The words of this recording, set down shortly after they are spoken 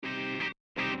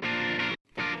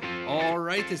All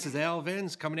right, this is Al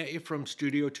Venz coming at you from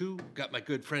Studio 2. Got my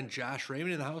good friend Josh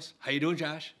Raymond in the house. How you doing,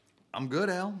 Josh? I'm good,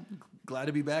 Al. Glad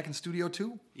to be back in Studio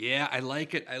 2. Yeah, I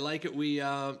like it. We,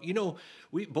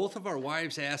 we both of our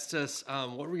wives asked us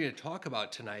what we're going to talk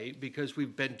about tonight because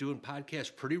we've been doing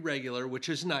podcasts pretty regular, which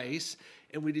is nice.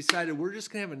 And we decided we're just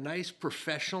going to have a nice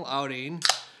professional outing,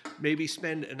 maybe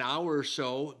spend an hour or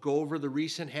so, go over the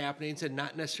recent happenings and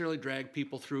not necessarily drag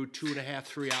people through 2.5,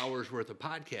 3 hours worth of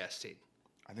podcasting.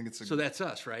 I think it's So that's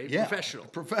us, right? yeah, Professional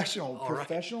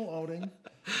outing.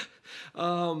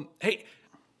 Hey,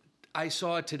 I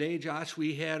saw today, Josh,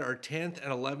 we had our 10th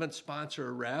and 11th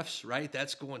sponsor refs, right?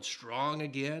 That's going strong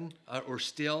again, or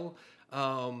still.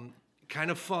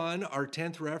 Kind of fun. Our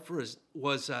 10th ref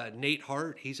was Nate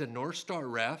Hart. He's a North Star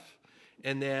ref.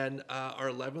 And then our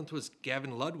 11th was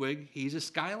Gavin Ludwig. He's a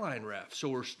Skyline ref.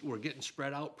 So we're getting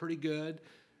spread out pretty good.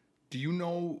 Do you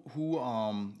know who?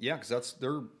 Yeah, because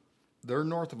they're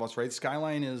north of us, right?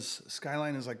 Skyline is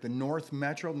like the north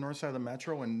side of the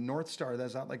metro, and North Star,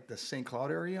 that's not like the St.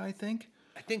 Cloud area, I think.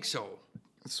 I think so.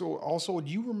 So also, do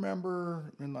you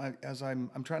remember? And as I'm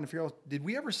trying to figure out, did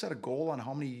we ever set a goal on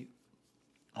how many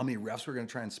refs we're going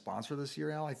to try and sponsor this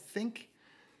year, Al? I think,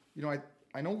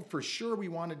 I know for sure we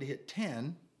wanted to hit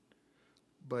 10,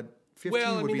 but 15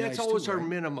 well, I would mean, be that's nice always too, our right?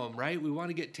 minimum, right? We want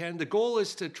to get 10. The goal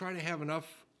is to try to have enough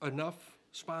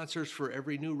sponsors for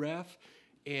every new ref.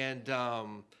 And,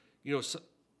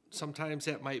 sometimes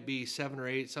that might be 7 or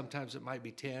 8. Sometimes it might be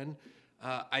 10.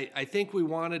 I think we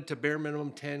wanted to bare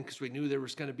minimum 10 because we knew there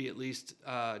was going to be at least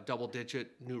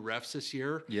double-digit new refs this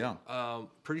year. Yeah.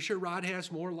 Pretty sure Rod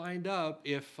has more lined up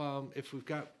if we've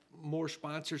got more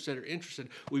sponsors that are interested.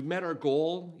 We've met our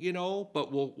goal,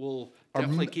 but we'll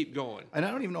definitely keep going. And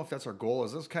I don't even know if that's our goal.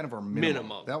 Is this kind of our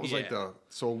minimum? That was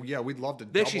yeah. we'd love to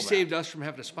double They actually that. saved us from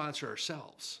having to sponsor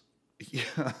ourselves.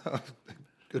 Yeah,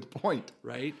 good point.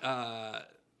 Right?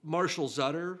 Marshall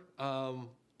Zutter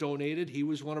donated. He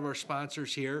was one of our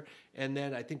sponsors here. And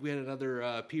then I think we had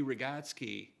another P.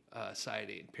 Rogotsky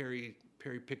sighting. Perry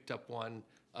picked up one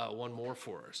more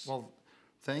for us. Well,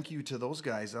 thank you to those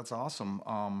guys. That's awesome.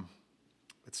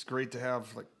 It's great to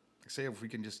have, like I say, if we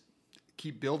can just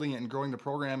keep building it and growing the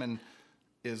program. And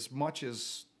as much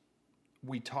as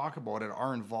we talk about it,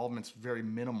 our involvement's very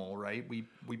minimal, right?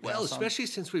 Well, especially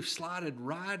since we've slotted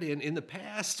Rod in. In the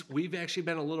past, we've actually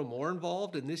been a little more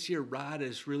involved, and this year Rod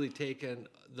has really taken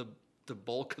the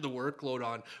bulk of the workload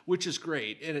on, which is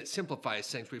great, and it simplifies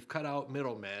things. We've cut out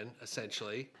middlemen,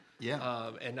 essentially.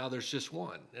 Yeah. And now there's just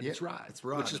one, and it's Rod. It's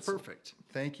Rod. Which is perfect.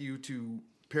 Thank you to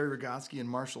Perry Rogotsky and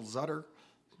Marshall Zutter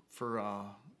for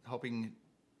helping,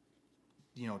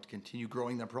 to continue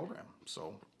growing that program.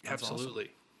 So that's Absolutely.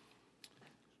 Awesome.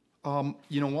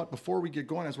 You know what? Before we get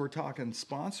going, as we're talking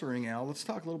sponsoring, Al, let's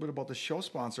talk a little bit about the show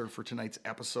sponsor for tonight's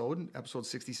episode. Episode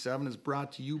 67 is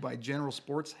brought to you by General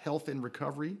Sports Health and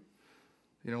Recovery.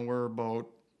 We're about,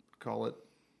 call it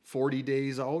 45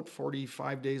 days out from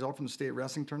the state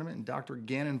wrestling tournament, and Dr.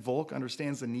 Gannon Volk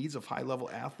understands the needs of high-level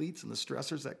athletes and the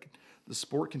stressors that the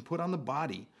sport can put on the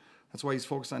body. That's why he's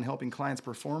focused on helping clients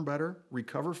perform better,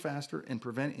 recover faster, and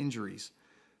prevent injuries.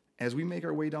 As we make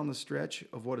our way down the stretch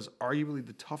of what is arguably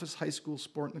the toughest high school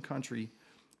sport in the country,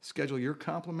 schedule your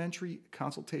complimentary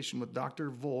consultation with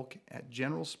Dr. Volk at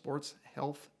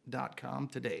generalsportshealth.com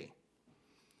today.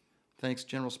 Thanks,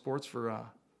 General Sports, for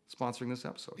sponsoring this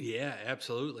episode. Yeah,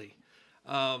 absolutely.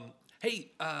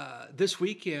 Hey, this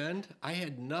weekend, I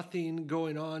had nothing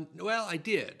going on. Well, I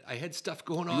did. I had stuff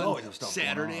going on. You always have stuff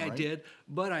Saturday, going on, right? I did.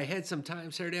 But I had some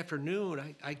time Saturday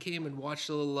afternoon. I came and watched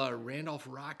a little Randolph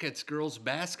Rockets girls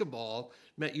basketball.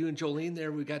 Met you and Jolene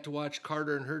there. We got to watch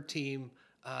Carter and her team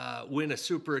win a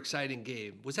super exciting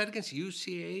game. Was that against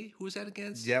UCA? Who was that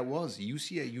against? Yeah, it was.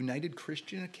 UCA, United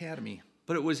Christian Academy.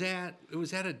 But it was at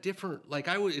a different,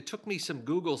 it took me some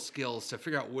Google skills to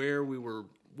figure out where we were,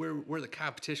 where the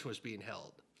competition was being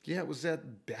held. Yeah, it was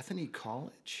at Bethany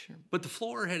College. But the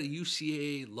floor had a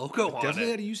UCA logo on it.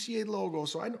 Definitely had a UCA logo.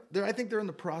 So I think they're in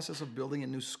the process of building a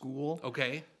new school.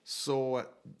 Okay. So,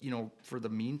 for the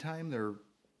meantime, they're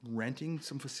renting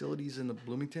some facilities in the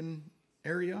Bloomington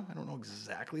area. I don't know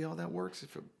exactly how that works.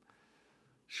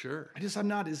 Sure. I'm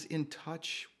not as in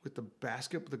touch with the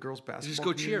girls' basketball. Just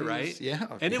go cheer, right? Yeah.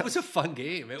 And it was a fun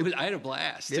game. I had a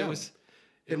blast. Yeah.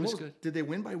 It was good. Did they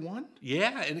win by 1?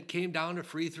 Yeah, and it came down to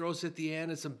free throws at the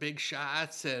end and some big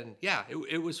shots, and yeah,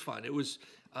 it was fun. It was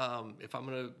if I'm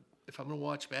gonna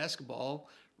watch basketball,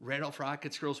 Randolph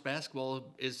Rockets girls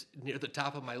basketball is near the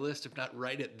top of my list, if not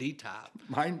right at the top.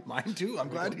 Mine too. I'm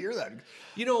glad to hear that.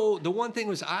 The one thing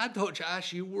was odd though,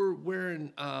 Josh. You were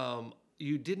wearing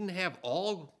you didn't have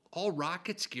all all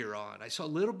Rockets gear on. I saw a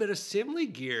little bit of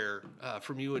Simley gear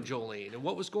from you and Jolene. And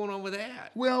what was going on with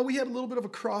that? Well, we had a little bit of a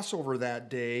crossover that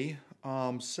day.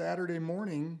 Saturday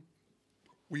morning,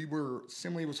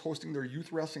 Simley was hosting their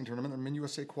youth wrestling tournament, their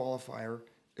MinUSA qualifier,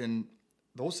 and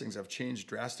those things have changed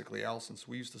drastically, Al, since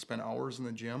we used to spend hours in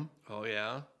the gym. Oh,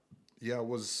 yeah? Yeah, it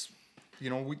was, we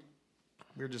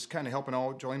were just kind of helping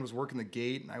out. Jolene was working the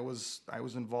gate, and I was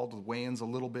involved with weigh-ins a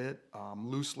little bit,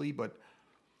 loosely, but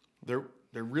there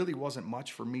really wasn't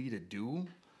much for me to do.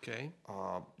 Okay.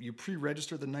 You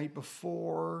pre-register the night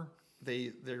before.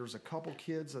 There's a couple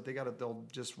kids that they'll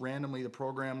just randomly, the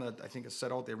program that I think is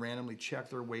set out, they randomly check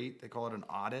their weight. They call it an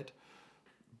audit.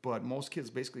 But most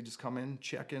kids basically just come in,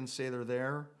 check in, say they're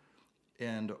there,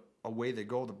 and away they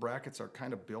go. The brackets are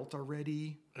kind of built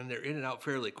already. And they're in and out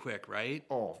fairly quick, right?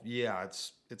 Oh, yeah,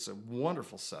 it's a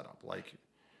wonderful setup.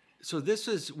 So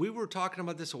we were talking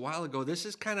about this a while ago. This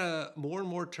is kind of more and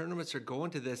more tournaments are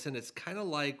going to this, and it's kind of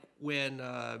like when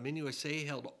MinUSA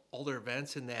held all their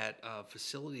events in that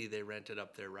facility they rented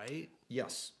up there, right?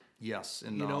 Yes.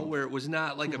 And where it was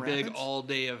not like a big Rapids?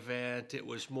 all-day event. It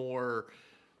was more,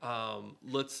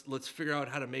 let's figure out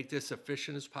how to make this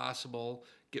efficient as possible,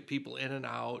 get people in and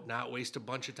out, not waste a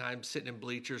bunch of time sitting in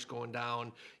bleachers going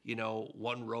down,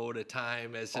 one row at a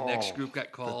time as the next group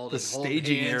got called. The and holding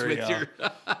staging hands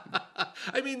area.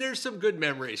 I mean, there's some good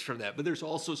memories from that, but there's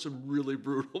also some really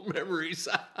brutal memories.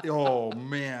 Oh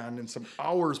man, and some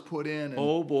hours put in. And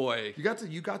Oh boy. you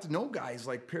got to know guys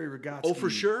like Perry Rogatsky. Oh, for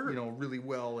sure. Really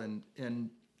well, and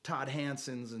Todd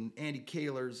Hansons and Andy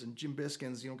Kahlers and Jim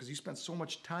Biskins. Because you spent so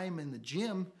much time in the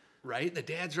gym. Right? The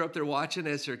dads are up there watching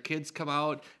as their kids come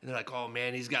out, and they're like, oh,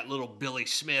 man, he's got little Billy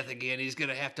Smith again. He's going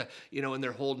to have to, and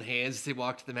they're holding hands as they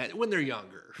walk to the mat when they're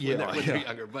younger. When they're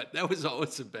younger. But that was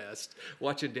always the best,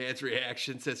 watching dads'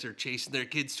 reactions as they're chasing their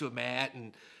kids to a mat.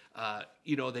 And,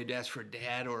 they'd ask for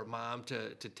dad or mom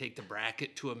to take the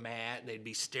bracket to a mat, and they'd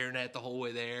be staring at it the whole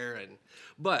way there.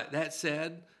 But that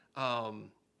said,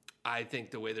 I think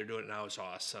the way they're doing it now is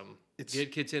awesome.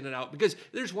 Get kids in and out. Because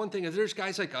there's one thing, if there's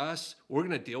guys like us, we're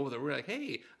going to deal with it. We're like,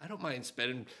 hey, I don't mind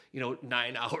spending,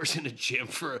 9 hours in a gym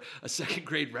for a second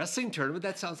grade wrestling tournament.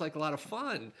 That sounds like a lot of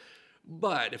fun.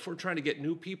 But if we're trying to get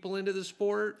new people into the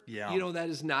sport, that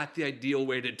is not the ideal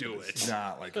way to do it. It's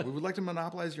not. We would like to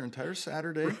monopolize your entire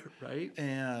Saturday. Right.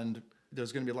 And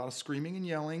there's going to be a lot of screaming and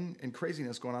yelling and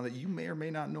craziness going on that you may or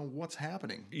may not know what's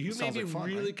happening. You may be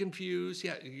really confused.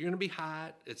 Yeah, you're going to be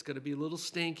hot. It's going to be a little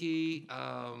stinky.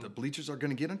 The bleachers are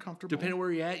going to get uncomfortable. Depending on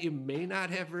where you're at, you may not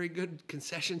have very good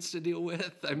concessions to deal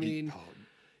with. I mean,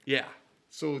 yeah.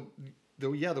 So, the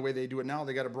way they do it now,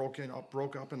 they got it broke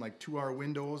up in 2-hour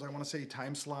windows. I want to say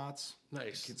time slots.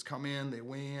 Nice. Kids come in, they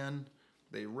weigh in,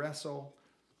 they wrestle,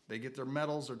 they get their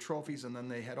medals or trophies, and then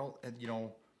they head out. And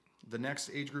the next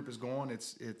age group is going.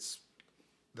 It's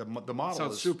the model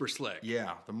sounds is super slick.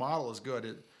 Yeah, the model is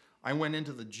good. I went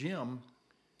into the gym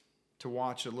to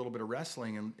watch a little bit of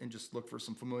wrestling and just look for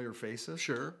some familiar faces.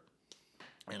 Sure.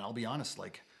 And I'll be honest,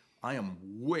 I am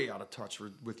way out of touch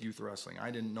with youth wrestling. I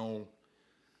didn't know.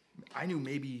 I knew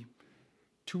maybe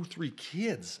 2-3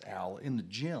 kids, Al, in the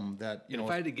gym that, If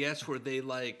I had to guess, were they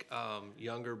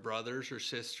younger brothers or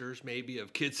sisters, maybe,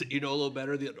 of kids that you know a little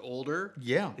better than older?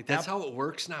 Yeah. That's how it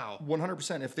works now.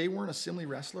 100%. If they weren't a Simley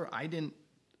wrestler,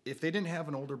 if they didn't have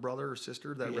an older brother or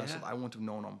sister that wrestled, I wouldn't have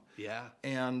known them. Yeah.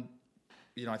 And,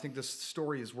 I think this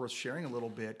story is worth sharing a little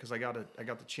bit because I got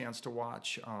the chance to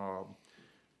watch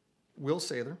Will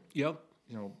Sather. Yep.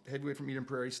 Heavyweight from Eden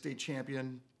Prairie, state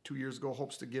champion 2 years ago,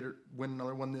 hopes to win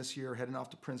another one this year, heading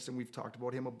off to Princeton. We've talked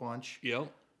about him a bunch.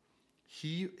 Yep.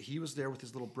 He was there with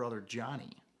his little brother, Johnny.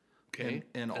 Okay.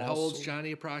 And how also, old's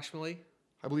Johnny approximately?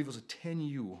 I believe it was a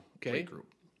 10U weight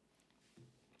group.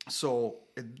 So,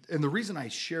 and the reason I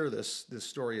share this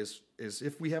story is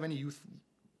if we have any youth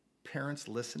parents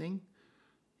listening,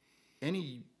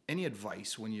 any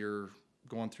advice when you're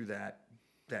going through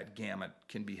that gamut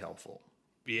can be helpful.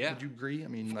 Yeah. Would you agree? I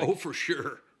mean, for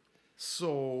sure.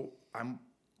 So I'm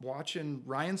watching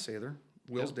Ryan Sather,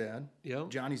 Will's dad,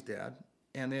 Johnny's dad,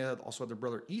 and they also had their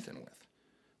brother Ethan with.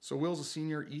 So Will's a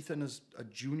senior, Ethan is a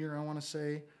junior, I want to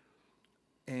say,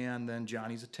 and then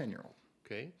Johnny's a 10-year-old.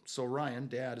 Okay. So Ryan,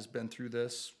 dad, has been through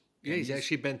this. Yeah, he's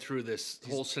actually been through this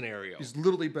whole scenario. He's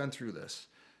literally been through this,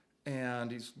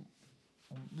 and he's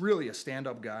really a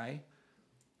stand-up guy.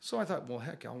 So I thought, well,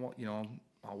 heck,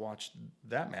 I'll watch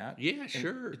that, Matt. Yeah,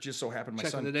 sure. It just so happened my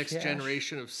Checking son the next Cash,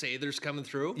 generation of Sathers coming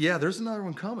through. Yeah, there's another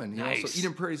one coming. Nice. So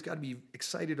Eden Prairie's got to be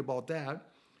excited about that.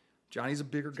 Johnny's a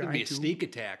bigger guy, It's going to be a sneak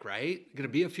attack, right? Going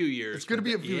to be a few years. It's going to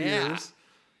be a few years.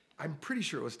 I'm pretty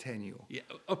sure it was 10U. Yeah,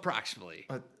 approximately.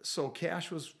 So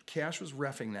Cash was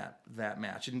reffing that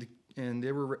match, and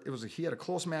he had a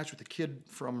close match with a kid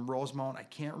from Rosemount. I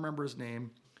can't remember his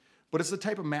name, but it's the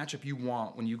type of matchup you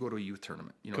want when you go to a youth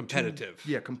tournament. Competitive.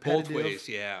 Competitive. Both ways,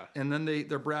 yeah. And then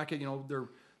their bracket, they're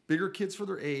bigger kids for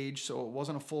their age, so it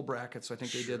wasn't a full bracket. So I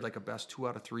think they did like a best 2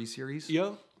 out of 3 series.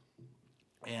 Yeah.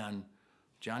 And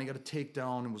Johnny got a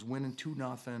takedown and was winning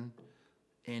 2-0,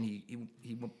 and he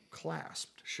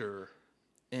clasped. Sure.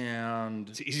 And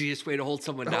it's the easiest way to hold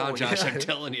someone down, Josh. Yeah. I'm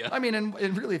telling you. I mean,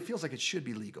 and really, it feels like it should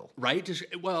be legal, right?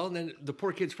 And then the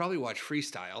poor kids probably watch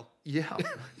freestyle. Yeah,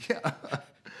 yeah.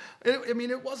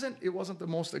 It wasn't the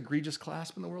most egregious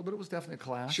clasp in the world, but it was definitely a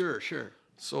clasp. Sure.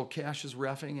 So Cash is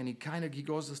reffing, and he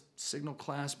goes to signal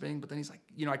clasping, but then he's like,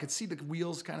 I could see the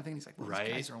wheels kind of thing. He's like, well, right.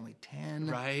 These guys are only 10.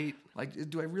 Right. Like,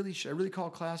 should I really call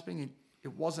it clasping?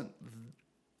 It wasn't.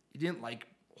 He didn't like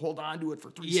hold on to it for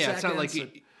 3 seconds. Yeah, it's not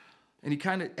like and he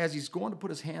kind of, as he's going to put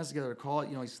his hands together to call it,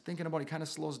 he's thinking about it, he kind of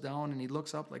slows down, and he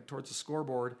looks up like towards the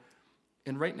scoreboard,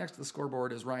 and right next to the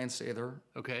scoreboard is Ryan Sather.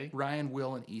 Okay. Ryan,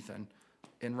 Will, and Ethan.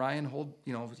 And Ryan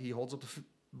he holds up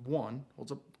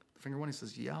holds up the finger one. He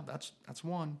says, "Yeah, that's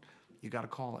one. You got to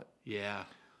call it." Yeah.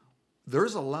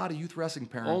 There's a lot of youth wrestling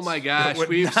parents. Oh my gosh,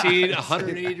 we've seen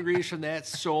 180 degrees from that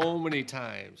so many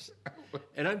times.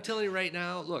 And I'm telling you right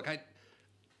now, look,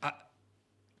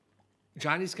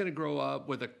 Johnny's going to grow up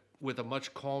with a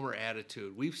much calmer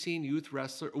attitude. We've seen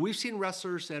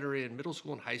wrestlers that are in middle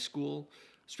school and high school,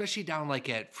 especially down like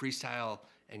at Freestyle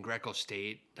and Greco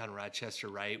State down in Rochester,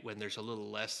 right? When there's a little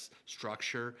less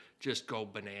structure, just go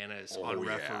bananas on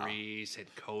referees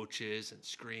and coaches and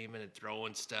screaming and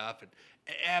throwing stuff. And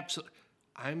absolutely,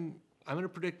 I'm going to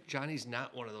predict Johnny's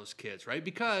not one of those kids, right?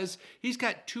 Because he's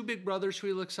got 2 big brothers who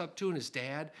he looks up to and his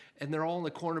dad, and they're all in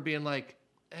the corner being like,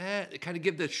 kind of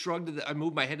give the shrug I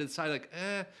move my head to the side like,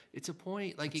 it's a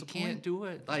point. Like, he can't do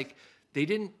it. Like, they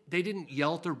didn't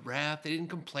yell at the ref. They didn't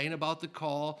complain about the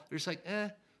call. They're just like,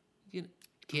 you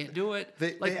can't do it.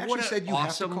 They actually what said you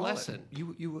awesome have to call lesson. It.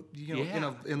 You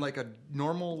in like a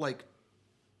normal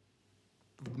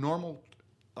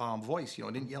voice.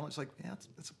 Didn't yell. It's like,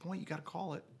 it's a point. You got to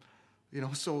call it.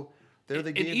 So.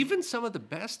 And even some of the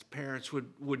best parents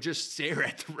would just stare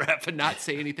at the ref and not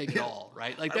say anything at all,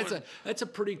 right? Like that's a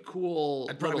pretty cool.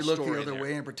 I'd probably look the other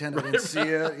way and pretend I didn't see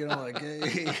it, like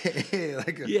hey,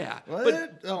 yeah. What? I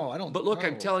don't. But look,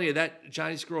 I'm telling you that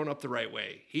Johnny's growing up the right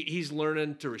way. He's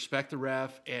learning to respect the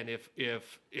ref, and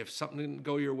if something didn't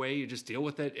go your way, you just deal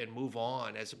with it and move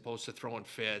on, as opposed to throwing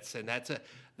fits. And it's a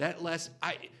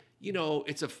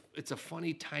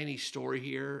funny tiny story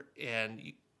here,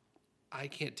 and. I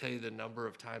can't tell you the number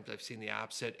of times I've seen the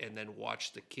opposite and then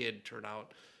watched the kid turn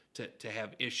out to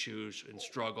have issues and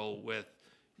struggle with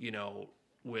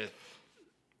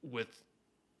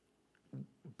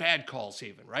bad calls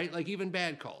even, right? Like even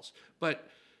bad calls. But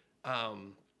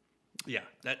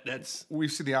that's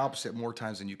we've seen the opposite more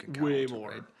times than you can count. Way more.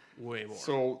 Right? Way more.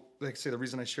 So, like I say, the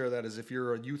reason I share that is if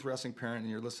you're a youth wrestling parent and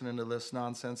you're listening to this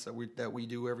nonsense that we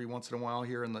do every once in a while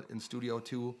here in Studio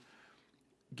 2,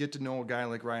 get to know a guy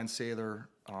like Ryan Sather.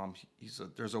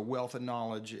 There's a wealth of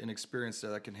knowledge and experience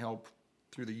there that can help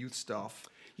through the youth stuff.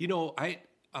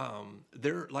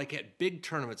 They're like at big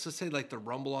tournaments, let's say like the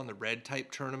Rumble on the Red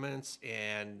type tournaments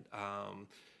and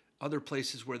other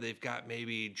places where they've got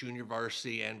maybe junior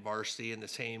varsity and varsity in the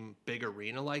same big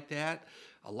arena like that.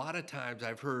 A lot of times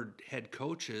I've heard head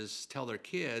coaches tell their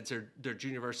kids, their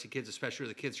junior varsity kids, especially when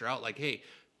the kids are out, like, hey,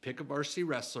 pick a varsity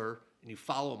wrestler and you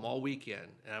follow them all weekend.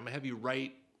 And I'm going to have you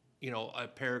write a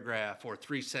paragraph or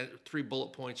 3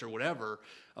 bullet points or whatever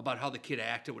about how the kid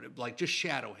acted with it. Like, just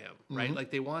shadow him, right? Mm-hmm. Like,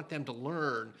 they want them to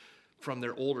learn from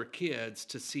their older kids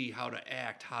to see how to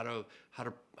act, how to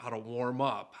warm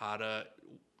up, how to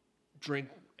drink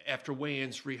after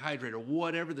weigh-ins, rehydrate, or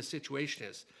whatever the situation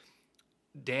is.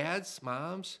 Dads,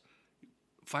 moms,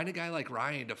 find a guy like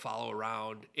Ryan to follow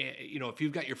around. If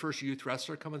you've got your first youth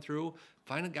wrestler coming through,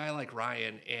 find a guy like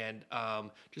Ryan and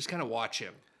just kind of watch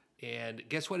him. And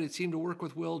guess what? It seemed to work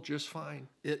with Will just fine.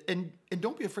 And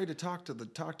don't be afraid to talk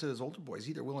to his older boys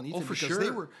either, Will and Ethan. Oh, for because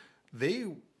sure.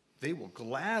 They will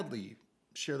gladly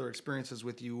share their experiences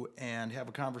with you and have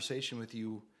a conversation with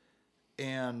you.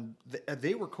 And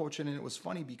they were coaching, and it was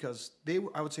funny because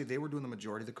I would say they were doing the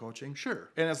majority of the coaching. Sure.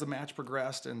 And as the match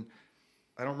progressed, and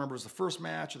I don't remember if it was the first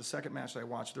match or the second match that I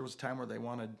watched, there was a time where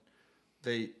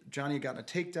Johnny had gotten a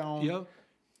takedown. Yep.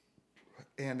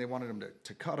 And they wanted him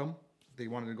to cut him. They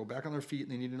wanted to go back on their feet,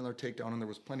 and they needed another takedown, and there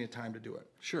was plenty of time to do it.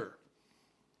 Sure.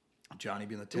 Johnny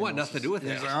being the It want nothing to do with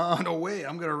he's that. like, oh, no way,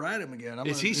 I'm going to ride him again.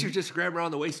 It's easier just to grab him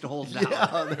around the waist and hold him down.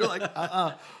 Yeah, they're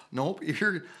like, nope,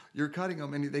 you're cutting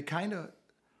them. And they kind of,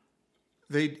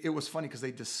 it was funny because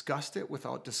they discussed it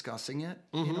without discussing it,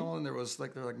 you know, and they're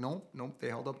like, nope. They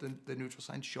held up the neutral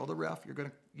sign, show the ref, you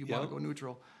want to go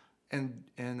neutral. And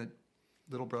the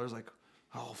little brother's like,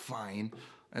 oh, fine.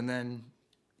 And then,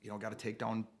 got a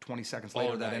takedown 20 seconds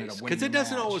later that ended up winning because it the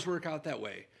doesn't match. always work out that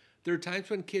way. There are times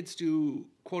when kids do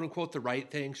quote unquote the right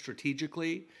thing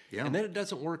strategically, and then it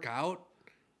doesn't work out,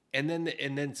 and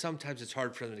then sometimes it's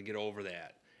hard for them to get over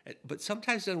that. But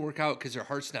sometimes it doesn't work out because their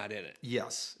heart's not in it.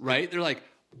 Yes. Right? They're like,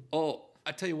 oh,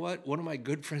 I tell you what, one of my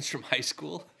good friends from high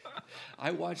school, I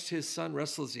watched his son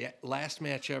wrestle his last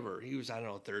match ever. He was, I don't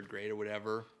know, 3rd grade or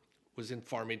whatever, was in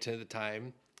Farmington at the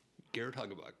time. Garrett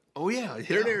Huggabuck. Oh, yeah.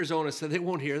 They're in Arizona, so they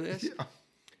won't hear this.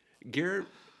 Yeah.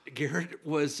 Garrett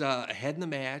was ahead in the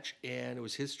match, and it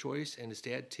was his choice, and his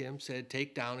dad, Tim, said,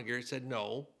 take down, and Garrett said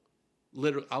no.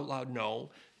 Literally, out loud,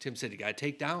 no. Tim said, you got to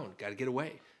take down, got to get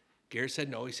away. Garrett said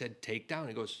no. He said, take down.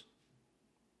 He goes,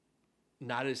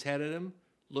 nodded his head at him,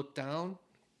 looked down,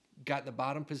 got in the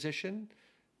bottom position,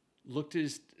 looked at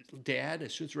his dad.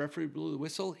 As soon as the referee blew the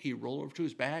whistle, he rolled over to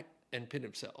his back and pinned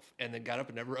himself, and then got up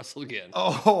and never wrestled again.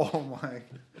 Oh, my.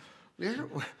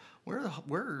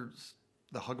 Where's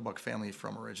the Huggabuck family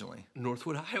from originally?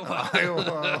 Northwood, Iowa.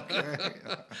 Iowa, okay.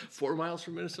 4 miles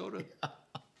from Minnesota.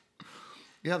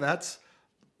 Yeah, that's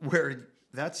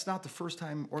not the first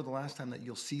time or the last time that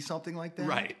you'll see something like that.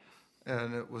 Right.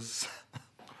 And it was,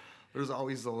 there's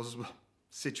always those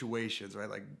situations, right?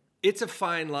 Like, it's a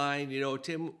fine line.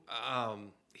 Tim,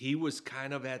 he was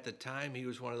kind of at the time, he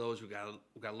was one of those who got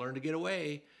to learn to get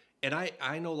away. And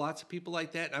I know lots of people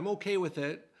like that. I'm okay with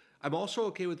it. I'm also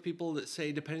okay with people that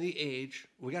say, depending on the age,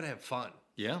 we got to have fun.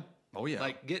 yeah. Oh, yeah.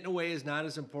 Like, getting away is not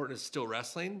as important as still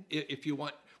wrestling. If you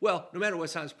want, well, no matter what,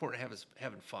 it's not as important to have is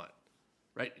having fun,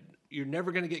 right? You're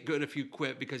never going to get good if you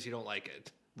quit because you don't like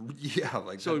it. Yeah,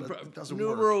 like So that doesn't work.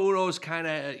 numero uno's kind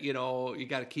of, you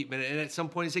got to keep it. And at some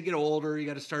point as they get older, you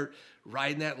got to start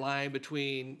riding that line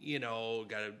between,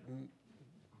 got to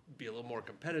be a little more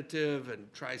competitive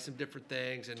and try some different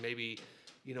things and maybe,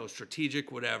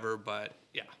 strategic, whatever. But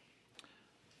yeah.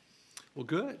 Well,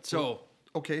 good. So,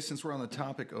 okay, since we're on the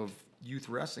topic of youth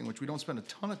wrestling, which we don't spend a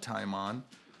ton of time on,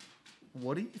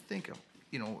 what do you think of,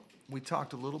 we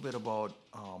talked a little bit about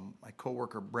my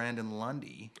coworker Brandon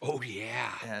Lundy. oh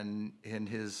yeah. And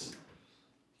his,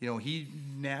 he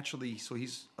naturally, so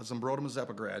he's a Zumbrota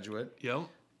Mazeppa graduate. Yep.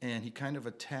 And he kind of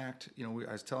attacked, I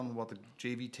was telling him about the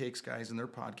JV Takes guys and their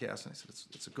podcast, and I said,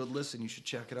 it's a good listen, you should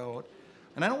check it out.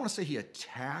 And I don't want to say he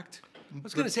attacked. I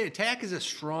was going to say attack is a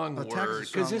strong word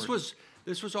because this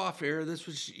was off air. This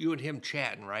was you and him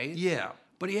chatting, right? Yeah.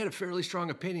 But he had a fairly strong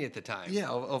opinion at the time. Yeah,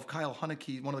 of Kyle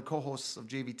Hunnicky, one of the co-hosts of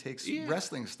JV Takes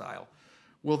Wrestling Style.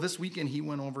 Well, this weekend he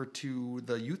went over to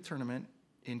the youth tournament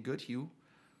in Goodhue.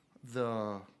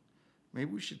 Maybe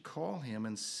we should call him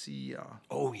and see.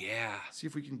 Oh yeah. See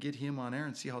if we can get him on air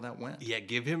and see how that went. Yeah,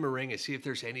 give him a ring and see if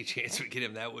there's any chance we get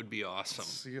him. That would be awesome.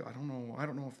 See, I don't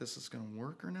know if this is going to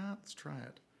work or not. Let's try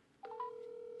it.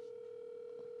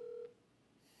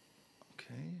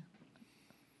 Okay.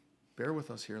 Bear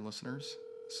with us here, listeners.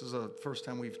 This is the first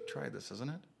time we've tried this, isn't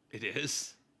it? It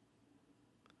is.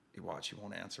 You watch, he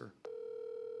won't answer.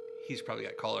 He's probably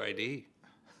got caller ID.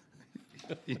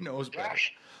 He knows better.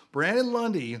 Josh. Brandon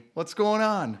Lundy, what's going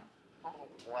on?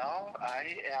 Well,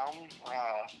 I am.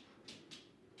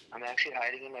 I'm actually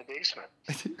hiding in my basement.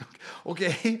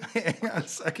 Okay, hang on a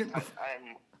second.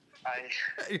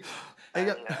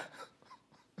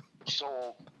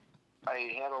 So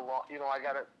I had I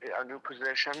got a new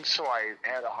position, so I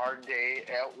had a hard day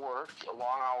at work,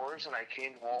 long hours, and I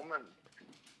came home and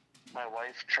my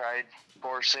wife tried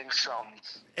forcing some.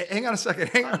 Hang on a second.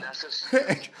 Hang on.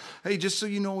 Unnecessary. Hey, just so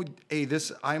you know, hey,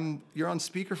 you're on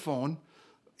speakerphone,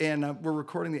 and we're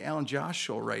recording the Alan Josh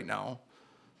show right now.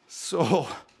 So,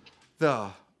 I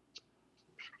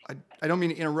don't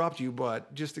mean to interrupt you,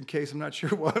 but just in case, I'm not sure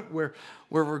where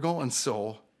we're going.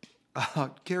 So,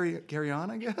 carry on,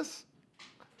 I guess.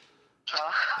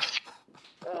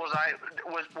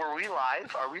 Were we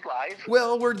live? Are we live?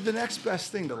 Well, we're the next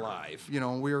best thing to live.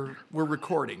 We're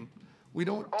recording. We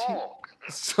don't. Oh.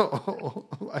 So,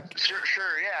 like. Sure,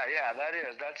 yeah, that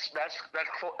is. That's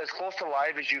as close to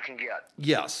live as you can get.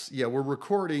 Yes, yeah, we're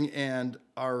recording, and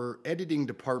our editing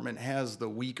department has the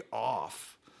week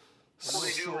off. Well, they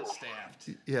do. Short-staffed.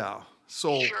 Yeah,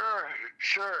 so.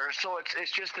 Sure. So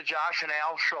it's just the Josh and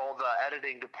Al show. The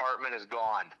editing department is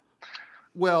gone.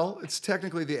 Well, it's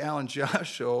technically the Al and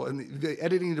Josh show, and the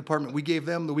editing department, we gave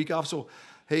them the week off. So,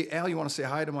 hey, Al, you want to say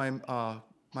hi to my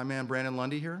my man Brandon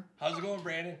Lundy here. How's it going,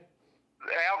 Brandon?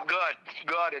 Yeah,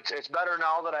 good. It's better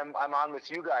now that I'm on with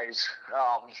you guys.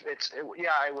 I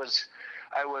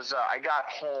got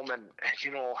home and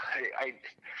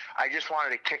I just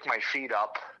wanted to kick my feet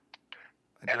up,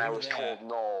 and I was told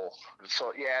no.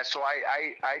 So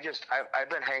I've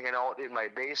been hanging out in my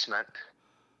basement,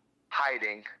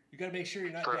 hiding. You got to make sure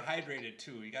you're not dehydrated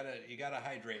too. You gotta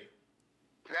hydrate.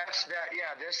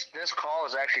 This call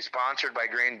is actually sponsored by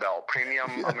Grain Belt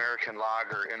Premium American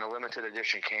Lager in the limited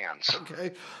edition cans.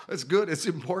 Okay, that's good. It's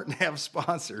important to have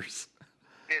sponsors.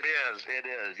 It is.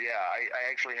 Yeah, I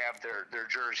actually have their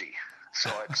jersey, so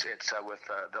it's with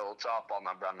the old softball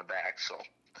number on the back. So,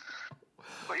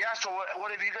 but yeah. So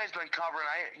what have you guys been covering?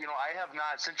 I have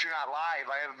not, since you're not live.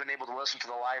 I haven't been able to listen to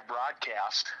the live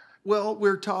broadcast. Well,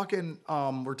 we're talking.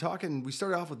 We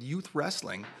started off with youth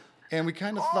wrestling, and we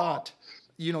kind of thought,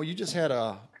 you just had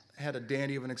a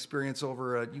dandy of an experience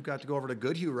over. You got to go over to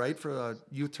Goodhue, right, for a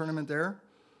youth tournament there.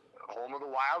 Home of the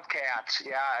Wildcats.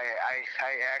 Yeah,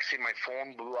 I actually, my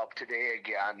phone blew up today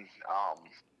again.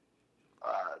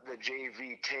 The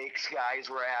JV Takes guys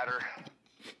were at her.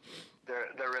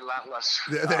 They're relentless.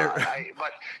 I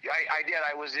did.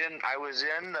 I was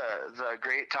in the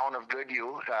great town of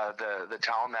Goodhue, the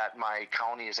town that my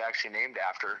county is actually named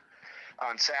after,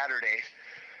 on Saturday,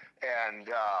 and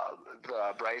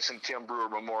the Bryce and Tim Brewer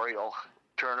Memorial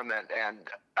Tournament. And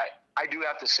I do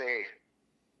have to say,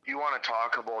 you want to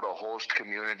talk about a host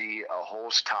community, a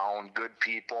host town, good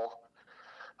people.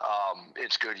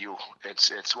 It's Goodhue.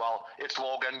 It's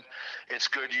Logan. It's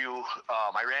Goodhue.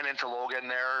 I ran into Logan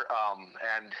there,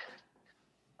 and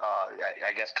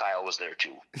I guess Kyle was there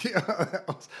too. Yeah.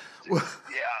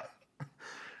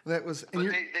 That was. But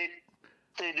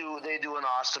they do an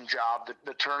awesome job.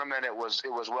 The tournament, it was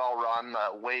well run.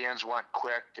 The weigh-ins went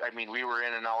quick. I mean, we were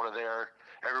in and out of there.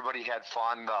 Everybody had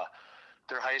fun.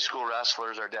 Their high school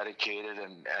wrestlers are dedicated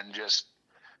and just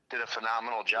did a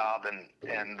phenomenal job.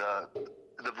 And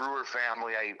the Brewer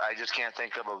family, I just can't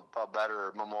think of a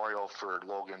better memorial for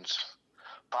Logan's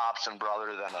pops and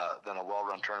brother than a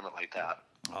well-run tournament like that.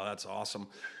 Oh, that's awesome.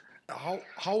 How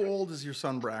old is your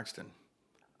son Braxton?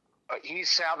 He's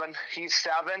 7.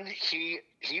 He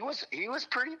was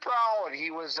pretty proud.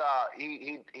 He was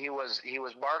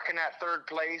barking at third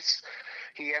place.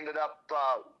 He ended up.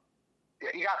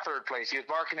 He got third place. He was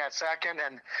barking at second,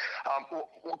 and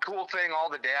cool thing, all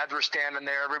the dads were standing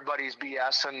there. Everybody's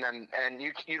BSing, and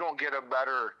you don't get a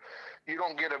better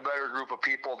group of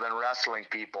people than wrestling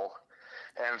people.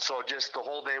 And so just the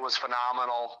whole day was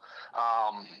phenomenal.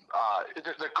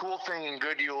 The cool thing in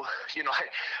Goodhue,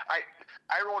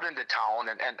 I rode into town,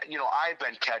 and I've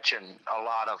been catching a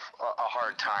lot of a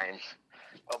hard time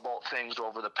about things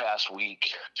over the past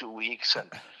week, 2 weeks, and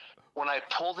when I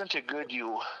pulled into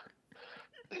Goodhue,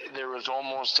 there was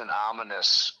almost an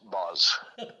ominous buzz.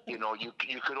 You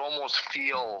could almost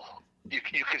feel. You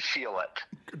could feel it.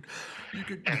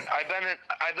 And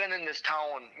I've been in this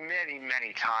town many,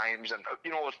 many times, and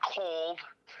it was cold.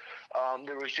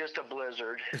 There was just a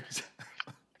blizzard,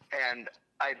 and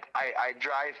I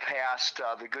drive past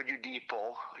the Goodhue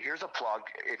Depot. Here's a plug: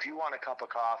 if you want a cup of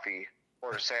coffee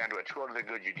or a sandwich, go to the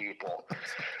Goodhue Depot.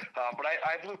 But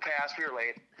I blew past. We were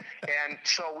late, and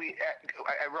so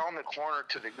I round the corner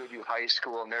to the Goodhue High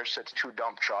School, and there sits 2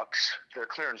 dump trucks. They're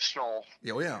clearing snow.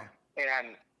 Oh yeah.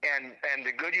 And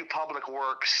the Goodhue Public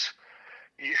Works,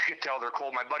 you could tell they're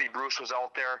cold. My buddy Bruce was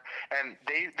out there, and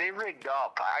they rigged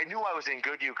up. I knew I was in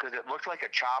Goodhue because it looked like a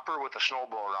chopper with a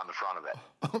snowblower on the front of it.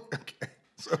 Okay.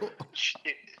 So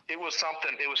it was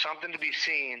something. It was something to be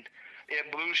seen.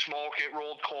 It blew smoke. It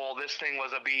rolled coal. This thing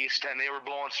was a beast, and they were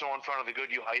blowing snow in front of the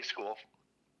Goodhue High School.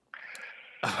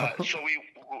 So we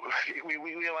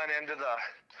went into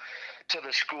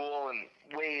the school and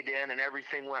weighed in, and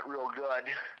everything went real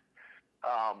good.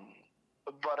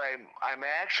 But I'm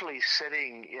actually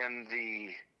sitting in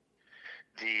the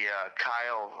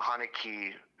Kyle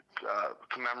Haneke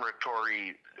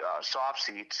commemoratory soft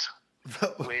seats,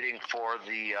 waiting for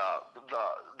the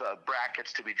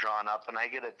brackets to be drawn up, and I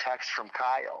get a text from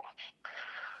Kyle,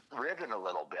 ribbing a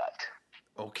little bit.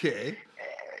 Okay.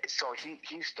 So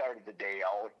he started the day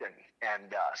out,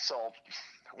 and so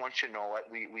once you know it,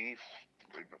 my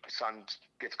son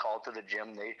gets called to the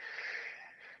gym.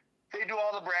 They do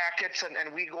all the brackets,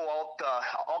 and we go out.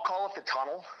 I'll call it the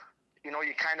tunnel. You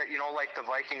kind of like the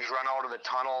Vikings run out of the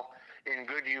tunnel. In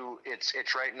Goodhue, it's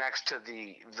right next to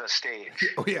the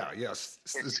stage. Oh yeah, yes.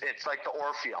 It's like the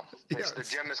Orpheum. Yes. The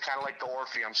gym is kind of like the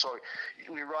Orpheum. So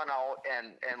we run out,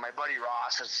 and my buddy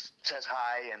Ross says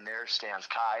hi, and there stands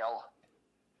Kyle.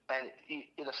 And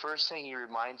the first thing he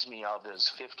reminds me of is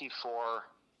 54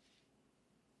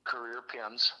 career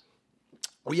pins.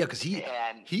 Oh yeah, because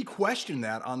And- he questioned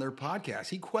that on their podcast.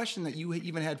 He questioned that you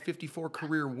even had 54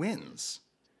 career wins.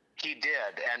 He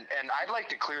did, and I'd like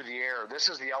to clear the air. This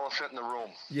is the elephant in the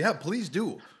room. Yeah, please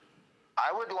do.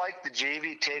 I would like the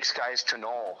JV Takes guys to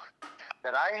know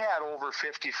that I had over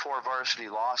 54 varsity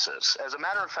losses. As a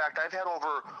matter of fact, I've had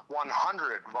over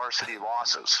 100 varsity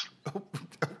losses.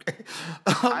 Okay.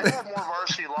 I've had more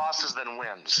varsity losses than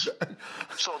wins.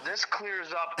 So this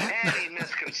clears up any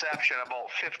misconception about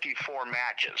 54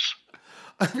 matches.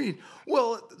 I mean,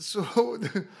 well, so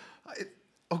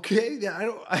okay,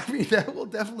 yeah, I mean, that will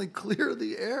definitely clear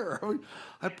the air. I mean,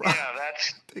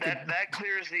 That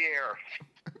clears the air.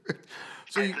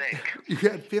 So I think. you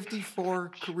had 54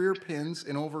 career pins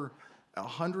and over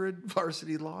 100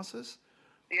 varsity losses?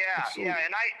 Yeah, So- yeah,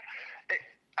 and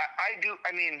I do.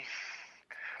 I mean,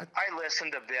 I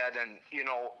listened a bit, and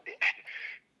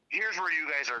here's where you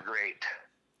guys are great.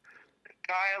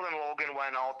 Kyle and Logan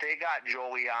went out. They got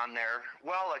Joey on there.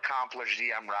 Well accomplished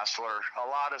DM wrestler. A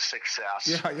lot of success.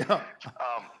 Yeah.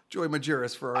 Joey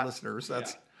Majerus for our listeners.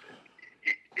 That's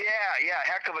Yeah.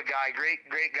 Heck of a guy. Great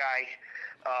guy.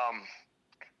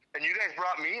 And you guys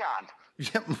brought me on.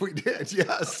 yeah, we did.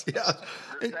 Yes.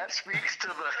 That speaks to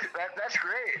that's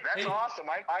great. That's awesome.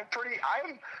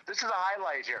 This is a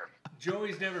highlight here.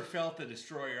 Joey's never felt the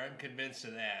destroyer. I'm convinced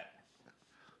of that.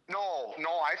 No.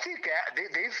 I think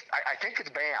I think it's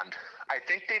banned. I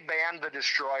think they banned the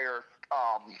destroyer.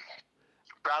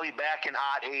 Probably back in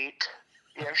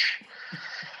 '08-ish.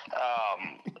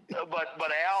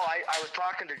 But Al, I was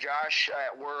talking to Josh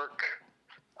at work.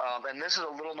 And this is a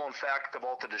little known fact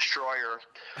about the destroyer.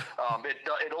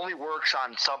 It only works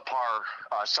on sub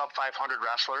 500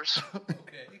 wrestlers.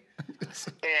 Okay.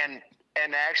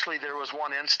 And actually there was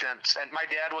one instance, and my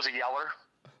dad was a yeller.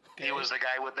 Okay. He was the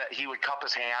guy he would cup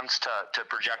his hands to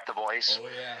project the voice. Oh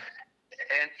yeah.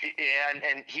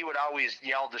 And he would always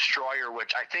yell destroyer,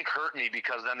 which I think hurt me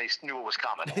because then they knew it was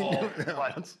coming.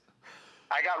 But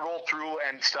I got rolled through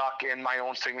and stuck in my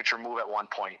own signature move at one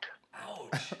point.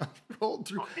 Ouch. rolled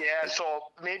through. Yeah, so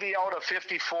maybe out of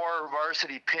 54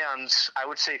 varsity pins, I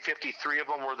would say 53 of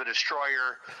them were the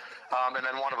destroyer, and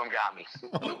then one of them got me.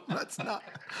 Oh, that's not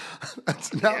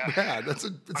bad. It's a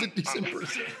decent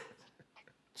percentage.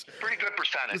 Pretty good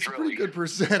percentage, It's a really. pretty good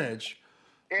percentage.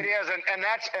 It is, and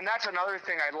that's another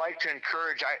thing I'd like to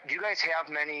encourage. Do you guys have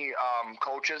many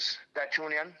coaches that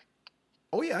tune in?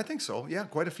 Oh yeah, I think so. Yeah,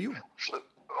 quite a few.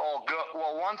 Oh, good.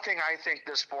 Well, one thing I think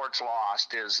this sport's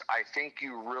lost is I think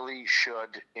you really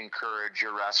should encourage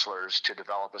your wrestlers to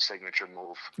develop a signature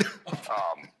move.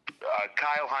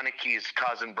 Kyle Honeke's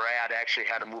cousin Brad actually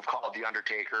had a move called The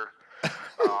Undertaker.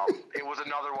 It was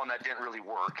another one that didn't really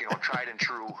work, tried and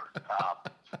true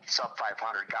sub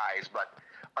 500 guys, but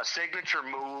a signature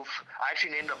move. I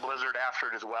actually named a Blizzard after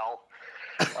it as well.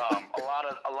 A lot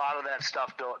of that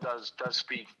stuff does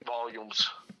speak volumes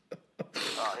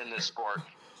in this sport.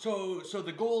 So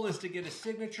the goal is to get a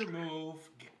signature move,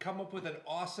 come up with an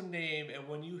awesome name, and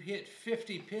when you hit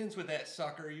 50 pins with that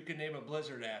sucker, you can name a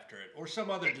Blizzard after it or some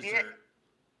other dessert.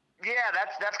 Yeah,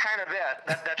 that's kind of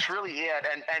it. That's really it.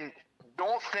 And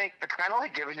don't think it's kind of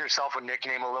like giving yourself a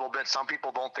nickname a little bit. Some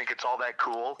people don't think it's all that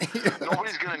cool.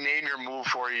 Nobody's going to name your move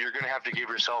for you. You're going to have to give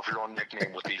yourself your own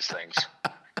nickname with these things.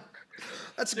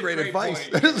 That's great advice.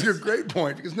 Point. That is a great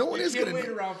point because no one is going to wait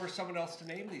around for someone else to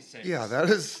name these things. Yeah, that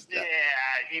is. Yeah,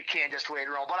 you can't just wait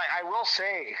around. But I will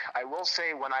say,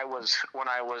 when I was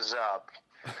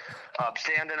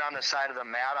standing on the side of the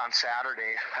mat on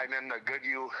Saturday, I'm in the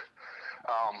Goodhue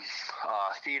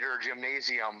Theater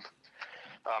Gymnasium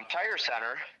Tire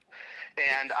Center,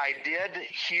 and I did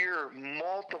hear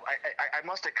multiple. I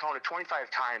must have counted 25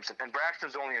 times, and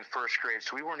Braxton's only in first grade,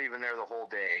 so we weren't even there the whole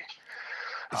day.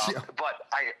 But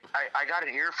I got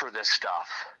an ear for this stuff,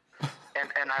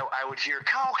 and I would hear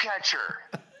cow catcher,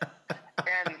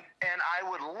 and I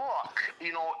would look,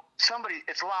 somebody,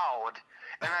 it's loud,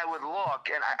 and I would look,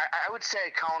 and I would say I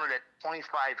counted it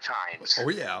 25 times. Oh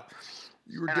yeah.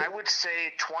 I would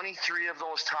say 23 of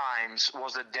those times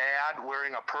was a dad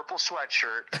wearing a purple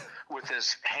sweatshirt with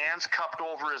his hands cupped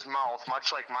over his mouth,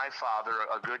 much like my father,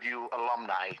 a Goodhue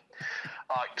alumni,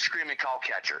 screaming cow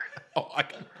catcher. Oh,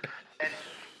 And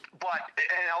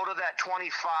out of that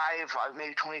 25,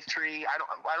 maybe 23, I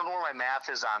don't know where my math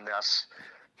is on this,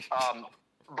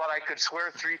 but I could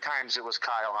swear 3 times it was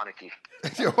Kyle Honeke.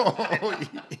 Oh,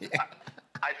 yeah.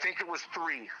 I think it was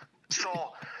 3.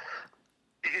 So,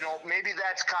 maybe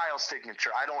that's Kyle's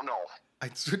signature. I don't know.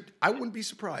 I wouldn't be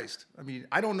surprised. I mean,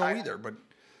 I don't know either, but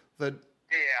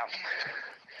Yeah.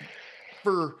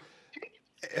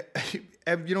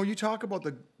 you talk about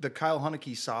the Kyle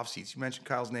Honeke soft seats. You mentioned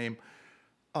Kyle's name.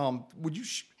 Would you,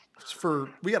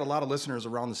 we got a lot of listeners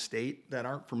around the state that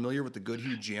aren't familiar with the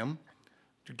Goodhue Gym.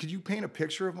 Could you paint a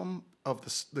picture of them, of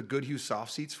the Goodhue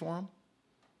soft seats for them?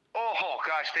 Oh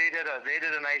gosh, they did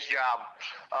a nice job.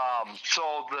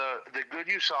 So the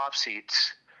Goodhue soft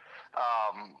seats,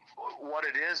 what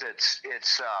it is, it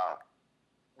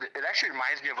actually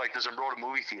reminds me of like the Zumbrota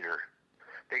movie theater.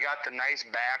 They got the nice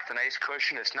back, the nice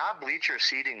cushion. It's not bleacher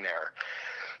seating there.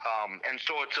 And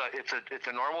so it's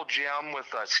a normal gym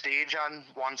with a stage on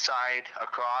one side.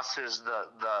 Across is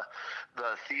the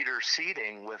theater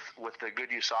seating with the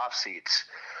Goodhue soft seats.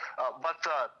 But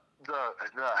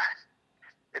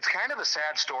it's kind of a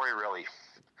sad story, really.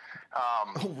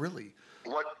 Oh, really?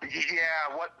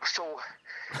 So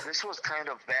this was kind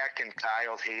of back in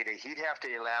Kyle's heyday. He'd have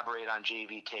to elaborate on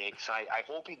JV takes. I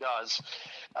hope he does.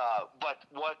 But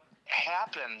what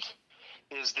happened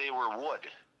is they were wood.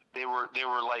 They were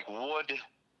like wood,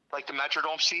 like the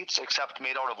Metrodome seats, except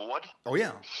made out of wood. Oh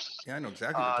yeah, yeah, I know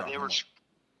exactly what you're talking they were about.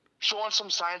 showing some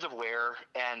signs of wear,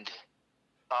 and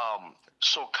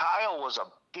so Kyle was a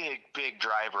big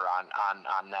driver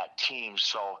on that team.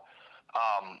 So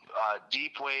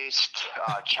deep waist,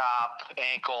 chop,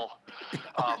 ankle,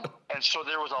 and so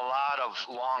there was a lot of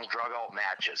long drug out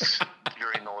matches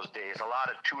during those days. A lot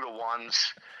of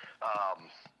 2-to-1s.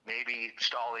 Maybe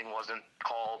stalling wasn't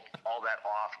called all that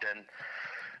often.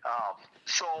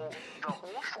 So the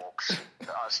old folks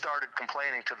started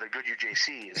complaining to the Goodhue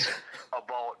JCs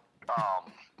about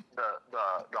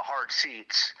the hard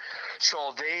seats.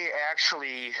 So they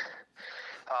actually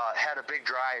had a big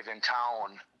drive in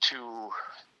town to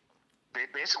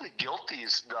basically guilt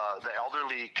the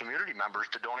elderly community members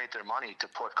to donate their money to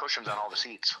put cushions on all the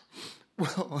seats.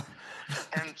 Well,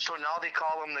 and so now they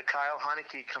call them the Kyle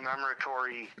Hunnicky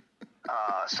commemoratory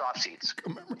soft seats.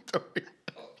 Commemoratory.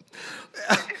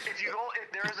 If you go,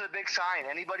 there is a big sign.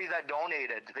 Anybody that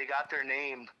donated, they got their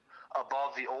name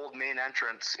above the old main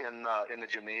entrance in the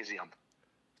gymnasium.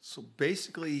 So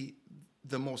basically,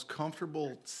 the most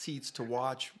comfortable seats to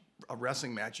watch a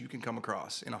wrestling match you can come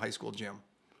across in a high school gym.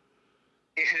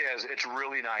 It is. It's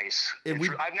really nice. I've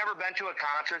never been to a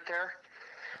concert there,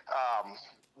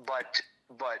 but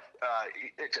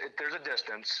there's a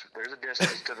distance. There's a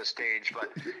distance to the stage,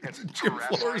 but for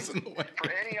wrestling,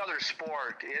 for any other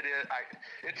sport,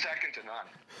 it's second to none.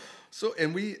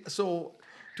 So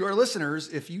to our listeners,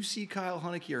 if you see Kyle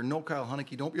Hunnicky or know Kyle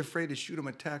Hunnicky, don't be afraid to shoot him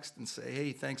a text and say,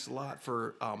 "Hey, thanks a lot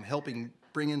for helping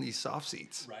bring in these soft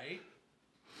seats." Right?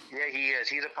 Yeah, he is.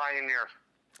 He's a pioneer.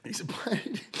 He's a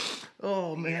pioneer.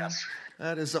 Oh man, yes.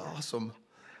 That is awesome.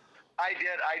 I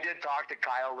did talk to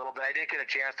Kyle a little bit. I didn't get a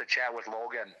chance to chat with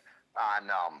Logan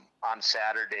on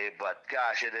Saturday, but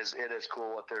gosh, it is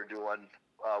cool what they're doing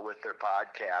with their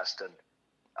podcast, and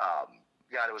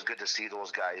God, it was good to see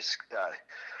those guys.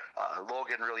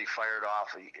 Logan really fired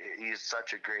off. He's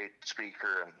such a great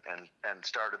speaker, and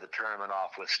started the tournament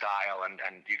off with style, and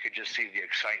you could just see the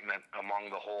excitement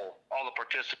among all the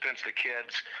participants, the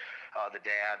kids, the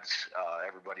dads.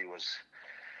 Everybody was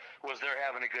there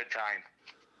having a good time.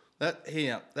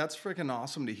 That's freaking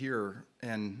awesome to hear,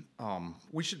 and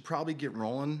we should probably get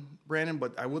rolling, Brandon.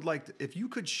 But I would like if you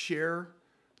could share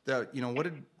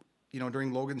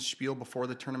during Logan's spiel before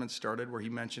the tournament started, where he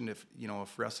mentioned if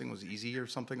wrestling was easy or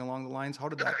something along the lines. How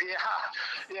did that?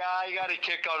 Yeah, I got a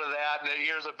kick out of that, and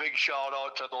here's a big shout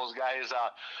out to those guys.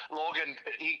 Logan,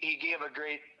 he gave a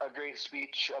great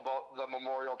speech about the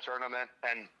Memorial Tournament,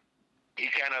 and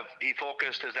he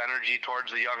focused his energy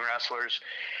towards the young wrestlers,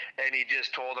 and he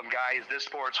just told them, guys, this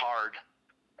sport's hard,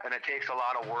 and it takes a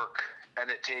lot of work, and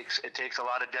it takes a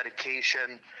lot of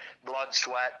dedication, blood,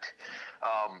 sweat,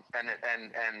 and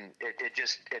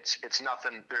it's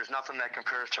nothing. There's nothing that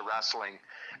compares to wrestling,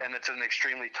 and it's an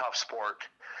extremely tough sport.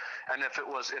 And if it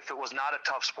was not a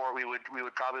tough sport, we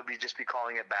would probably just be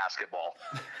calling it basketball.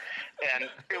 And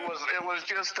it was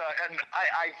just and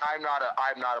I'm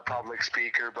not a public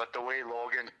speaker, but the way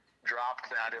Logan dropped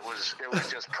that, it was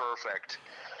just perfect.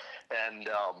 And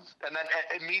then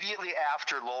immediately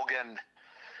after Logan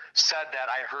said that,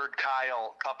 I heard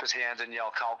Kyle cup his hands and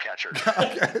yell, "Cow catcher."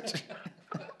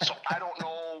 So I don't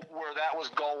know where that was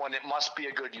going. It must be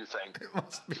a Goodhue thing. It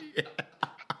must be. Yeah.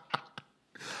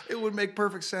 It would make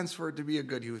perfect sense for it to be a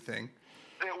Goodhue thing.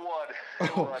 It would.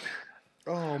 It would.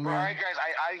 Oh man! All right, guys.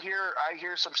 I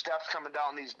hear some steps coming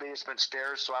down these basement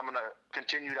stairs, so I'm gonna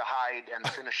continue to hide and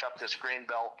finish up this Grain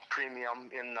Belt Premium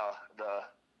in the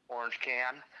orange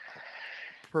can.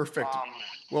 Perfect.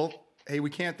 Well, hey, we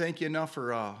can't thank you enough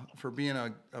for being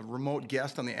a remote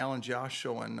guest on the Alan Josh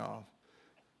Show, and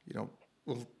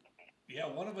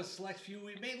one of us select few.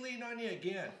 We may lean on you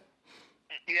again.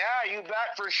 Yeah, you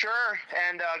bet, for sure.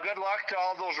 And good luck to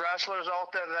all those wrestlers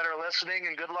out there that are listening,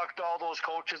 and good luck to all those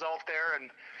coaches out there, and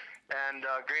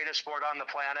greatest sport on the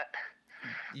planet.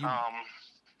 You,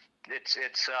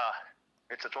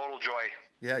 It's a total joy.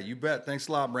 yeah, you bet. Thanks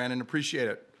a lot, Brandon. Appreciate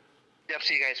it. Yep,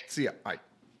 see you guys. See ya. Bye.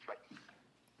 Bye.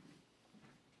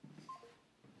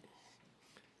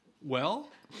 Well,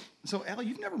 So, Al,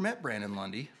 you've never met Brandon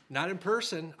Lundy. not in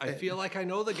person. I feel like I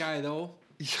know the guy, though.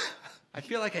 I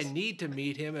feel like I need to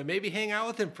meet him and maybe hang out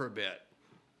with him for a bit.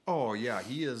 Oh yeah,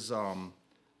 he is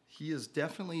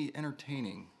definitely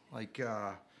entertaining. Like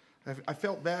I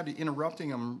felt bad interrupting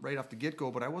him right off the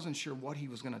get-go, but I wasn't sure what he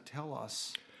was going to tell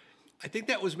us. I think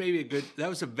that was maybe that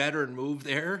was a veteran move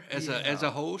there as Yeah. a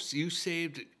host. You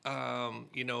saved,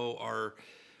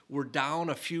 we're down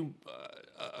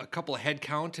a couple of head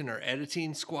count in our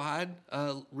editing squad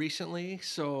recently,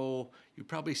 so you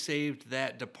probably saved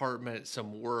that department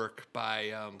some work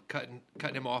by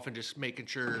cutting him off and just making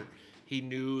sure he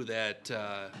knew that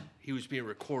he was being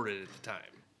recorded at the time.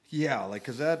 Yeah, like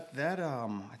because that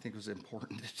I think was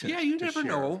important. You to never share.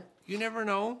 know. You never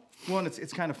know. Well, and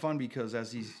it's kind of fun because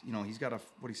as he's got what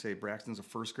do you say? Braxton's a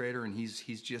first grader and he's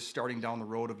just starting down the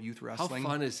road of youth How wrestling.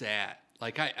 fun is that?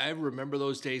 Like I remember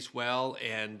those days well,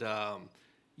 and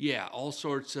all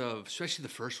sorts of, especially the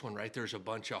first one, right? There's a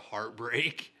bunch of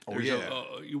heartbreak. Oh, There's yeah.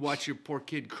 You watch your poor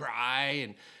kid cry,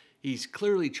 and he's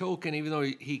clearly choking, even though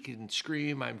he can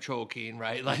scream, "I'm choking,"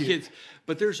 right? Like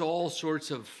but there's all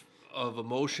sorts of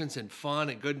emotions and fun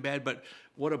and good and bad. But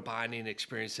what a bonding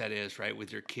experience that is, right?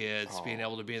 With your kids, being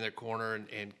able to be in their corner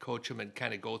and coach them and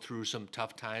kind of go through some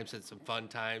tough times and some fun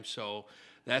times. So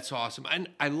that's awesome. And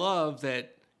I love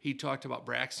that he talked about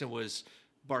Braxton was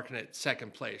barking at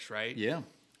second place, right? Yeah.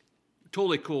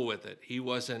 Totally cool with it. He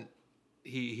wasn't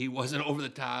over the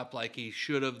top like he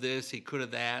should have this, he could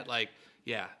have that. Like,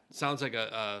 yeah, sounds like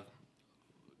a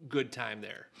good time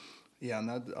there. Yeah, and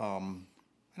that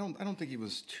I don't think he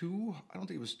was too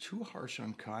harsh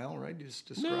on Kyle, right? He just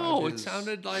described No, it his-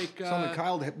 sounded like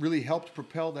Kyle really helped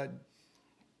propel that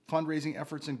fundraising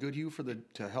efforts in Goodhue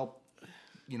to help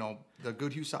the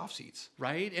Goodhue soft seats.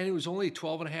 right, and it was only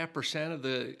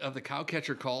 12.5% of the cow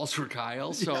catcher calls for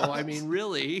Kyle. So Yeah, I mean,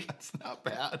 really, It's not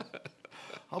bad.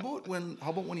 How about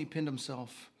when he pinned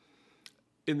himself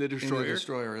in the in the destroyer.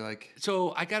 destroyer? Like,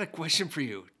 So I got a question for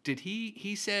you. Did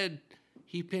he said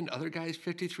he pinned other guys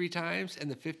 53 times,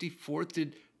 and the 54th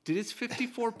did his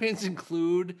 54 pins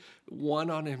include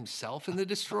one on himself in the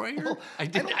destroyer? Well, I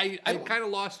kind of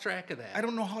lost track of that. I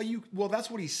don't know how you. Well, that's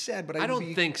what he said, but I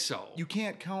don't think so. you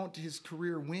can't count his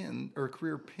career win or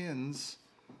career pins.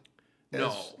 No.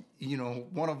 As,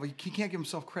 one of he can't give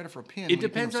himself credit for a pin. It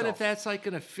depends on if that's like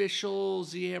an official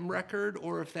ZM record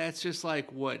or if that's just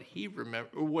like what he remember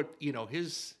or what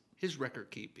his record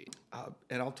keeping.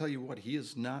 And I'll tell you what, he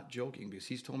is not joking because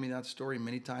he's told me that story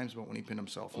many times about when he pinned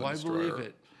himself. in Oh, the I destroyer. believe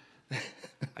it.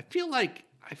 I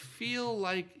feel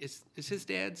like is his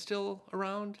dad still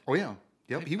around? Oh yeah,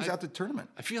 yep. He was at the tournament.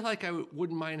 I feel like I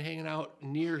wouldn't mind hanging out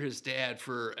near his dad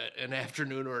for an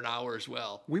afternoon or an hour as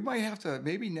well. We might have to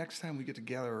maybe next time we get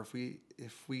together,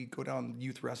 if we go down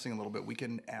youth wrestling a little bit, we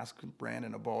can ask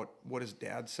Brandon about what his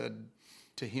dad said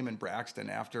to him and Braxton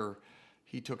after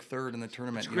he took third in the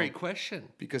tournament. Great question.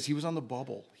 Because he was on the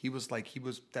bubble. He was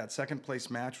that second place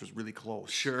match was really close.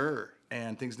 Sure.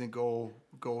 And things didn't go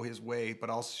his way, but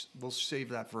we'll save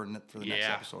that for the next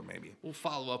episode maybe. We'll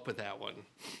follow up with that one.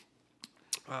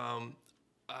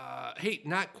 Hey,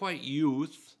 not quite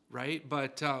youth, right?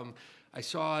 But I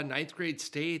saw ninth grade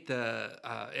state, the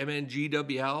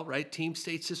MNGWL, right? Team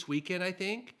states this weekend, I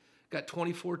think. Got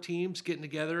 24 teams getting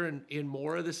together in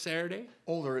Mora this Saturday.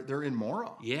 Oh, they're in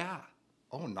Mora. Yeah.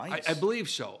 Oh, nice. I believe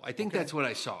so. I think that's what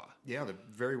I saw. Yeah, that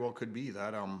very well could be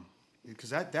that. Because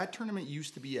that tournament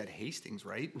used to be at Hastings,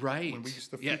 right? Right. When we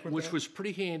used to yeah, frequent which that? was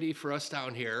pretty handy for us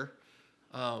down here.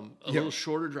 A little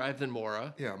shorter drive than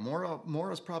Mora. Yeah,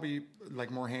 Mora's probably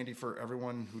like more handy for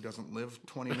everyone who doesn't live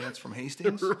 20 minutes from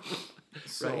Hastings.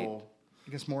 So Right.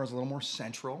 I guess Mora's a little more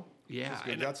central. Yeah, That's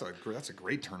good. That's a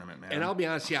great tournament, man. And I'll be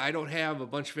honest, I don't have a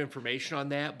bunch of information on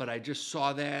that, but I just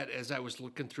saw that as I was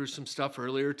looking through some stuff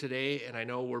earlier today, and I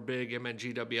know we're big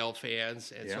MNGWL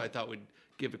fans, and so Yeah. I thought we'd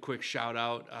give a quick shout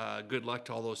out. Good luck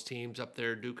to all those teams up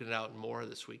there duking it out in Mora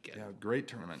this weekend. Yeah, great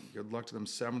tournament. Good luck to them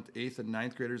 7th, 8th, and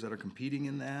 9th graders that are competing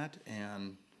in that.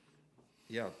 And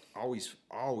yeah,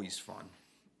 always fun.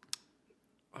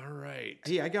 All right.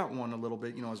 Hey, I got one a little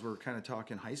bit, as we're kind of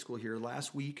talking high school here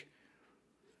last week.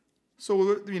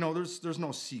 So, there's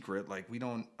no secret. Like,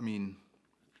 a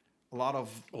lot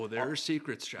of... Oh, there are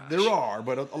secrets, Josh. There are,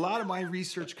 but a lot of my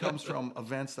research comes from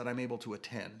events that I'm able to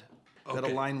attend that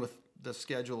Okay. align with the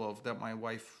schedule of that my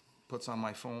wife puts on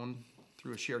my phone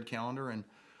through a shared calendar, and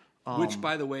Which,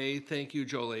 by the way, thank you,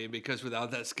 Jolene, because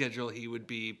without that schedule, he would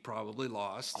be probably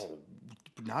lost. oh,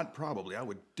 not probably, I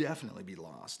would definitely be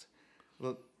lost.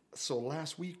 Well, so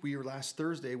last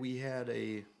Thursday, we had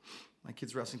my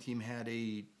kids' wrestling team had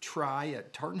a try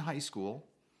at Tartan High School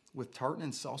with Tartan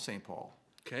and South St. Paul.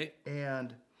 Okay.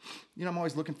 And, I'm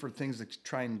always looking for things to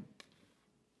try and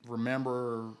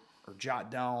remember or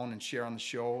jot down and share on the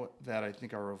show that I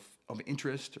think are of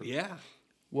interest. Yeah.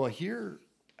 Well, here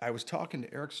I was talking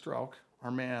to Eric Strauch,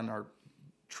 our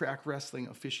track wrestling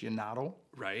aficionado.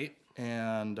 Right.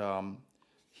 And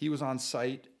he was on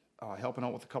site helping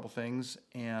out with a couple things.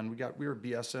 And we were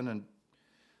BSing, and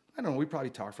I don't know, we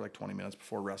probably talked for like 20 minutes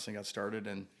before wrestling got started.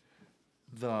 And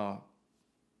the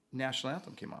national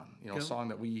anthem came on, a song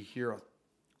that we hear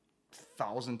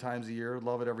 1,000 times a year,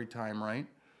 love it every time, right?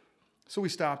 So we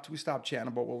stopped chatting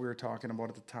about what we were talking about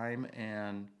at the time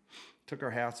and took our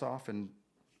hats off. And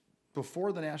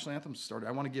before the national anthem started,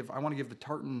 I want to give the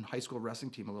Tartan High School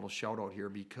wrestling team a little shout out here,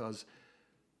 because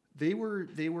they were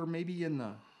maybe in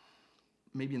the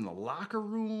locker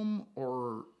room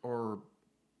or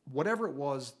whatever it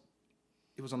was.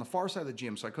 It was on the far side of the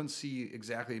gym, so I couldn't see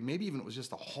exactly. Maybe even it was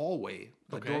just a hallway,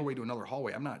 a doorway to another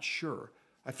hallway. I'm not sure.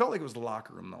 I felt like it was the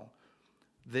locker room though.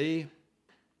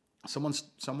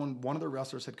 One of the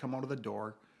wrestlers had come out of the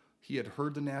door. He had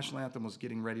heard the national anthem was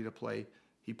getting ready to play.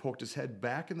 He poked his head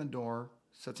back in the door,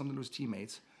 said something to his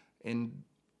teammates, and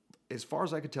as far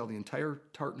as I could tell, the entire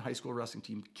Tartan High School wrestling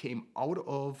team came out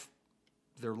of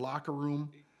their locker room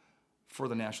for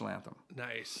the national anthem.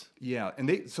 Nice. Yeah, and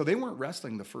they weren't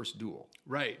wrestling the first duel.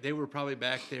 Right. They were probably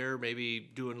back there, maybe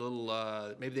doing a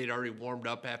little, maybe they'd already warmed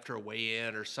up after a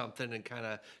weigh-in or something and kind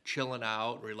of chilling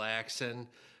out, relaxing.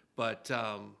 But,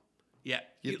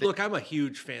 look, I'm a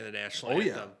huge fan of the national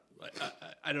anthem. Yeah.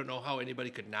 I don't know how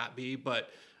anybody could not be, but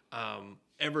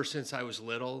ever since I was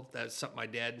little, that's something my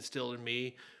dad instilled in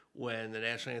me. When the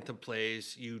national anthem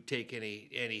plays, you take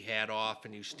any hat off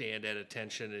and you stand at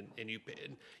attention, and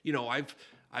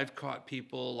I've caught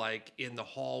people like in the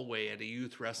hallway at a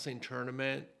youth wrestling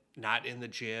tournament, not in the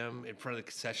gym, in front of the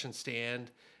concession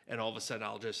stand, and all of a sudden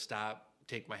I'll just stop,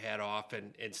 take my hat off,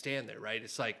 and stand there, right?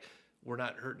 It's like we're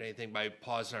not hurting anything by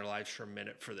pausing our lives for a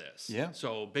minute for this. Yeah.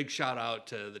 So big shout out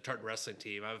to the Tartan wrestling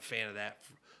team. I'm a fan of that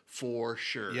for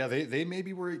sure. Yeah, they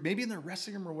maybe were in their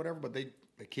wrestling room or whatever, but they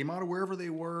came out of wherever they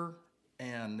were,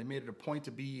 and they made it a point to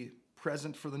be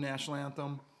present for the national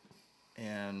anthem,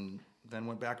 and then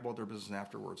went back about their business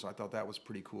afterwards. So I thought that was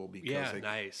pretty cool, because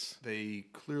nice. They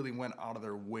clearly went out of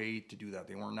their way to do that.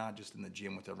 They were not just in the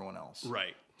gym with everyone else.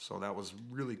 Right. So that was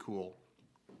really cool.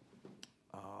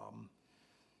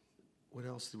 What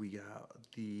else did we got?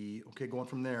 Going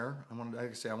from there, I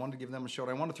wanted to give them a shout.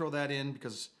 I wanted to throw that in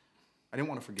because I didn't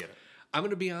want to forget it. I'm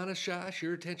going to be honest, Josh,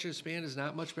 your attention span is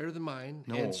not much better than mine.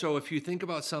 No. And so if you think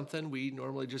about something, we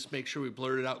normally just make sure we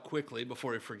blurt it out quickly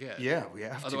before we forget. Yeah, we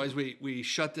have to. Otherwise, we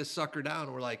shut this sucker down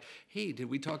and we're like, hey, did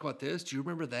we talk about this? Do you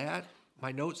remember that?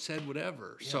 My notes said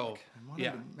whatever. So, I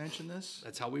wanted to mention this.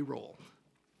 That's how we roll.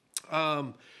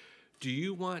 Do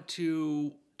you want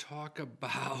to talk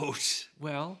about,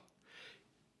 well,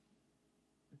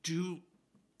 do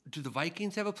the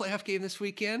Vikings have a playoff game this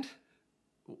weekend?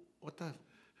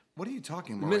 What are you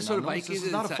talking about? Minnesota right now? Vikings. This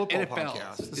is not a football NFL.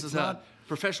 podcast. This It's is not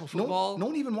professional football. No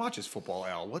one even watches football,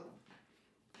 Al. What?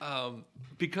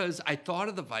 Because I thought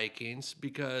of the Vikings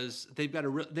because they've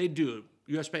got they do.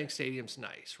 US Bank Stadium's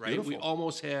nice, right? Beautiful. We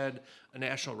almost had a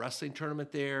national wrestling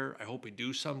tournament there. I hope we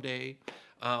do someday.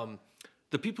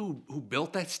 The people who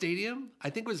built that stadium, I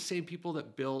think, was the same people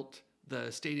that built the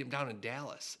stadium down in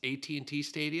Dallas, AT&T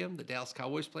Stadium, the Dallas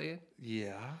Cowboys play in.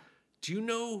 Yeah. Do you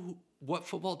know what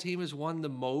football team has won the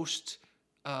most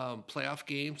playoff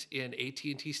games in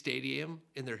AT&T Stadium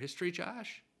in their history,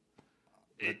 Josh?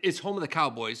 It's home of the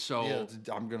Cowboys, so Yeah,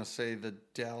 I'm gonna say the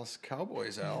Dallas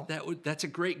Cowboys, Al. that's a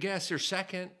great guess. They're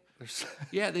second.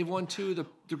 Yeah, they've won 2.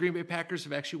 The Green Bay Packers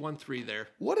have actually won 3 there.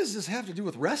 What does this have to do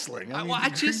with wrestling?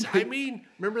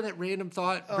 Remember that random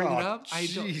thought? Bring it up.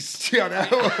 Jeez, yeah,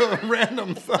 that was a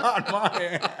random thought.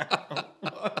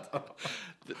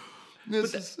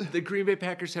 The Green Bay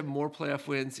Packers have more playoff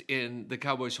wins in the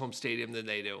Cowboys' home stadium than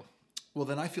they do. Well,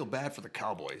 then I feel bad for the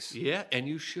Cowboys. Yeah, and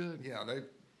you should. Yeah,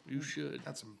 You should.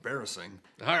 That's embarrassing.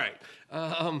 All right.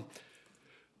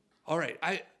 All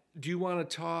right. Do you want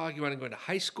to talk? You want to go into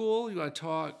high school? You want to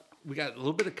talk? We got a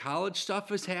little bit of college stuff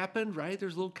has happened, right?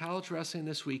 There's a little college wrestling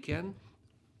this weekend.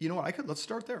 You know what? Let's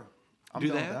start there. I'm Do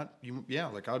down that?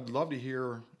 with that. I'd love to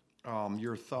hear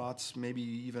Your thoughts? Maybe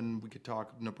even we could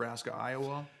talk Nebraska,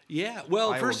 Iowa. Yeah,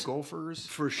 well, Iowa first, Gophers.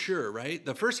 for sure, right?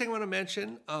 The first thing I want to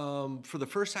mention, for the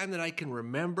first time that I can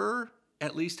remember,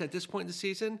 at least at this point in the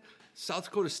season, South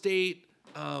Dakota State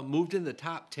moved in the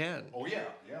top 10. Oh yeah.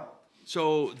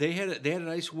 So they had a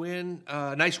nice win,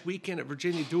 nice weekend at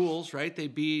Virginia Duels, right? They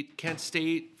beat Kent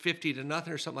State 50-0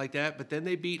 or something like that, but then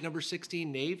they beat number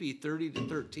 16 Navy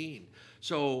 30-13.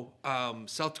 So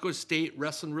South Dakota State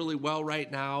wrestling really well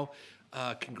right now.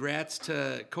 Congrats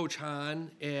to Coach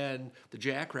Hahn and the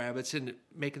Jackrabbits in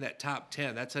making that top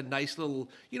 10. That's a nice little,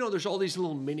 there's all these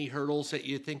little mini hurdles that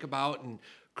you think about, and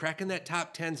cracking that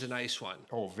top 10 is a nice one.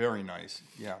 Oh, very nice.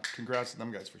 Yeah, congrats to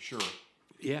them guys for sure.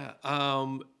 Yeah.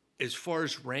 As far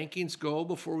as rankings go,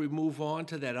 before we move on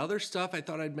to that other stuff, I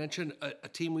thought I'd mention a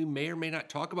team we may or may not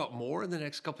talk about more in the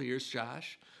next couple of years,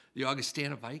 Josh. The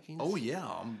Augustana Vikings. Oh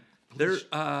yeah. They're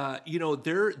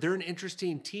they're an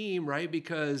interesting team, right?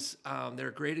 Because they're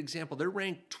a great example. They're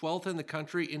ranked 12th in the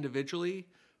country individually,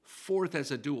 4th as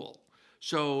a dual.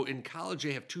 So in college,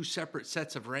 they have two separate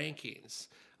sets of rankings: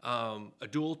 a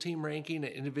dual team ranking, an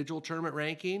individual tournament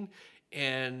ranking.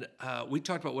 And we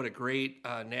talked about what a great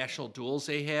national duels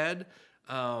they had.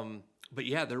 But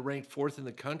yeah, they're ranked 4th in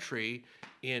the country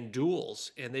in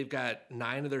duels, and they've got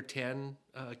 9 of their 10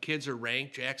 kids are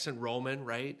ranked. Jackson Roman,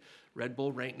 right? Red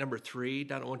Bull ranked number 3,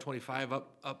 down at 125,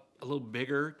 up a little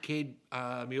bigger. Cade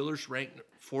Mueller's ranked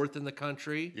 4th in the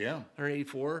country,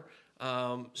 184.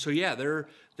 So yeah,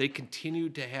 they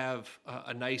continued to have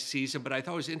a nice season, but I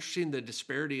thought it was interesting the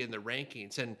disparity in the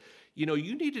rankings. And you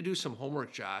need to do some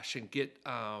homework, Josh, and get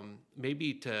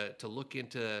maybe to look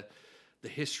into the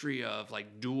history of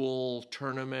like dual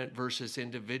tournament versus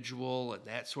individual and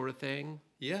that sort of thing.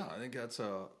 Yeah, I think that's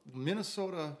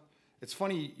Minnesota. It's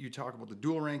funny you talk about the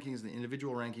dual rankings and the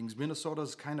individual rankings.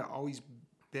 Minnesota's kind of always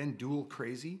been dual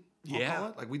crazy. I'll call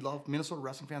it. Like we love Minnesota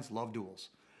wrestling fans love duels.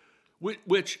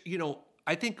 Which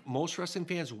I think most wrestling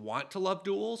fans want to love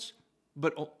duels,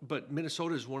 but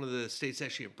Minnesota is one of the states that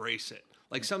actually embrace it.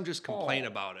 Like some just complain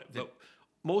about it, but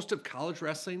most of college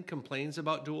wrestling complains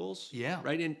about duels. Yeah.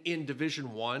 Right in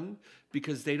Division I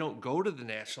because they don't go to the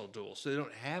national duel, so they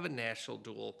don't have a national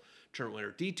duel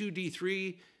tournament winner. D2,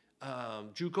 D3,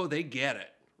 JUCO, they get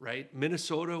it, right?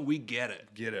 Minnesota, we get it.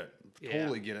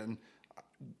 Totally get it. And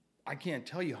I can't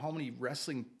tell you how many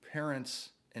wrestling parents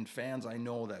and fans I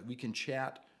know that we can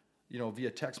chat,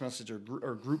 via text message or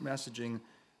group messaging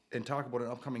and talk about an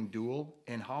upcoming duel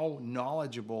and how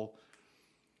knowledgeable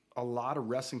a lot of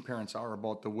wrestling parents are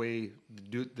about the way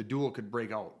the duel could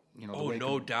break out. The way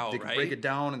no doubt, they could right? break it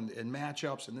down and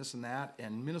matchups and this and that.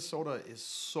 And Minnesota is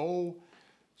so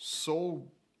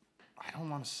I don't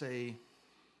want to say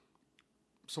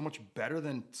so much better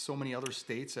than so many other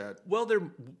states at. Well, they're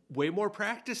way more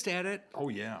practiced at it. Oh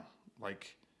yeah,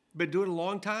 Been doing it a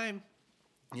long time.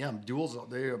 Yeah, duels,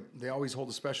 they always hold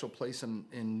a special place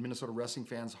in Minnesota wrestling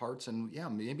fans' hearts. And yeah,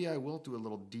 maybe I will do a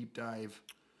little deep dive.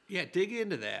 Yeah, dig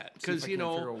into that. Because, figure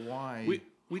out why.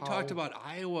 We talked about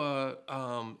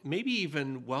Iowa, maybe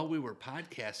even while we were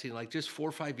podcasting, like just 4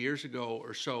 or 5 years ago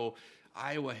or so,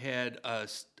 Iowa had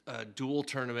a dual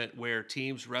tournament where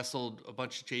teams wrestled a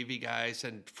bunch of JV guys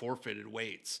and forfeited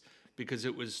weights because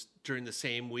it was during the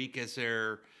same week as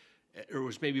or it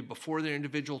was maybe before their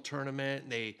individual tournament.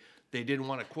 And they didn't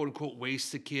want to quote unquote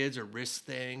waste the kids or risk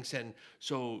things. And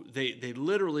so they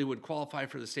literally would qualify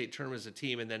for the state tournament as a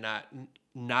team and then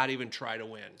not even try to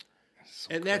win.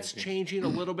 That's changing a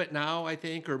little bit now, I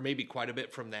think, or maybe quite a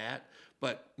bit from that.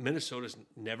 But Minnesota's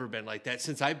never been like that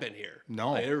since I've been here.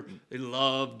 No. They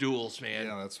love duels, man.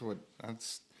 Yeah,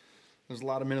 there's a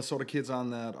lot of Minnesota kids on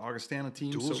that Augustana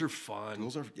team. Duels are fun.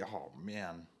 Duels are, oh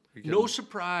man. No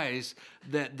surprise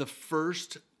that the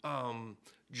first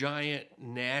giant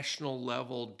national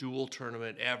level duel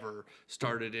tournament ever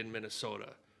started in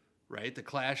Minnesota, right? The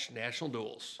Clash National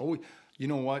Duels. Oh, you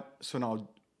know what? So now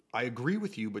I agree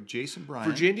with you, but Jason Bryant.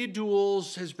 Virginia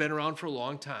Duels has been around for a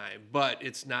long time, but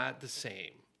it's not the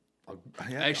same.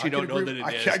 I actually don't know that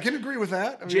it is. I can agree with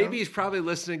that. JB is probably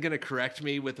listening, going to correct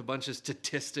me with a bunch of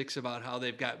statistics about how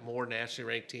they've got more nationally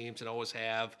ranked teams and always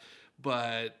have,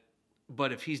 but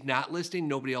if he's not listening,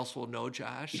 nobody else will know,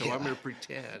 Josh. So I'm going to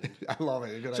pretend. I love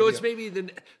it. Good so idea. it's maybe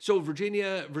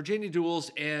Virginia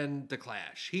Duels and the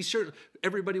Clash.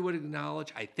 Everybody would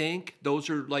acknowledge. I think those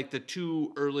are like the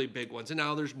two early big ones, and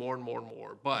now there's more and more and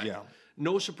more. But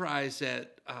no surprise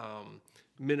that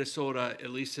Minnesota,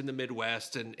 at least in the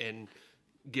Midwest, and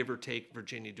give or take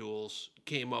Virginia Duels,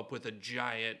 came up with a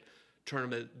giant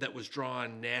tournament that was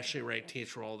drawing nationally ranked teams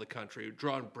from all over the country,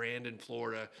 drawing Brandon,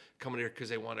 Florida, coming here because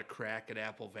they want to crack at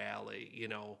Apple Valley,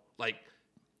 like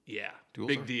Yeah, Duels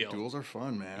big are, deal. Duels are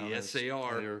fun, man. Yes, they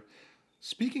are.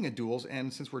 Speaking of duels,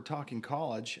 and since we're talking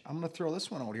college, I'm going to throw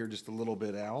this one out here just a little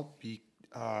bit, Al.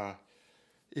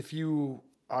 If you,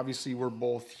 obviously, we're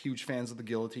both huge fans of the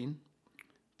Guillotine,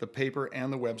 the paper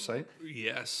and the website.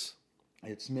 Yes.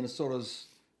 It's Minnesota's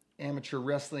amateur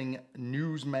wrestling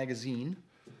news magazine.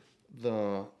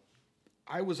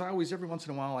 I was always, every once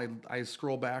in a while, I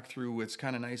scroll back through. It's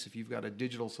kind of nice if you've got a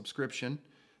digital subscription.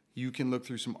 You can look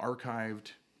through some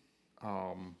archived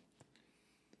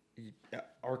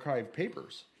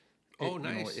papers. Oh,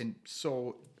 nice. And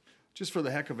so, just for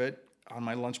the heck of it, on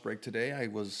my lunch break today,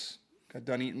 got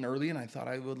done eating early, and I thought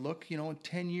I would look,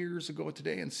 10 years ago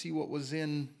today and see what was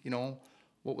in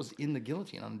the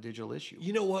Guillotine on a digital issue.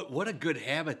 You know what? What a good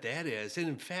habit that is. And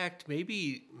in fact,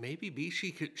 maybe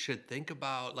Bishi should think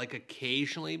about, like,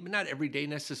 occasionally, not every day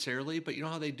necessarily, but you know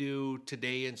how they do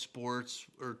today in sports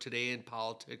or today in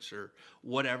politics or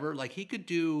whatever. Like, he could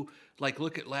do, like,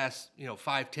 look at last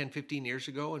 5, 10, 15 years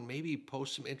ago and maybe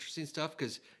post some interesting stuff,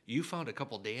 because you found a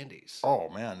couple dandies. Oh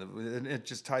man, and it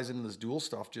just ties into this dual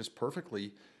stuff just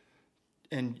perfectly.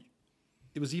 And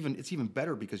it's even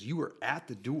better because you were at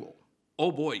the duel.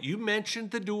 Oh boy, you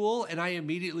mentioned the duel, and I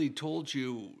immediately told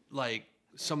you, like,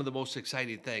 some of the most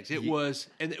exciting things. It was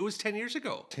 10 years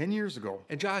ago. 10 years ago.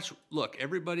 And Josh, look,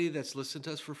 everybody that's listened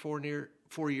to us for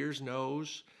 4 years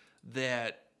knows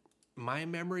that my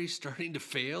memory's starting to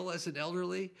fail as an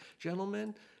elderly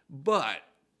gentleman, but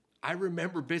I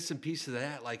remember bits and pieces of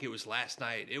that like it was last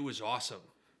night. It was awesome.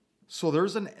 So there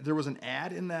was an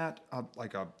ad in that,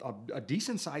 like a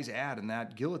decent size ad in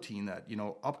that Guillotine that,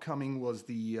 upcoming was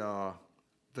the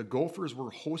Gophers were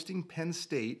hosting Penn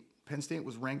State. Penn State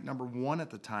was ranked number 1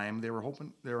 at the time. They were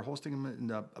hosting them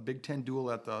in a Big Ten duel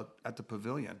at the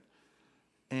Pavilion,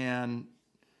 and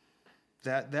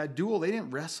that duel, they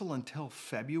didn't wrestle until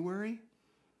February,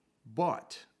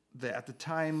 but at the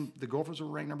time the Gophers were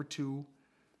ranked number 2.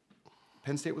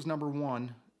 Penn State was number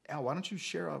 1. Al, why don't you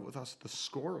share with us the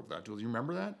score of that duel? Do you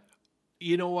remember that?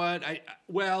 You know what? I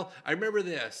remember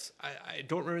this. I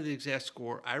don't remember the exact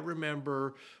score. I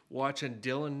remember watching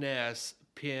Dylan Ness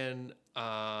pin,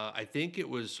 I think it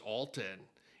was Alton,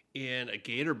 in a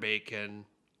Gator Bacon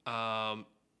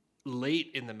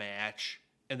late in the match,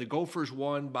 and the Gophers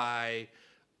won by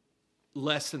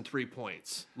less than 3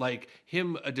 points. Like,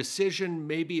 a decision,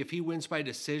 maybe if he wins by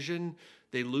decision,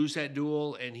 they lose that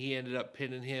duel, and he ended up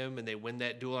pinning him, and they win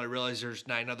that duel. I realize there's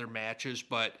 9 other matches,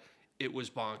 but it was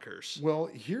bonkers. Well,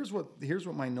 here's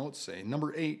what my notes say.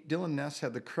 Number 8, Dylan Ness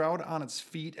had the crowd on its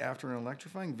feet after an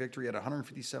electrifying victory at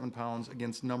 157 pounds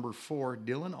against number 4,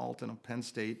 Dylan Alton of Penn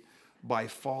State, by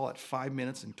fall at 5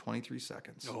 minutes and 23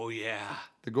 seconds. Oh, yeah.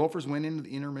 The Gophers went into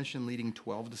the intermission leading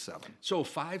 12-7. So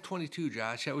 5:22,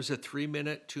 Josh. That was a 3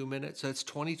 minute, 2 minutes. So that's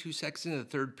 22 seconds in the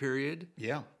third period.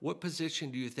 Yeah. What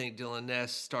position do you think Dylan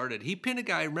Ness started? He pinned a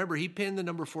guy. Remember, he pinned the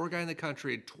number 4 guy in the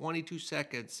country at 22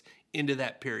 seconds into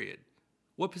that period.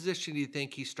 What position do you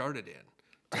think he started in?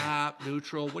 Top,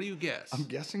 neutral? What do you guess? I'm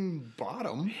guessing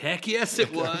bottom. Heck yes,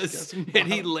 it was.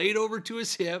 And he laid over to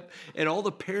his hip, and all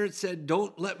the parents said,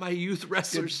 "Don't let my youth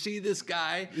wrestlers see this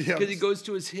guy," because he goes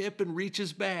to his hip and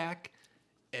reaches back,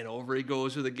 and over he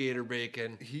goes with a Gator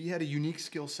Bacon. He had a unique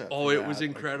skill set. Oh, it was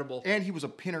incredible. And he was a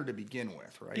pinner to begin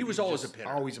with, right? He was always a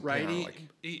pinner. Always a right?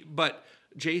 pinner. But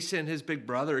Jason, his big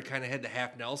brother, kind of had the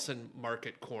Half Nelson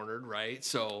market cornered, right?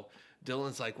 So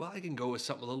Dylan's like, well, I can go with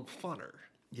something a little funner.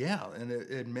 Yeah,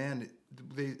 and man,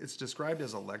 it's described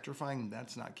as electrifying.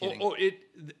 That's not kidding.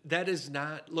 That is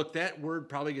not. Look, that word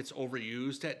probably gets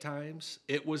overused at times.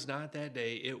 It was not that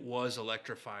day. It was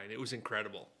electrifying. It was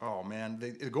incredible. Oh man,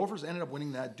 the Gophers ended up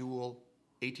winning that duel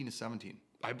 18-17.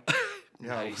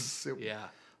 Nice. Yeah.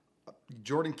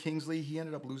 Jordan Kingsley, he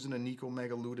ended up losing to Nico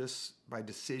Megaludis by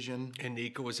decision. And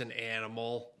Nico was an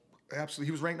animal. Absolutely,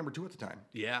 he was ranked number 2 at the time.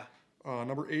 Yeah.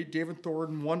 Number 8, David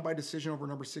Thornton, won by decision over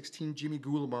number 16, Jimmy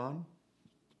Gulabon.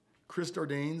 Chris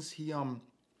Dardanes,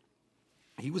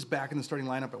 he was back in the starting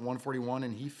lineup at 141,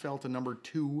 and he fell to number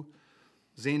 2,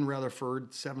 Zane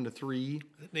Rutherford, 7-3.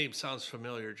 That name sounds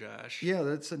familiar, Josh.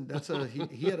 Yeah,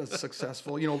 he had a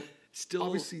successful, Still,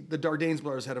 obviously the Dardanes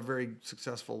brothers had a very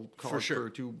successful college career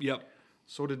too. Yep.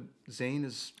 So did Zane,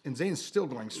 and Zane's still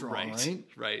going strong, right?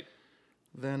 Right.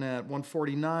 Then at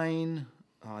 149,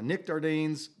 Nick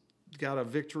Dardanes got a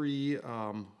victory.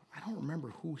 I don't remember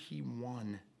who he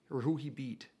won or who he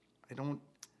beat. I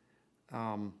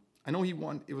know he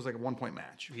won. It was like a 1-point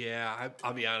match. Yeah,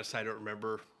 I'll be honest, I don't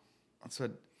remember. So,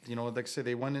 like I said,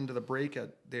 they went into the break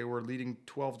they were leading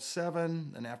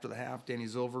 12-7, and after the half, Danny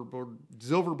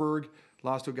Zilverberg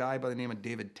lost to a guy by the name of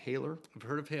David Taylor. I've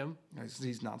heard of him.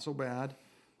 He's not so bad.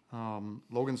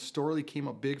 Logan Storley came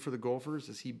up big for the Gophers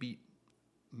as he beat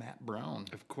Matt Brown.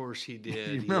 Of course he did.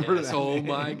 You remember yes. that Oh name?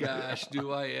 my gosh,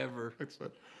 do I ever?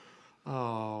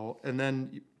 Oh, and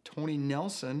then Tony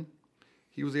Nelson,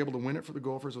 he was able to win it for the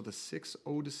Gophers with a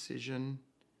 6-0 decision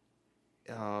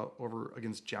over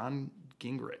against John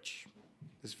Gingrich.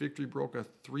 This victory broke a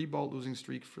 3-bout losing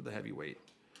streak for the heavyweight.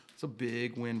 It's a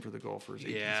big win for the Gophers.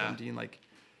 18-17. Like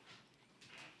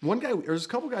one guy, there's a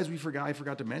couple guys I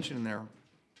forgot to mention in there,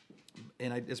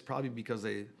 and it's probably because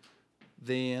they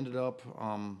ended up.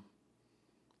 I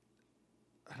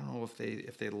don't know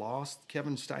if they lost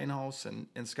Kevin Steinhaus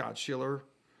and Scott Schiller.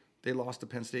 They lost the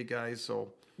Penn State guys,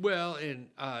 so. Well, and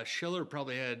Schiller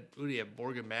probably had, who do you have,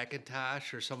 Morgan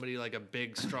McIntosh or somebody like a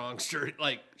big, strong, sturdy,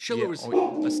 like Schiller was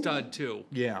a stud too.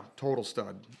 Yeah, total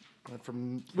stud.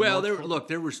 Well,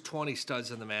 there was 20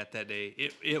 studs on the mat that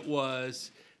day. That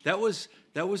was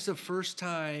the first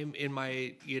time in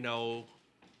my,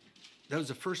 that was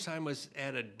the first time I was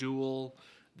at a duel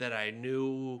that I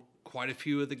knew quite a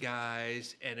few of the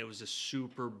guys, and it was a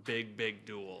super big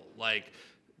duel, like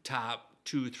top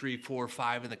 2, 3, 4,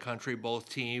 5 in the country, both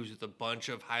teams, with a bunch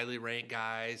of highly ranked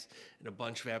guys and a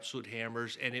bunch of absolute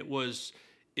hammers, and it was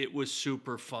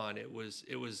super fun. It was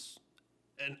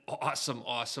an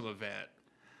awesome event.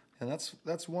 And that's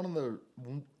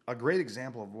a great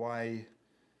example of why,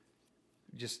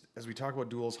 just as we talk about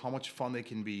duels, how much fun they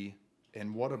can be,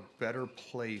 and what a better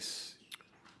place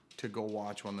to go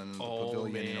watch one than in the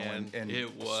pavilion, man. And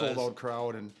it was sold out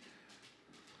crowd. And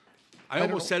I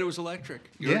almost said it was electric.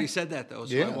 You already said that though,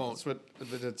 so I won't.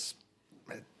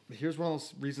 Here's one of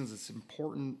those reasons it's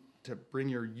important to bring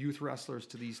your youth wrestlers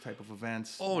to these type of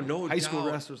events. Oh, no High school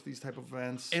doubt. wrestlers to these type of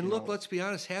events. And look, let's be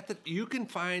honest. You can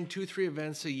find 2-3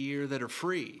 events a year that are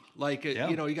free. Like you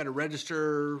got to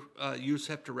register. You just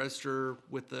have to register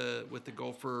with the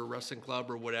Gopher Wrestling Club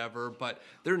or whatever. But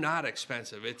they're not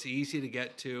expensive. It's easy to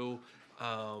get to,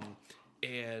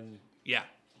 and yeah,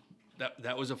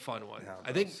 that was a fun one. Yeah,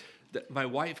 I think my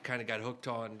wife kind of got hooked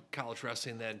on college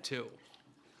wrestling then too.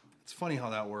 It's funny how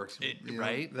that works,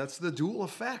 right? That's the dual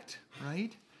effect,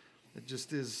 right? It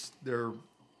just is there,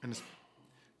 and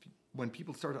when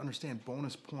people start to understand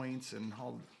bonus points and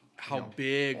how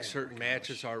big certain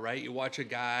matches are, right? You watch a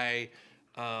guy,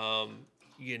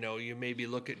 you maybe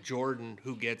look at Jordan,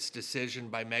 who gets decision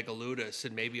by Megaludis,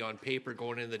 and maybe on paper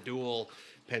going in the duel,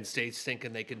 Penn State's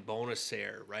thinking they can bonus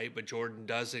there, right? But Jordan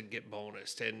doesn't get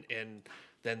bonused, and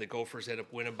then the Gophers end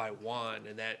up winning by 1,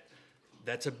 and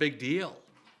that's a big deal.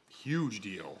 Huge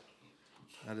deal.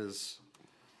 That is.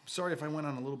 Sorry if I went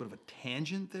on a little bit of a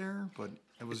tangent there, but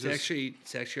it was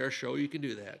it's actually our show. You can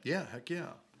do that. Yeah, heck yeah.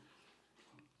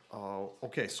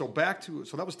 Okay, so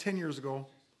that was 10 years ago.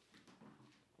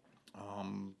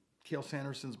 Cale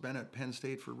Sanderson's been at Penn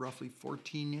State for roughly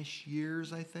 14-ish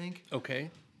years, I think.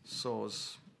 Okay. So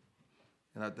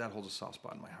and that holds a soft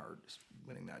spot in my heart, just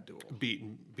winning that duel.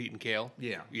 Beating Cale.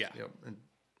 Yeah. Yep. And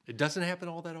it doesn't happen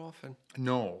all that often.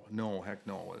 No, heck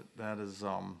no. That is.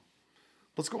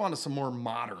 Let's go on to some more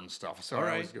modern stuff. So all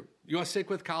right. You want to stick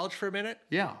with college for a minute?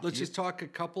 Yeah. Let's just talk a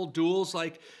couple duels.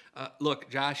 Like, look,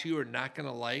 Josh, you are not going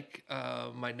to like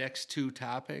my next 2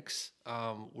 topics.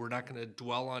 We're not going to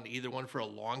dwell on either one for a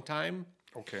long time.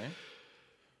 Okay.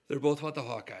 They're both about the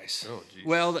Hawkeyes. Oh, geez.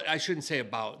 Well, I shouldn't say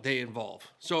about. They involve.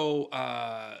 So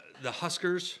the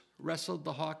Huskers wrestled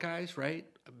the Hawkeyes, right?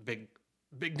 A big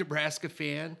Nebraska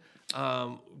fan.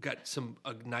 Got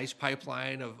a nice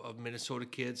pipeline of Minnesota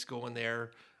kids going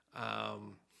there.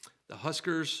 The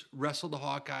Huskers wrestled the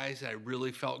Hawkeyes. I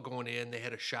really felt going in they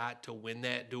had a shot to win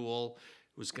that duel.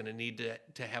 It was going to need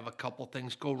to have a couple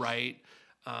things go right.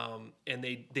 And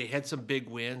they had some big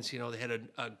wins. They had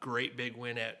a great big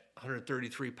win at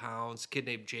 133 pounds. A kid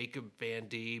named Jacob Van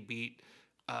D beat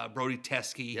Brody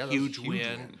Teske. Yeah, huge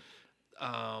win.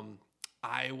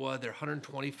 Iowa, their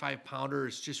 125-pounder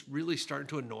is just really starting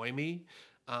to annoy me.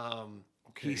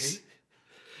 Okay.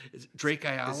 Drake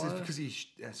Ayala. Is this because he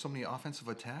has so many offensive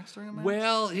attacks during a match?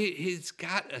 Well, he's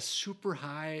got a super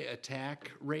high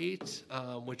attack rate,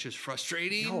 which is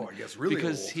frustrating. Oh, I guess really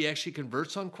because old. he actually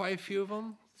converts on quite a few of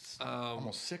them.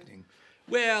 Almost sickening.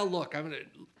 Well, look,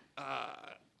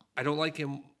 I don't like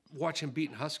him watching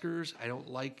beating Huskers. I don't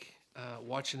like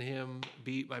watching him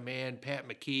beat my man Pat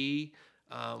McKee.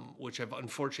 Which I've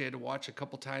unfortunately had to watch a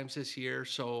couple times this year.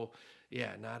 So,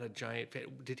 yeah, not a giant fan.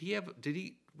 Did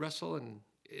he wrestle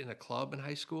in a club in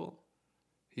high school?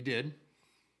 He did.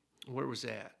 Where was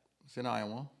that? It's in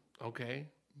Iowa. Okay.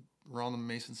 Around the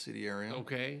Mason City area.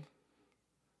 Okay.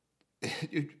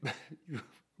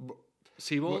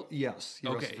 Seabolt? Yes.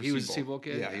 Okay, wrestled for he was a Seabolt. Seabolt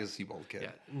kid? Yeah, Yeah. he was a Seabolt kid.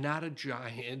 Yeah, not a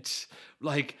giant.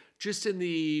 Like, just in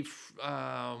the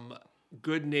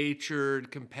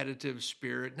good-natured, competitive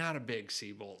spirit. Not a big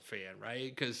Seabolt fan,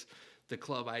 right? Because the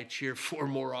club I cheer for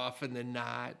more often than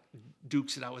not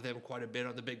dukes it out with them quite a bit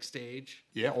on the big stage.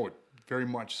 Yeah, oh, very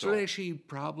much so. So they actually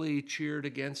probably cheered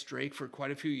against Drake for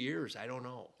quite a few years. I don't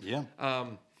know. Yeah.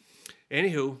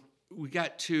 Anywho, we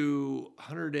got to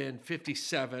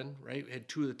 157, right? We had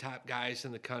two of the top guys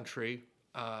in the country.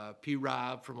 P.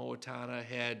 Rob from Owatonna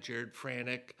had Jared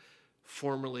Franick,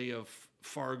 formerly of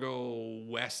Fargo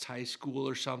West High School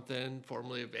or something,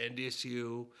 formerly of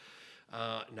NDSU,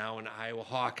 now an Iowa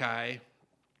Hawkeye.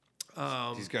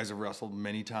 These guys have wrestled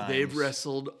many times. They've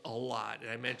wrestled a lot. And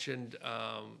I mentioned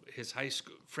his high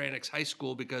school, Franick's high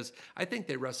school, because I think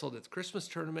they wrestled at the Christmas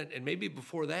tournament and maybe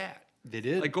before that. They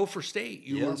did. Like Gopher State,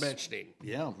 you were Yes. mentioning.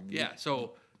 Yeah. Yeah,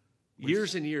 so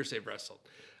years and years they've wrestled.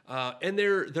 And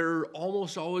they're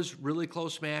almost always really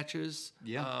close matches.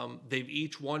 Yeah. They've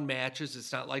each won matches.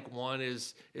 It's not like one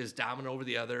is dominant over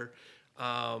the other.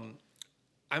 I'm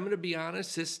going to be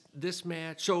honest, this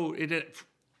match, so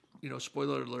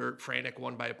spoiler alert, Franick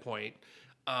won by a point.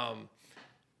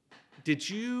 Did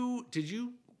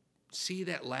you see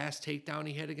that last takedown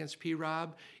he had against P.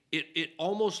 Rob? It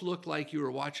almost looked like you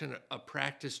were watching a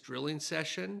practice drilling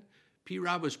session. P.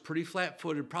 Rob was pretty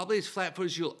flat-footed, probably as flat-footed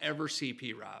as you'll ever see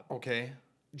P. Rob. Okay.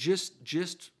 Just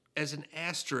as an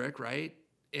asterisk, right?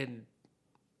 And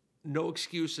no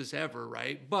excuses ever,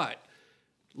 right? But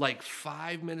like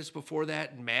 5 minutes before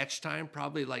that in match time,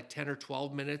 probably like 10 or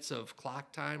 12 minutes of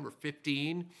clock time or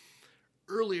 15,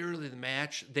 early in the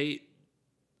match, they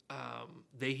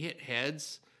hit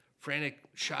heads. Franick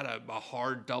shot a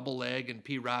hard double leg, and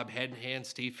P. Rob head and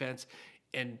hands defense,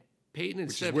 and Peyton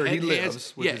instead of where head he and hands,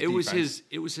 lives with yeah, his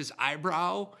it was his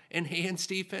eyebrow and hands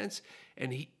defense,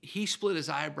 and he split his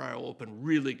eyebrow open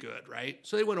really good, right?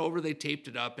 So they went over, they taped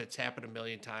it up. It's happened a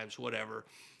million times, whatever.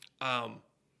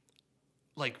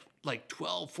 Like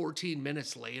 12, 14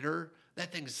 minutes later,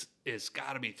 that thing is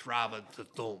got to be throbbing, the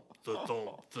thump.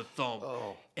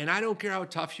 Oh. And I don't care how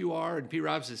tough you are, and P.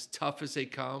 Rob's as tough as they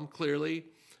come, clearly.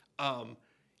 Part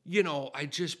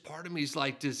of me is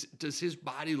like, does his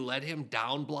body let him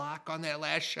down block on that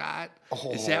last shot?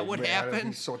 Is that what man, it'd be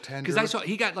happened? so tender. Because I saw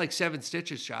he got like 7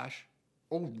 stitches, Josh.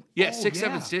 Oh, Yeah, oh, 6, yeah.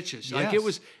 7 stitches. Yes. Like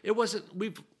it wasn't.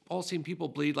 We've all seen people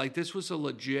bleed. Like this was a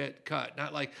legit cut.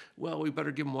 Not like, well, we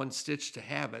better give him 1 stitch to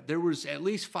have it. There was at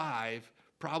least 5,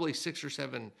 probably 6 or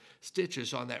 7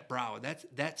 stitches on that brow, and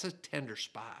that's a tender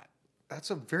spot.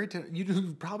 That's a very tender.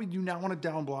 You probably do not want to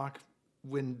down block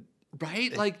when.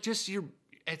 Right? Like just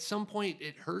at some point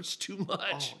it hurts too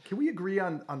much. Can we agree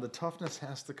on the toughness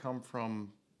has to come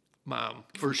from Mom,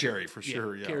 for Carrie, for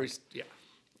sure. Yeah. Carrie's, yeah.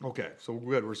 Okay, so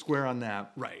good. We're square on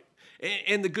that. Right.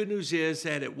 And the good news is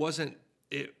that it wasn't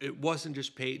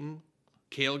just Peyton.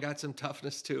 Cale got some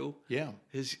toughness too. Yeah.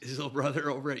 His little brother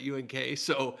over at UNK.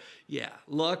 So yeah,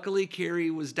 luckily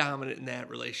Carrie was dominant in that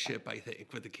relationship, I think,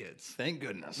 with the kids. Thank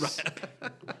goodness.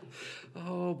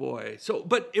 Oh boy. So,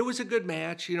 but it was a good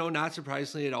match. Not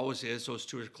surprisingly, it always is. Those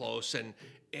two are close, and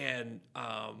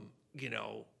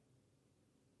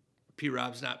P.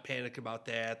 Rob's not panicked about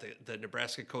that. The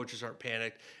Nebraska coaches aren't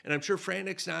panicked. And I'm sure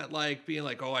Franick's not like being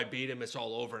like, oh, I beat him, it's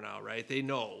all over now, right? They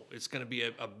know it's going to be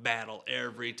a battle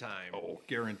every time. Oh,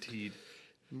 guaranteed.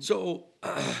 So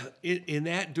in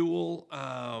that duel,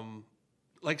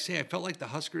 like I say, I felt like the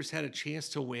Huskers had a chance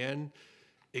to win.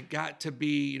 It got to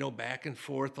be, back and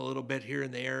forth a little bit here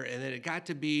and there. And then it got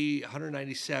to be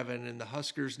 197, and the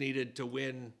Huskers needed to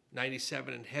win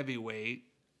 97 in heavyweight.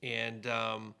 And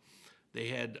they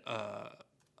had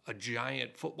a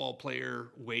giant football player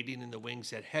waiting in the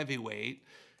wings at heavyweight.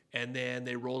 And then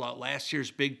they rolled out last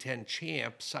year's Big Ten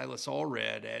champ, Silas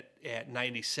Allred, at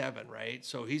 97, right?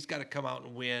 So he's got to come out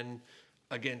and win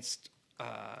against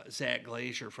Zach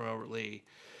Glazier from Albert Lee.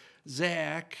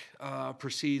 Zach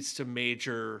proceeds to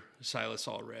major Silas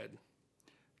Allred.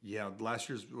 Yeah, last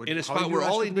year's In a spot where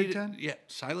all he needed,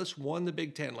 Silas won the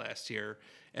Big Ten last year,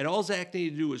 and all Zach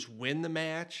needed to do was win the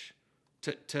match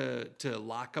to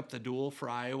lock up the duel for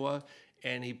Iowa,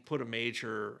 and he put a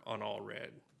major on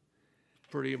Allred.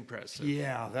 Pretty impressive.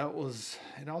 Yeah,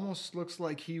 it almost looks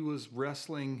like he was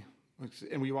wrestling,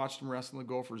 and we watched him wrestle the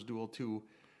Gophers duel too.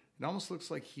 It almost looks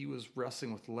like he was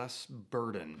wrestling with less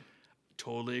burden.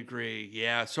 Totally agree.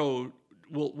 Yeah, so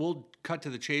we'll cut to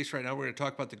the chase right now. We're going to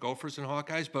talk about the Gophers and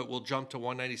Hawkeyes, but we'll jump to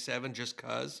 197 just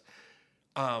because.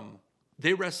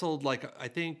 They wrestled I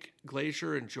think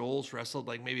Glazier and Joels wrestled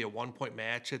maybe a 1-point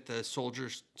match at the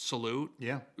Soldiers Salute.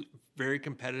 Yeah. very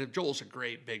competitive. Joel's a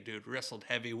great big dude, wrestled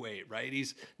heavyweight, right?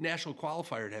 He's national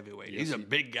qualifier at heavyweight. He's a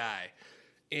big guy.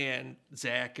 And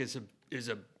Zach is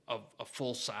a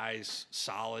full size,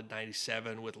 solid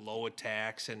 97 with low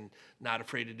attacks and not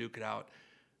afraid to duke it out.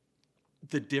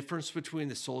 The difference between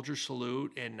the Soldier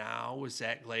Salute and now with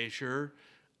Zach Glazier,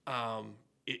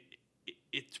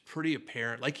 it's pretty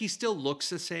apparent. Like, he still looks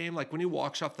the same. Like, when he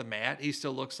walks off the mat, he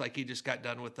still looks like he just got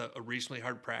done with a reasonably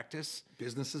hard practice.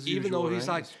 Business as Even usual, though he's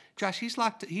right? like, Josh,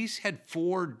 he's had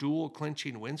 4 dual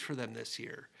clinching wins for them this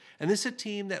year. And this is a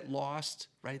team that lost,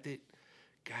 right?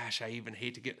 I even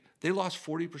hate to they lost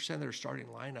 40% of their starting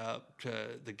lineup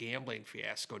to the gambling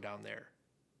fiasco down there.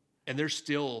 And they're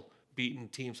still beating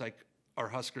teams like our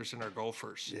Huskers and our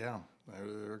Gophers. Yeah,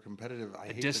 they're competitive.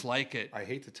 I dislike it. I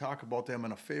hate to talk about them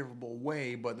in a favorable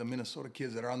way, but the Minnesota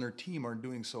kids that are on their team are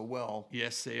doing so well.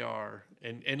 Yes, they are.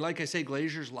 And like I say,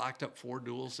 Glazier's locked up 4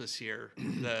 duels this year.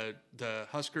 The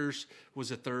Huskers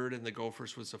was a 3rd and the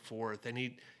Gophers was a 4th. And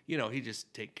he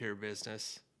just take care of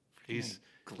business. He's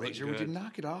Glazier, would you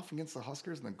knock it off against the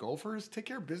Huskers and the Gophers? Take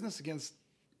care of business against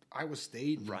Iowa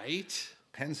State, and right?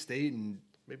 Penn State, and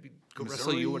Maybe go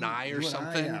Missouri, wrestle UNI or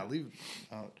something. Yeah, leave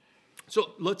out.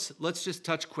 So let's just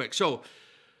touch quick. So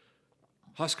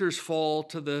Huskers fall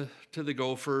to the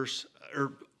Gophers,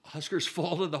 or Huskers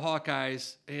fall to the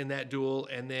Hawkeyes in that duel,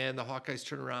 and then the Hawkeyes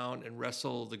turn around and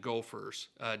wrestle the Gophers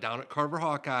down at Carver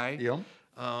Hawkeye. Yeah.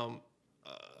 A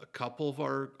couple of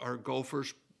our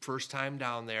Gophers first time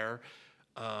down there,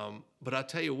 but I'll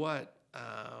tell you what.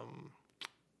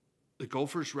 The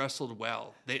Gophers wrestled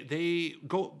well. They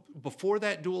go before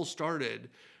that duel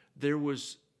started. There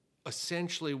was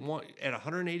essentially one at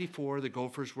 184. The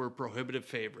Gophers were prohibitive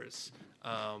favorites.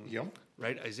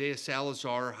 Right, Isaiah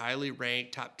Salazar, highly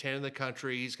ranked, top 10 in the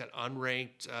country. He's got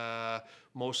unranked,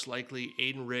 most likely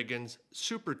Aiden Riggins,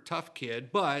 super tough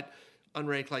kid, but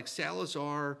unranked like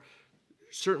Salazar,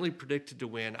 certainly predicted to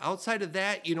win. Outside of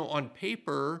that, on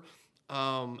paper,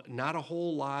 not a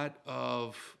whole lot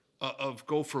of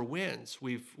Gopher wins.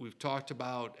 We've talked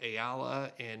about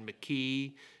Ayala and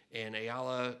McKee, and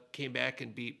Ayala came back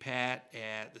and beat Pat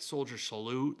at the Soldier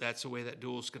Salute. That's the way that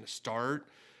duel is going to start.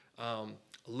 A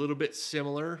little bit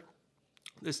similar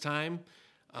this time,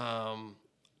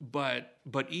 but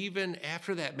even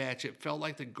after that match, it felt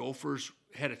like the Gophers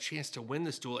had a chance to win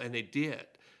this duel, and they did.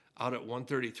 Out at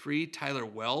 133, Tyler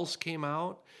Wells came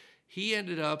out. He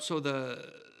ended up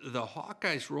the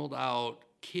Hawkeyes rolled out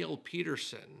Cale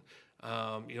Peterson.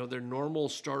 Their normal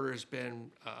starter has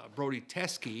been Brody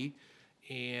Teske,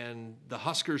 and the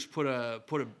Huskers put a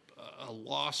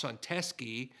loss on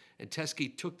Teske, and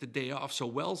Teske took the day off. So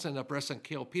Wells ended up wrestling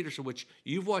Cale Peterson, which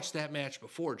you've watched that match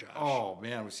before, Josh. Oh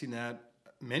man, we've seen that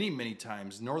many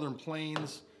times. Northern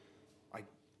Plains,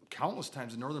 countless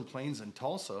times in Northern Plains and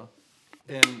Tulsa.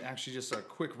 And actually, just a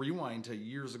quick rewind to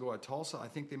years ago at Tulsa. I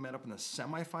think they met up in the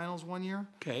semifinals one year.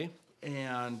 Okay.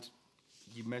 And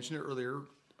you mentioned it earlier.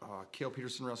 Cale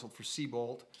Peterson wrestled for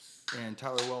Seabolt, and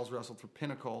Tyler Wells wrestled for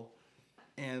Pinnacle.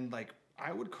 And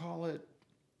I would call it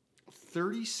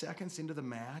 30 seconds into the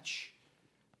match,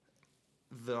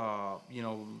 Cale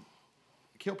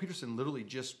Peterson literally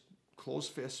just close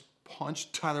fist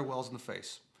punched Tyler Wells in the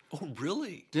face. Oh,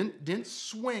 really? Didn't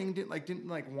swing,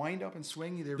 didn't wind up and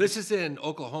swing either. This is in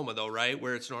Oklahoma, though, right?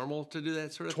 Where it's normal to do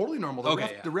that sort of. Totally normal.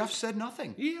 The ref said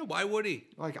nothing. Yeah, why would he?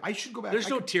 I should go back. There's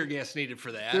no tear gas needed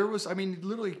for that. There was,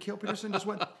 literally, Cale Peterson just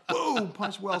went boom,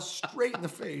 punched Wells straight in the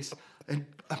face, and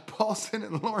Paulson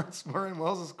and Lawrence were in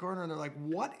Wells' corner, and they're like,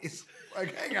 "What is?"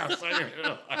 Hang on a second.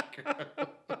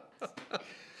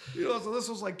 So this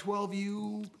was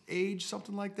 12U age,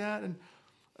 something like that, and.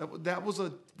 That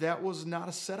was not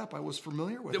a setup I was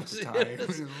familiar with at the time.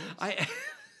 I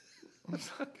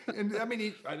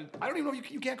don't even know if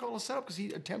you can't call it a setup because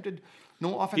he attempted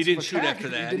no offensive attack. He didn't shoot after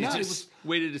that. He did not. just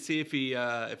waited to see if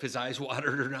his eyes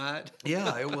watered or not.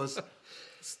 Yeah, it was.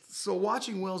 So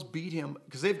watching Wells beat him,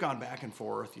 because they've gone back and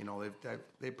forth.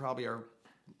 They probably are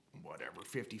whatever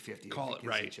 50-50. Call it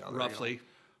right, each other, roughly.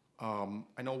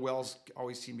 I know Wells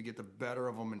always seemed to get the better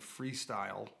of him in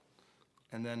freestyle,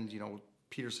 and then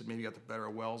Peterson maybe got the better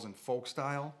of Wells in folk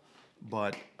style,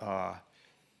 but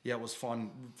it was fun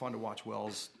to watch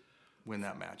Wells win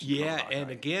that match. Yeah,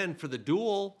 and again for the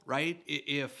duel, right?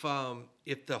 If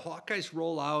the Hawkeyes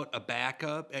roll out a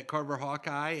backup at Carver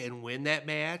Hawkeye and win that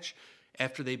match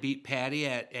after they beat Patty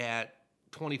at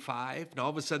 25, and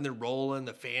all of a sudden they're rolling,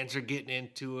 the fans are getting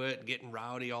into it, getting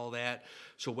rowdy, all that.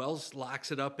 So Wells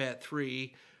locks it up at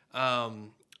 3.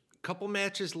 Couple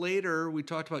matches later, we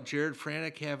talked about Jared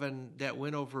Franek having that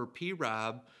win over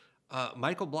P-Rob.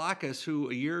 Michael Blockus, who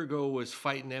a year ago was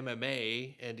fighting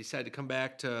MMA and decided to come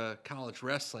back to college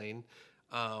wrestling,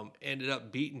 ended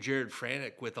up beating Jared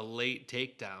Franek with a late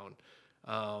takedown.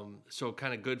 So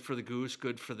kind of good for the goose,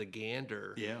 good for the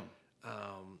gander. Yeah.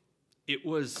 It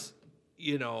was,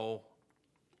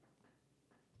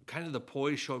 kind of the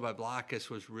poise showed by Blockus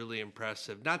was really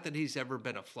impressive. Not that he's ever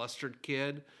been a flustered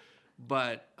kid,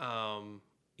 but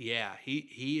yeah,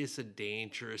 he is a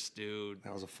dangerous dude.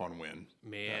 That was a fun win.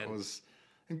 Man. That was,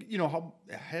 how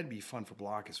it had to be fun for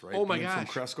Blockus, right? Oh, my Being gosh. From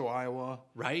Cresco, Iowa.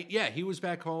 Right? Yeah, he was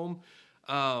back home.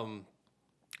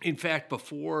 In fact,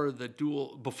 before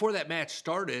that match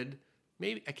started,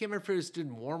 maybe, I can't remember if it was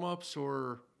doing warm-ups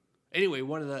or, anyway,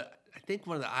 one of the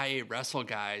IA Wrestle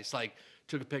guys,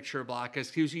 took a picture of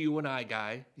Blockus. He was a UNI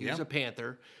guy. He was a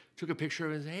Panther. Took a picture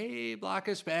of him and said, hey,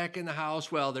 Blockus back in the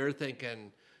house. Well, they're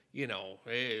thinking,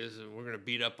 hey, we're going to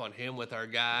beat up on him with our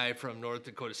guy from North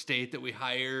Dakota State that we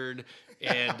hired.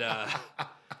 And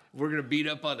we're going to beat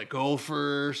up on the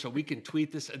Gopher so we can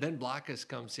tweet this. And then Blockus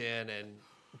comes in and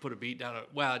put a beat down.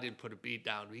 Well, I didn't put a beat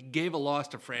down. He gave a loss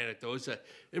to Franek, though. It was an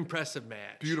impressive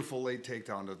match. Beautiful late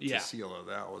takedown to seal it.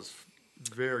 That was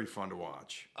very fun to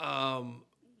watch.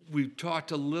 We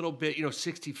talked a little bit,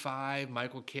 65,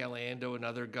 Michael Calando,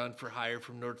 another gun for hire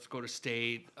from North Dakota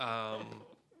State.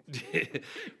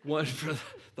 One for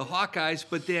the Hawkeyes,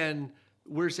 but then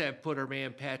where's that put our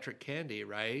man Patrick Kennedy,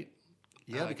 right?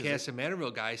 Yeah, the Casa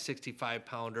Manorville guy,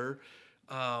 65-pounder.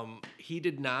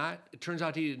 It turns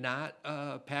out he did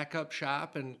not pack up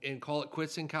shop and call it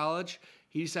quits in college.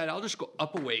 He decided, I'll just go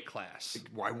up a weight class.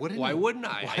 Why wouldn't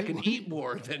I? I can eat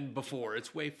more than before.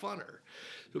 It's way funner.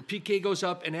 So PK goes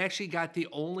up and actually got the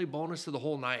only bonus of the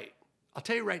whole night. I'll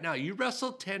tell you right now, you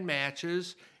wrestled 10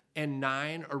 matches and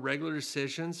 9 are regular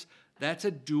decisions. That's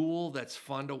a duel that's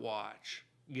fun to watch.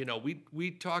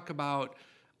 We talk about,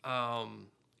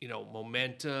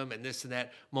 momentum and this and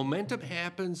that. Momentum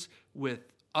happens with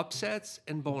upsets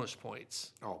and bonus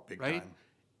points. Oh, big right? time.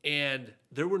 And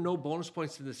there were no bonus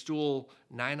points in this duel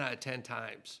 9 out of 10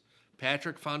 times.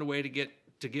 Patrick found a way to get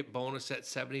bonus at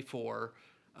 74,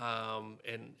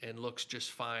 and looks just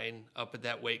fine up at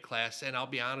that weight class. And I'll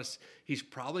be honest, he's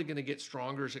probably going to get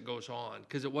stronger as it goes on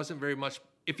because it wasn't very much.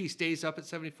 If he stays up at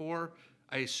 74,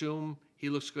 I assume he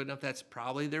looks good enough. That's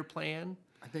probably their plan.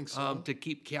 I think so. To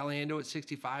keep Calando at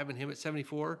 65 and him at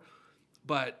 74.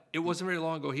 But it wasn't very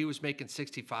long ago he was making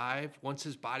 65. Once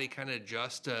his body kind of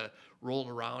adjusts to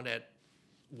rolling around at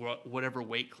whatever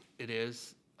weight it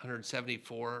is,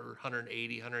 174 or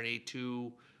 180,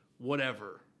 182,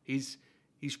 whatever. He's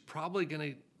probably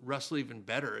going to wrestle even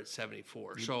better at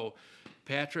 74. So,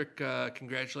 Patrick,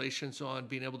 congratulations on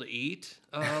being able to eat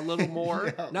a little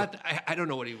more. I don't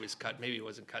know what he was cutting. Maybe he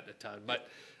wasn't cutting a ton, but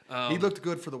he looked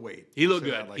good for the weight. He looked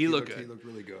good. He looked good. He looked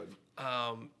really good.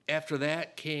 After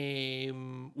that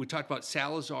we talked about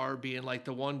Salazar being like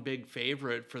the one big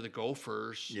favorite for the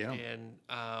Gophers. Yeah. And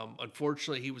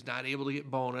unfortunately, he was not able to get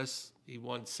bonus. He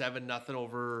won 7-0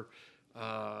 over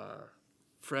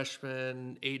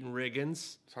freshman Aiden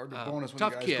Riggins. It's hard to bonus when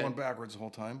tough the guy's kid. going backwards the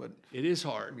whole time, but It is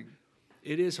hard.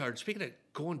 It is hard. Speaking of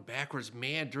going backwards,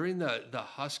 man, during the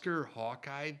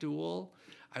Husker-Hawkeye duel,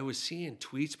 I was seeing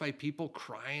tweets by people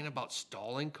crying about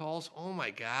stalling calls. Oh,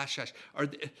 my gosh.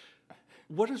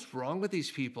 What is wrong with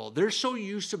these people? They're so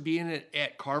used to being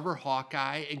at Carver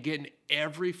Hawkeye and getting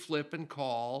every flipping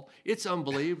call. It's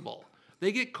unbelievable.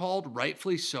 They get called,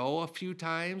 rightfully so, a few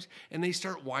times, and they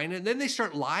start whining, and then they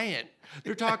start lying.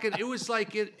 They're talking, it was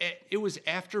like it was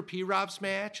after P-Rob's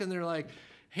match, and they're like,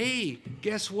 hey,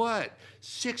 guess what?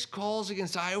 6 calls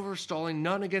against Iowa for stalling,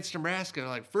 none against Nebraska. They're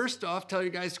like, first off, tell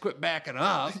you guys to quit backing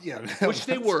up, which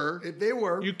they were. They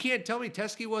were. You can't tell me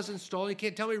Teskey wasn't stalling. You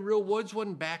can't tell me Real Woods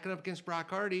wasn't backing up against Brock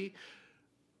Hardy.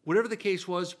 Whatever the case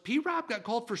was, P-Rob got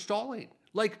called for stalling.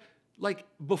 Like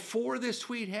before this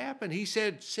tweet happened, he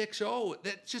said 6-0.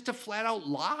 That's just a flat out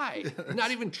lie. Not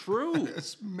even true.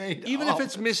 It's made Even up. if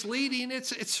it's misleading,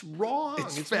 it's wrong.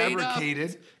 It's made up. fabricated.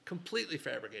 It's completely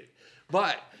fabricated.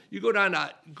 But you go down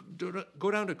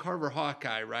to Carver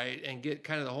Hawkeye, right, and get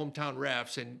kind of the hometown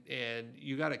refs, and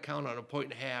you got to count on 1.5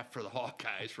 points for the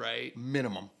Hawkeyes, right?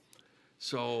 Minimum.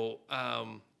 So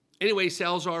anyway,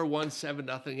 Salazar won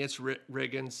 7-0 against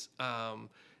Riggins.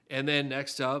 And then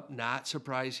next up, not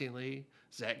surprisingly,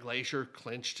 Zach Glacier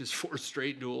clinched his 4th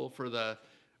straight duel for I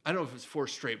don't know if it's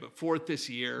 4th straight, but 4th this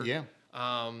year. Yeah.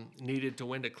 Needed to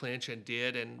win to clinch and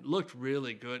did, and looked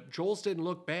really good. Joel's didn't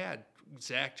look bad.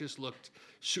 Zach just looked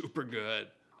super good.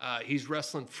 He's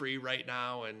wrestling free right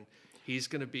now, and he's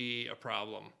going to be a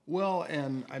problem. Well,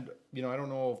 and I don't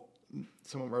know if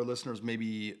some of our listeners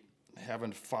maybe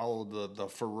haven't followed the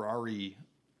Ferrari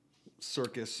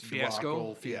circus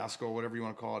Fiasco? fiasco, whatever you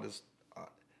want to call it, is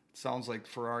sounds like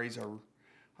Ferraris are.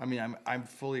 I mean, I'm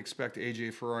fully expect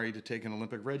AJ Ferrari to take an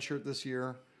Olympic red shirt this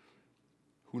year.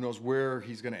 Who knows where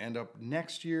he's going to end up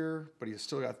next year? But he's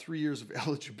still got 3 years of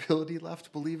eligibility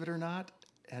left, believe it or not,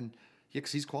 and. Yeah,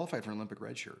 because he's qualified for an Olympic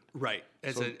red shirt. Right.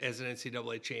 As an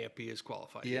NCAA champ, he is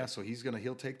qualified. Yeah, so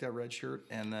he'll take that red shirt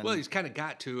and then. Well, he's kind of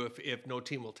got to if no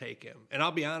team will take him. And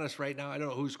I'll be honest, right now, I don't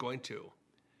know who's going to.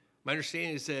 My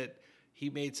understanding is that he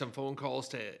made some phone calls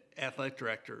to athletic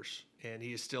directors, and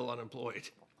he is still unemployed.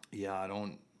 Yeah, I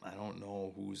don't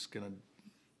know who's gonna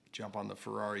jump on the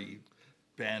Ferrari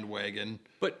bandwagon.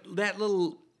 But that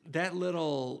little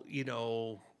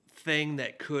thing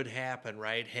that could happen,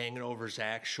 right? Hanging over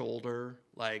Zach's shoulder,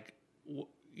 like,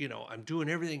 I'm doing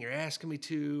everything you're asking me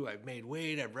to. I've made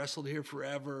weight. I've wrestled here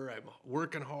forever. I'm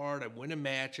working hard. I'm winning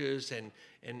matches, and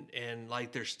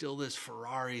like there's still this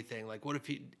Ferrari thing. Like, what if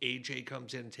AJ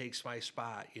comes in and takes my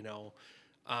spot? Well,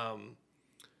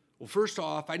 first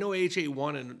off, I know AJ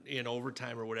won in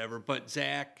overtime or whatever, but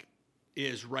Zach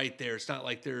is right there. It's not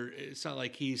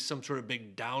like he's some sort of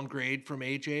big downgrade from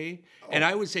AJ. And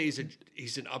I would say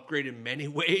he's an upgrade in many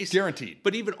ways. Guaranteed.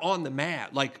 But even on the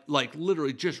mat, like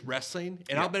literally just wrestling.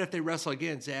 And I'll bet if they wrestle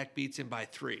again, Zach beats him by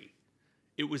 3.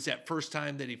 It was that first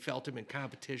time that he felt him in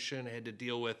competition, had to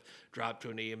deal with drop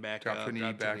to a knee and back up. Drop to a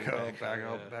knee, back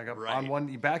up. Right. On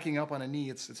one, backing up on a knee,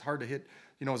 it's hard to hit.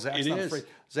 Zach's not afraid.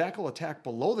 Zach will attack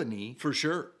below the knee. For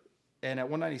sure. And at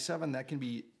 197, that can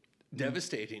be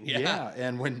devastating. Yeah,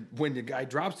 and when the guy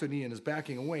drops to a knee and is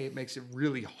backing away, it makes it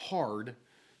really hard.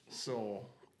 So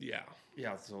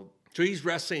so he's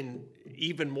wrestling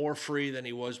even more free than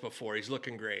he was before. He's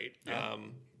looking great. Yeah.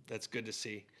 That's good to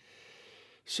see.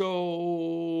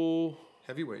 So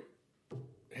heavyweight.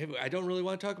 I don't really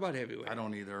want to talk about heavyweight. I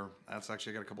don't either. That's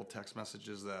actually I got a couple text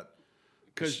messages that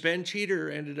because Ben Cheater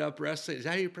ended up wrestling. Is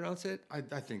that how you pronounce it? I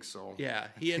think so. Yeah,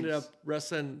 he ended up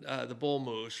wrestling the bull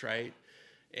moose, right?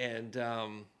 And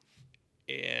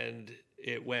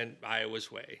it went Iowa's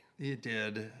way. It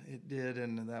did,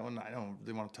 and that one I don't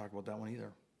really want to talk about that one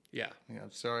either. Yeah,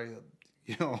 I'm sorry.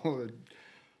 I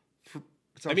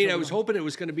was hoping it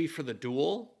was going to be for the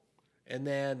duel, and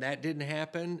then that didn't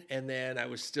happen, and then I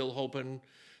was still hoping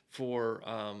for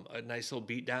a nice little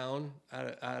beatdown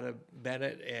out of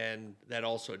Bennett, and that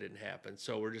also didn't happen.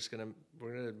 So we're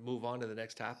gonna move on to the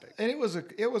next topic. And it was a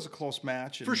close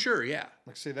match For sure, yeah.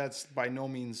 Like I say, that's by no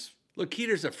means. Look,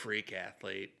 Keeter's a freak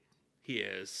athlete. He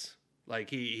is. Like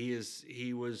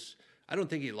he was. I don't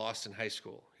think he lost in high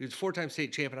school. He was 4-time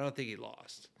state champion. I don't think he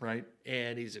lost. Right.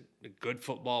 And he's a good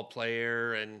football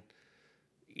player, and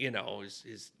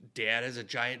his dad has a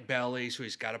giant belly, so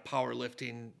he's got a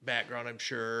powerlifting background, I'm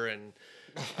sure. And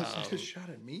just shot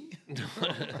at me.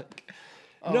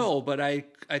 No, but I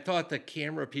thought the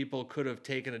camera people could have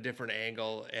taken a different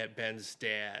angle at Ben's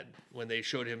dad when they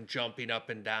showed him jumping up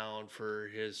and down for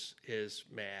his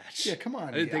match. Yeah, come on.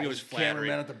 I didn't think it was flattering.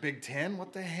 Cameraman at the Big Ten.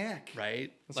 What the heck?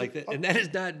 Right? And that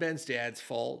is not Ben's dad's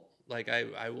fault. Like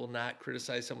I will not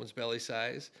criticize someone's belly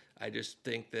size. I just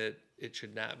think that it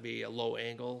should not be a low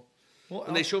angle. Well,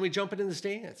 and they showed me jumping in the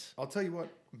stands. I'll tell you what,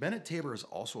 Bennett Tabor is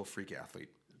also a freak athlete.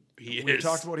 We've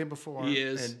talked about him before. He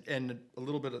is. And a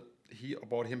little bit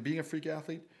about him being a freak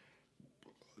athlete.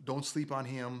 Don't sleep on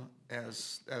him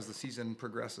as the season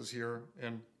progresses here.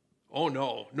 And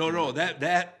no.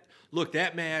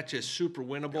 That match is super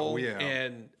winnable. Oh yeah.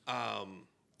 And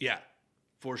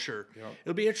for sure. Yep.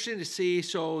 It'll be interesting to see.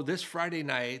 So this Friday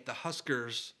night, the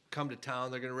Huskers come to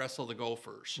town. They're going to wrestle the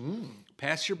Gophers.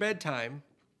 Past your bedtime.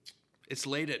 It's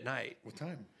late at night. What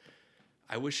time?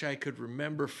 I wish I could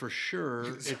remember for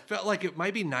sure. It felt like it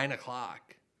might be 9:00.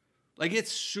 Like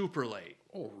it's super late.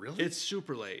 Oh, really? It's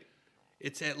super late.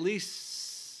 It's at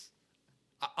least,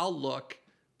 I'll look,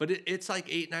 but it's like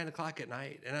 8, 9 o'clock at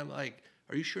night. And I'm like,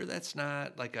 are you sure that's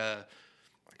not like a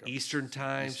Eastern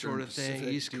time sort of thing?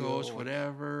 Pacific East Coast,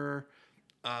 whatever.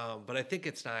 But I think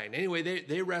it's 9. Anyway,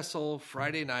 they wrestle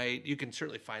Friday night. You can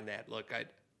certainly find that. Look,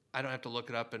 I don't have to look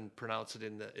it up and pronounce it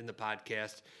in the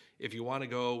podcast. If you want to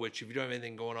go, which if you don't have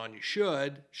anything going on, you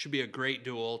should. Should be a great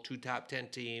duel. 2 top 10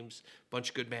 teams, bunch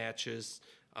of good matches.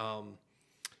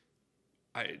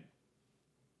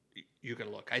 You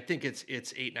can look. I think it's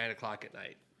 8, 9 o'clock at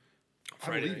night.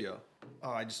 Friday I believe you.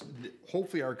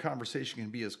 Hopefully our conversation can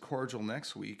be as cordial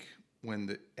next week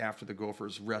after the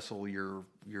Gophers wrestle your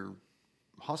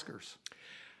Huskers.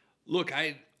 Look,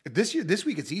 this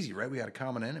week it's easy, right? We got a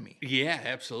common enemy. Yeah,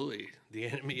 absolutely. The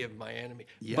enemy of my enemy.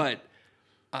 Yeah. But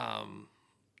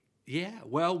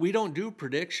well, we don't do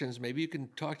predictions. Maybe you can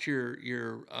talk to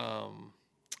your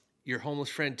homeless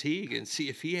friend Teague and see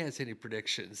if he has any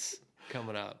predictions.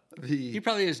 coming up. He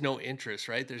probably has no interest,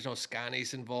 right? There's no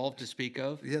Scotties involved to speak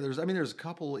of. Yeah, there's a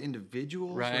couple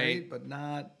individuals, Right. right? But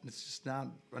it's just not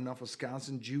enough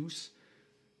Wisconsin juice.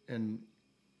 And,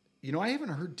 I haven't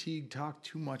heard Teague talk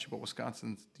too much about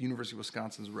the University of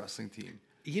Wisconsin's wrestling team.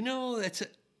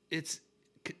 It's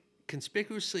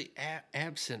conspicuously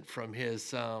absent from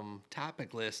his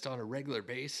topic list on a regular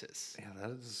basis. Yeah,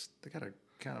 they got a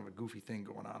kind of a goofy thing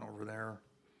going on over there.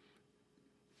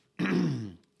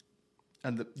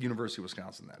 And the University of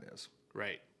Wisconsin, that is.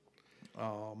 Right.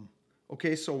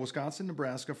 Okay, so Wisconsin,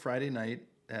 Nebraska, Friday night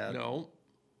at... No,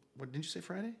 What, didn't you say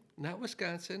Friday? not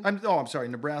Wisconsin. I'm sorry,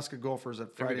 Nebraska Gophers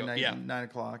at There we Friday go. night Yeah. at 9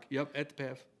 o'clock Yep, at the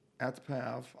PAV. at the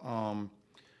PAV.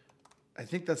 I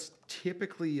think that's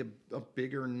typically a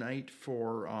bigger night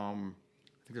for... I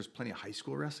think there's plenty of high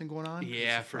school wrestling going on.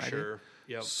 Yeah, It's a for Friday. sure.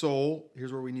 Yep. So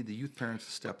here's where we need the youth parents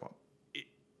to step up.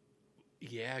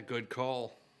 Yeah, good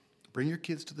call. Bring your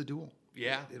kids to the duel.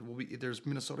 Yeah. It will be. There's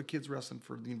Minnesota kids wrestling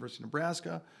for the University of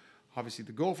Nebraska. Obviously,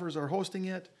 the Gophers are hosting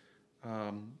it.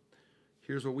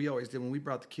 Here's what we always did when we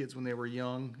brought the kids when they were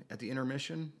young at the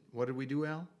intermission. What did we do,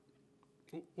 Al?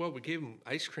 Well, we gave him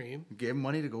ice cream. We gave them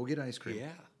money to go get ice cream. Yeah.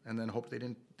 And then hope they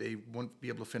wouldn't be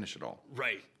able to finish it all.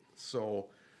 Right. So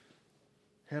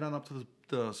head on up to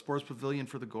the sports pavilion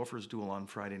for the Gophers duel on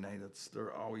Friday night.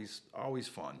 They're always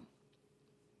fun.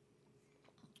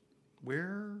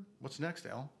 What's next,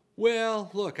 Al?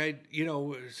 Well, look,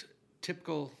 it's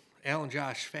typical Al and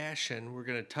Josh fashion. We're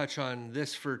going to touch on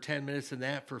this for 10 minutes and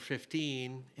that for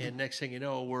 15. And next thing you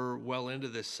know, we're well into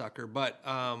this sucker. But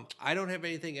I don't have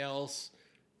anything else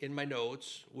in my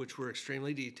notes, which were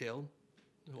extremely detailed,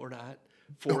 or not,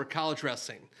 for college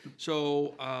wrestling.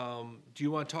 So do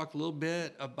you want to talk a little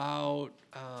bit about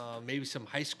maybe some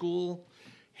high school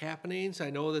happenings?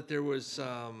 I know that there was,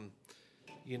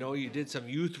 you did some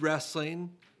youth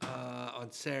wrestling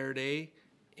on Saturday,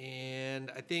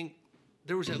 and I think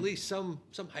there was at least some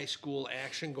high school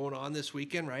action going on this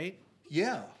weekend, right?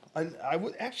 Yeah,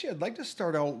 I'd like to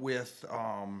start out with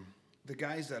the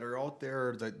guys that are out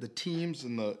there, the teams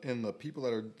and the people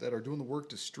that are doing the work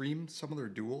to stream some of their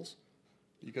duels,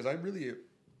 because I've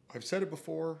said it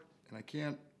before, and I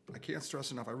can't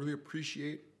stress enough. I really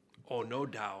appreciate. Oh, no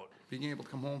doubt. Being able to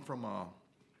come home from a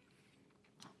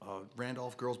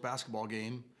Randolph girls basketball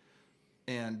game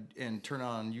and turn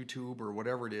on YouTube or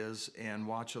whatever it is and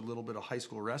watch a little bit of high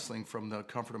school wrestling from the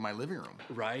comfort of my living room.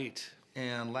 Right.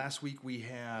 And last week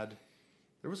there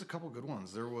was a couple good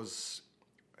ones. I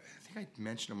think I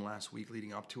mentioned them last week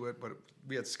leading up to it, but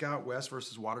we had Scott West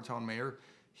versus Watertown Mayor.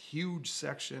 Huge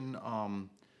section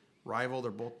rival.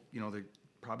 They're both, they're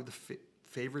probably the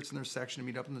favorites in their section to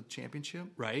meet up in the championship.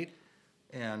 Right.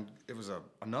 And it was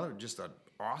another just an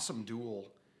awesome duel,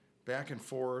 back and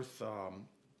forth.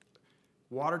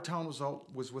 Watertown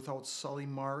was without Sully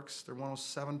Marks, their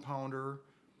 107-pounder,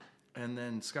 and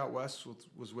then Scott West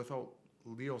was without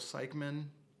Leo Seichman,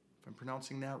 if I'm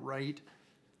pronouncing that right.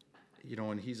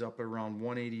 And he's up around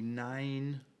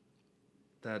 189.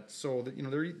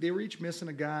 They were each missing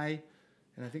a guy,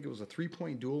 and I think it was a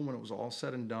 3-point duel when it was all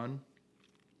said and done.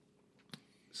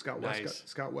 Scott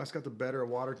West got the better of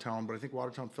Watertown, but I think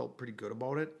Watertown felt pretty good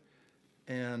about it.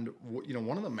 And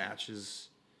one of the matches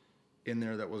in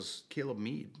there that was Caleb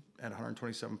Mead at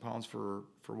 127 pounds for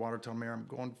Watertown Mayor.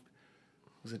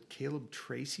 Was it Caleb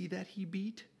Tracy that he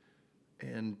beat?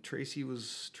 And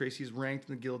Tracy's ranked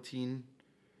in the guillotine,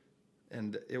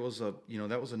 and it was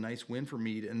that was a nice win for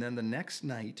Mead. And then the next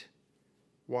night,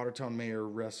 Watertown Mayor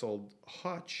wrestled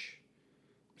Hutch.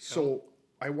 So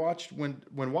I watched when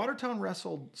Watertown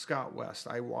wrestled Scott West.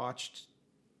 I watched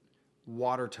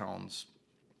Watertown's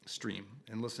stream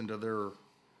and listened to their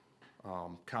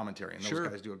commentary, and those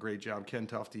guys do a great job. Ken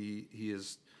Tufte, he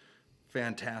is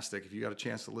fantastic. If you got a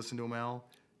chance to listen to him, Al,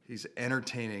 he's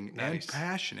entertaining and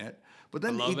passionate. But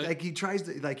then he tries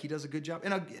to he does a good job.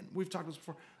 And again, we've talked about this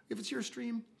before. If it's your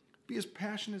stream, be as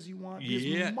passionate as you want.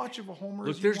 Be as much of a homer as you want.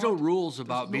 Look, there's no rules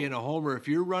about being a homer. If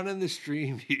you're running the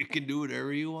stream, you can do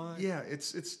whatever you want. Yeah,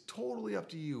 it's totally up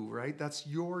to you, right? That's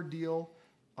your deal.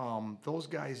 Those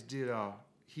guys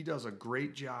he does a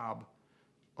great job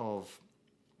of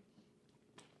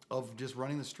just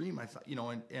running the stream. I thought,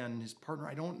 and his partner,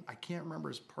 I can't remember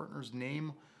his partner's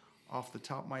name off the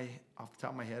top of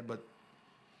my head, but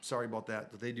sorry about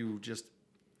that. But they do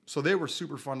so they were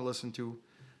super fun to listen to.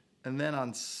 And then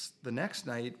on the next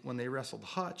night when they wrestled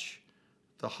Hutch,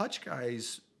 the Hutch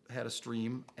guys had a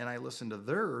stream, and I listened to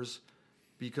theirs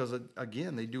because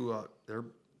again they do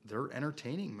they're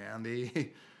entertaining, man.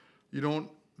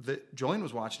 Jolene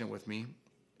was watching it with me,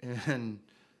 and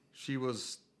she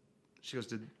goes,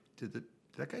 did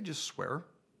that guy just swear?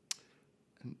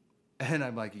 And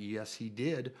I'm like, yes, he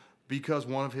did, because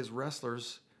one of his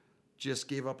wrestlers just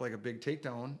gave up like a big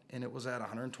takedown, and it was at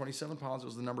 127 pounds. It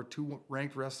was the number 2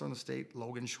 ranked wrestler in the state,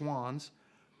 Logan Schwanz,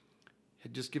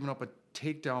 had just given up a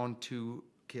takedown to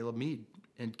Caleb Mead.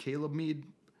 And Caleb Mead,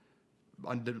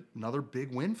 another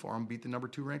big win for him, beat the number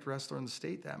 2 ranked wrestler in the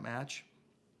state that match.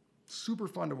 Super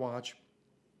fun to watch.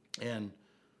 And,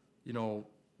 you know,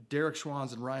 Derek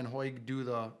Schwanz and Ryan Hoig do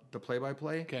the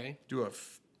play-by-play. Okay. Do a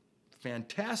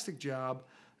fantastic job.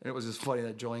 And it was just funny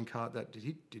that Jolene caught that.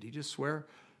 Did he just swear?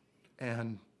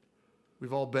 And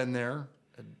we've all been there.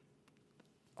 And,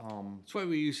 That's why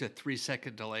we use a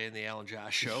 3-second delay in the Alan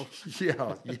Josh show.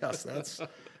 yeah, yes, that's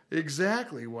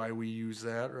exactly why we use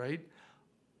that, right?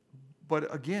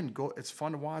 But again, it's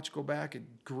fun to watch. Go back.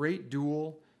 Great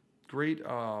duel. Great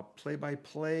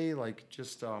play-by-play. Like,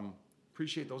 just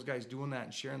appreciate those guys doing that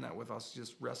and sharing that with us,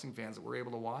 just wrestling fans that we're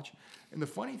able to watch. And the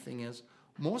funny thing is,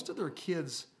 most of their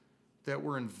kids that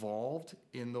were involved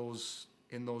in those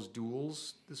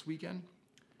duels this weekend,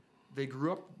 they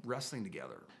grew up wrestling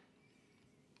together.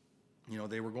 You know,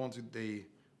 they were going through, they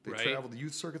Right. traveled the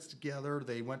youth circuits together.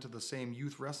 They went to the same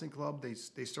youth wrestling club. They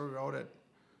started out at,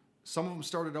 some of them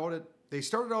started out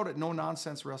at No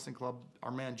Nonsense Wrestling Club.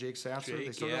 Our man Jake Satzer,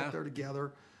 they started out there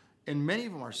together. And many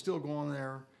of them are still going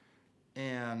there.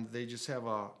 And they just have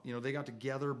they got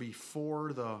together before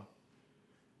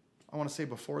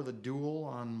before the duel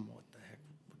on, what the heck,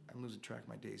 I'm losing track of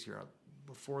my days here.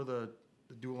 Before the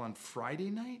duel on Friday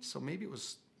night. So maybe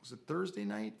was it Thursday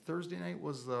night? Thursday night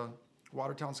was the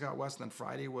Watertown Scott West, and then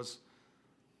Friday was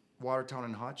Watertown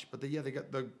and Hutch. But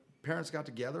the parents got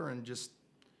together and just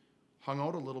hung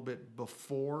out a little bit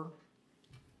before.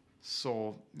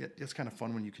 So it's kind of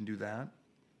fun when you can do that.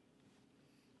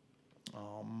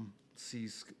 See,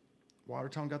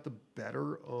 Watertown got the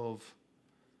better of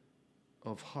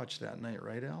Hutch that night,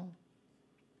 right, Al?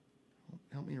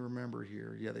 Help me remember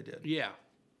here. Yeah, they did. Yeah.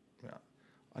 Yeah.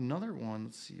 Another one,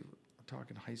 let's see, we're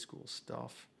talking high school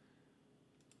stuff.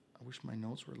 I wish my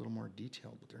notes were a little more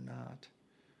detailed, but they're not.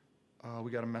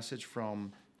 We got a message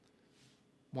from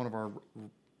one of our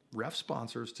ref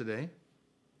sponsors today,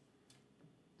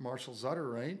 Marshall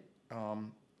Zutter, right?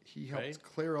 He helped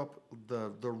clear up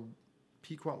the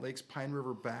Pequot Lakes Pine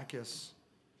River Bacchus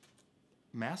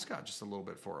mascot just a little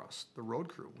bit for us, the road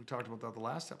crew. We talked about that the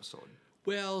last episode.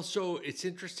 Well, so it's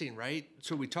interesting, right?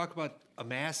 So we talk about a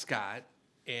mascot,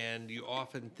 and you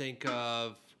often think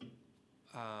of,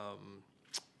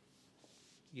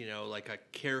 like a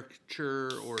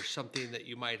caricature or something that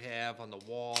you might have on the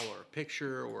wall, or a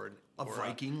picture, or A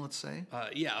Viking, let's say.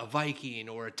 a Viking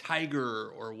or a tiger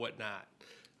or whatnot.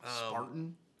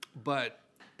 Spartan. But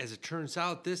as it turns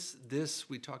out, this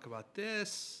we talk about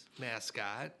this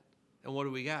mascot, and what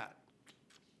do we got?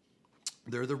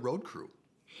 They're the road crew.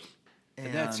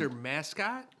 And that's their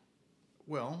mascot?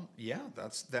 Well, yeah,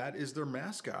 that is their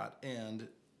mascot. And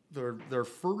their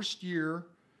first year,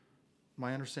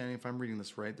 my understanding, if I'm reading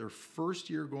this right, their first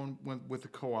year going with the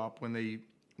co-op, when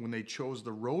they chose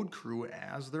the road crew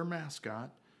as their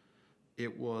mascot,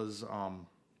 it was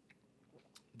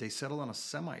they settled on a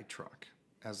semi truck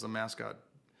as the mascot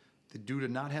due to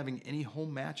not having any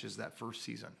home matches that first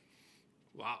season.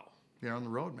 Wow. They're on the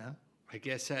road, man. I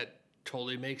guess that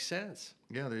totally makes sense.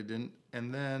 Yeah, they didn't.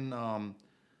 And then a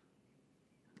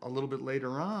little bit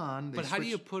later on, But how do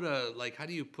you put a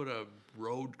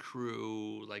road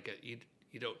crew,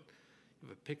 you don't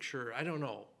have a picture? I don't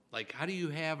know. Like, how do you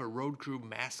have a road crew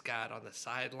mascot on the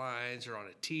sidelines or on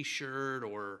a T-shirt,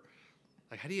 or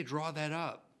like, how do you draw that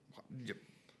up?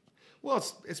 Well,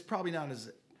 it's probably not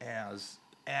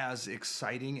as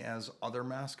exciting as other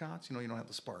mascots. You don't have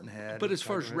the Spartan head. But as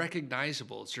far as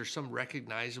recognizable, is there some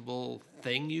recognizable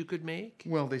thing you could make?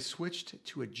 Well, they switched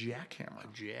to a jackhammer. A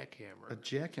A jackhammer.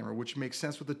 jackhammer, which makes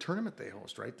sense with the tournament they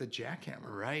host, right? The jackhammer.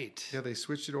 Right. Yeah, they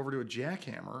switched it over to a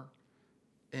jackhammer,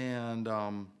 and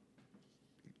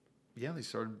they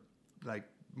started like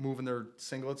moving their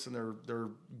singlets and their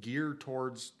gear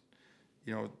towards,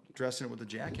 dressing it with a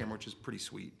jackhammer, which is pretty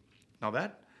sweet. Now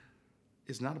that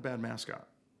is not a bad mascot.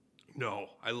 No,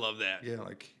 I love that. Yeah,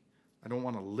 like I don't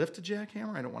want to lift a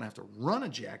jackhammer. I don't want to have to run a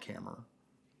jackhammer,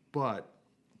 but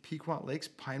Pequot Lakes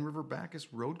Pine River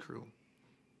Bacchus Road Crew.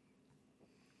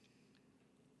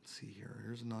 Let's see here.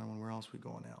 Here's another one. Where else we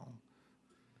going now?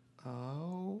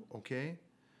 Oh, okay.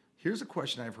 Here's a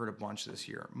question I've heard a bunch this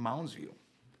year. Moundsview.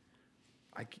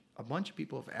 A bunch of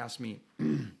people have asked me,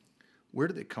 where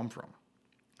did they come from?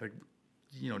 Like,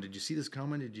 did you see this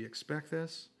coming? Did you expect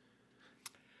this?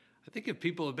 I think if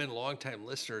people have been longtime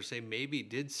listeners, they maybe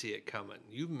did see it coming.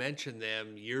 You mentioned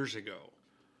them years ago.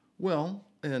 Well,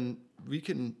 and we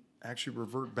can actually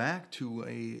revert back to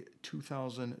a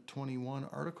 2021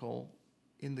 article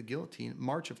in the Guillotine,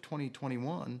 March of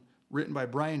 2021, written by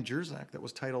Brian Jerzak that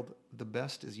was titled "The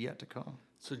Best Is Yet to Come."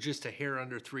 So just a hair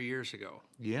under 3 years ago.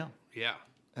 Yeah. Yeah.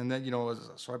 And then,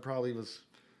 so I probably was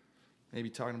maybe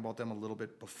talking about them a little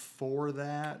bit before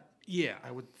that. Yeah.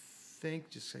 I would think,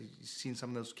 just seen some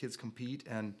of those kids compete,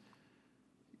 and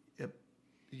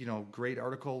great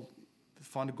article,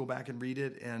 fun to go back and read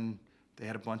it. And they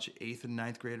had a bunch of 8th and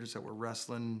 9th graders that were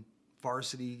wrestling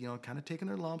varsity, kind of taking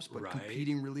their lumps, but Right.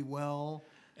 competing really well.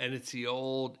 And it's the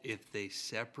old, if they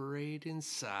separate in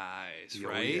size, Oh,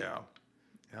 right? yeah.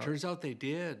 Yep. Turns out they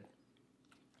did.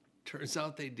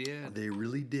 They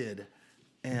really did.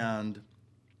 And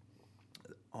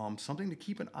something to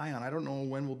keep an eye on. I don't know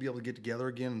when we'll be able to get together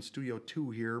again in Studio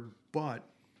 2 here, but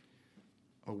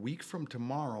a week from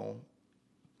tomorrow,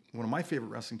 one of my favorite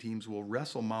wrestling teams will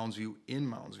wrestle Moundsview in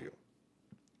Moundsview.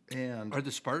 And Are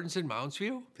the Spartans in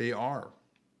Moundsview? they are.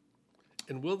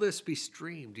 And will this be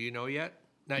streamed? Do you know yet?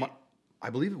 I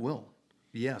believe it will.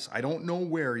 Yes, I don't know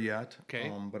where yet.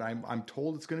 Okay. But I'm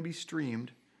told it's going to be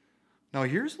streamed. Now,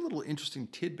 here's a little interesting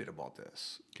tidbit about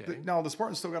this. Okay. Now, the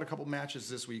Spartans still got a couple matches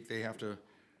this week. They have to,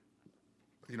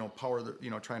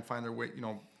 try and find their way,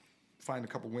 find a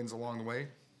couple wins along the way.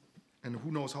 And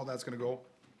who knows how that's going to go.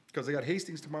 Because they got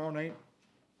Hastings tomorrow night.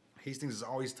 Hastings is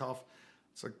always tough.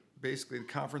 It's like basically the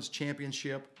conference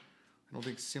championship. I don't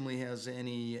think Simley has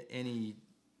any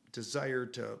desire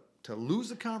to lose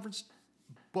the conference,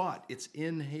 but it's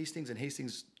in Hastings, and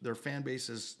Hastings, their fan base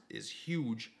is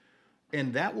huge,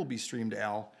 and that will be streamed,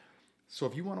 Al. So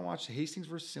if you want to watch the Hastings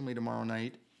versus Simley tomorrow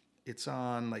night, it's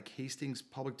on like Hastings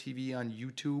Public TV on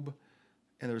YouTube,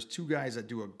 and there's two guys that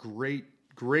do a great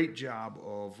job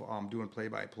of doing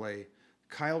play-by-play.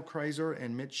 Kyle Kreiser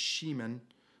and Mitch Sheeman,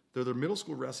 they're their middle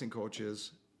school wrestling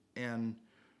coaches, and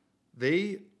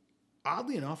they,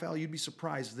 oddly enough, Al, you'd be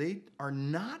surprised, they are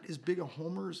not as big a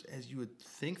homers as you would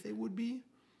think they would be.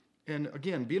 And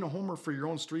again, being a homer for your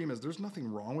own stream there's nothing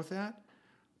wrong with that.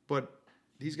 But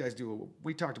these guys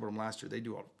we talked about them last year, they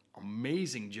do an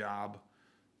amazing job.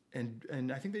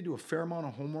 And I think they do a fair amount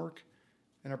of homework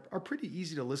and are pretty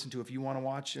easy to listen to if you want to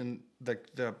watch. And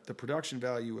the production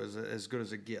value is as good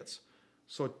as it gets.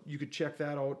 So you could check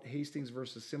that out, Hastings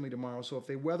versus Simley tomorrow. So if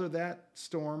they weather that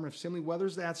storm, if Simley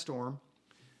weathers that storm,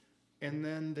 and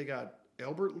then they got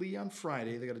Albert Lee on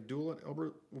Friday. They got a duel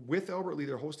with Albert Lee.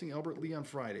 They're hosting Albert Lee on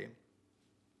Friday.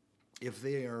 If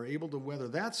they are able to weather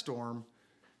that storm,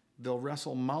 they'll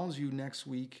wrestle Moundsview next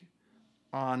week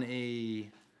on I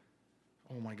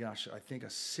think a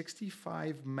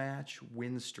 65-match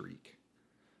win streak.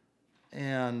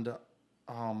 And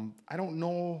I don't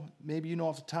know, maybe you know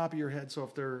off the top of your head. So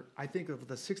I think of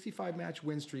the 65-match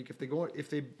win streak, if they go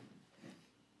to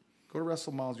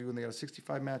wrestle Moundsview and they got a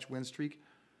 65-match win streak,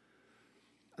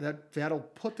 that'll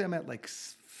put them at like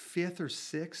 5th or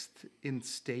 6th in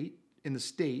the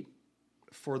state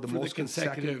for the most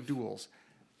consecutive duels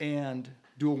and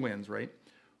dual wins, right?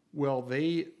 Well,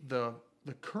 the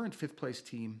current 5th place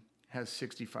team has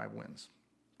 65 wins,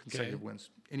 consecutive wins.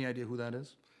 Any idea who that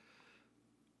is?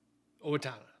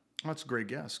 Owatonna. That's a great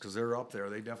guess because they're up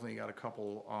there. They definitely got a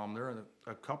couple. They're in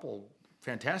a couple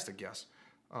fantastic guess.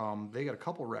 They got a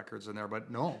couple records in there,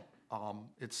 but no,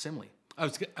 it's Simley.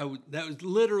 That was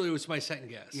literally my second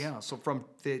guess. Yeah, so from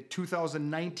the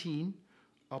 2019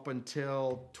 up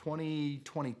until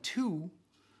 2022,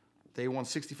 they won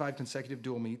 65 consecutive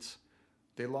dual meets.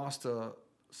 They lost to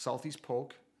Southeast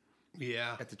Polk.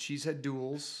 Yeah. At the Cheesehead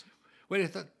Duels. Wait,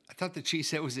 I thought the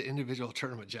Cheesehead was an individual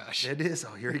tournament, Josh. It is.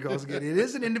 Oh, here he goes again. It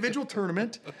is an individual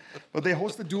tournament, but they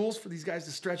host the duels for these guys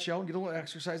to stretch out and get a little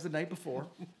exercise the night before.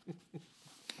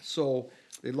 So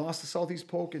they lost to Southeast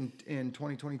Polk in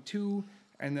 2022,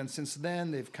 and then since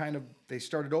then they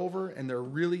started over, and they're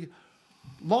really,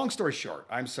 long story short,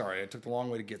 I'm sorry, I took the long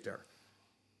way to get there.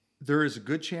 There is a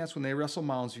good chance when they wrestle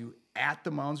Moundsview at the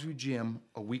Moundsview gym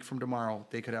a week from tomorrow,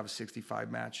 they could have a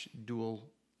 65-match dual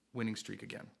winning streak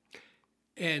again.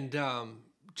 And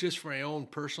just for my own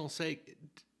personal sake,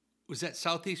 was that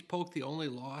Southeast Polk the only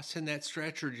loss in that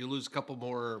stretch, or did you lose a couple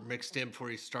more mixed in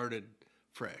before you started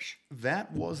fresh?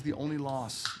 That was the only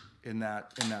loss in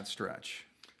that stretch.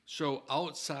 So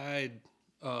outside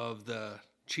of the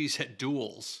Cheesehead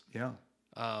duels, yeah,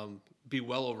 be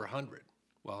well over 100.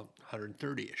 Well,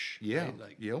 130-ish. Yeah,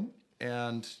 right? yep.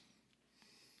 And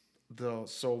they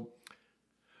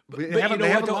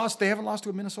haven't lost to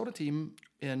a Minnesota team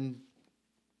in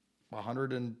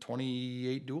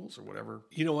 128 duels or whatever.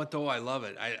 You know what though? I love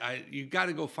it. You got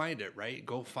to go find it, right?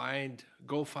 Go find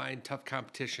tough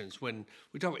competitions. When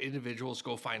we talk about individuals,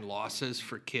 go find losses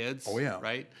for kids. Oh yeah.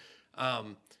 Right.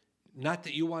 not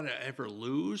that you want to ever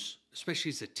lose, especially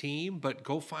as a team, but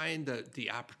go find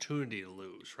the opportunity to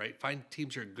lose, right? Find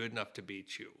teams that are good enough to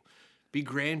beat you. Be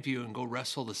Grandview and go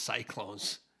wrestle the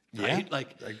Cyclones, right? Yeah.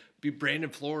 Like be Brandon,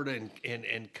 Florida,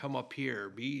 and come up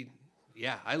here.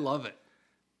 I love it.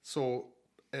 So,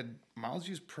 and Mounds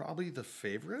View's probably the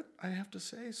favorite, I have to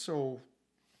say. So,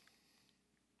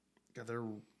 yeah,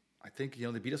 I think,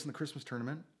 they beat us in the Christmas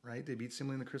tournament, right? They beat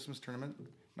Simley in the Christmas tournament.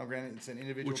 Now, granted, it's an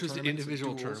individual Which was the tournament.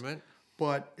 individual tournament.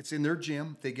 But it's in their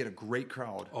gym. They get a great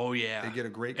crowd. Oh, yeah. They get a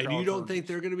great crowd. And you don't think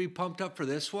they're going to be pumped up for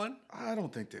this one? I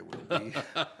don't think they will be.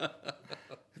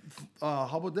 How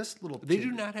about this little They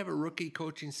do not have a rookie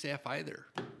coaching staff either.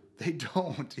 They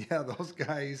don't. Yeah, those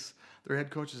guys, their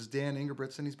head coach is Dan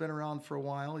Ingebrigtsen. He's been around for a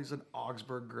while. He's an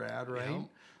Augsburg grad, right? Yeah.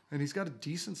 And he's got a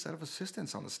decent set of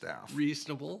assistants on the staff.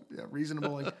 Reasonable. Yeah,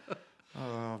 reasonable.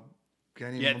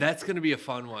 That's going to be a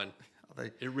fun one.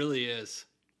 They, It really is.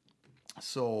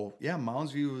 So, yeah,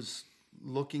 Mounds View is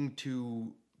looking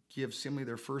to give Simley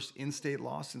their first in-state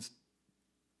loss since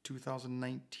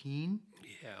 2019.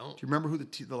 Yeah. Do you remember who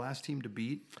the last team to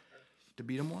beat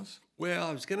them was? Well,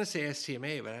 I was going to say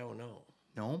STMA, but I don't know.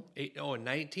 No,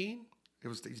 19? it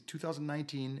was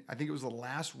 2019. I think it was the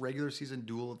last regular season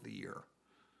duel of the year.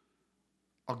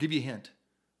 I'll give you a hint.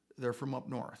 They're from up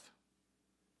north.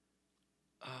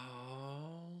 Oh.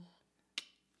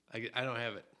 I don't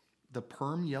have it. The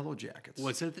Perm Yellow Jackets.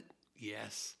 Was it?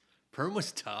 Yes. Perm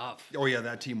was tough. Oh yeah,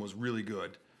 that team was really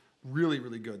good. Really,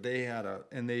 really good. They had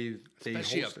they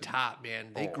Especially hosted. up top, man.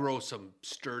 They grow some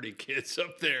sturdy kids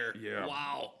up there. Yeah.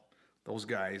 Wow. Those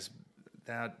guys,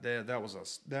 that was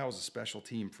a special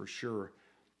team for sure.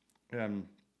 And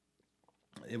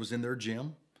it was in their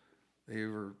gym.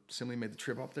 Simley made the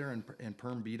trip up there and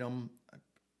Perm beat them.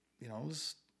 It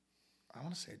was, I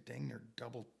want to say, dang near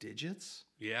double digits.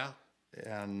 Yeah.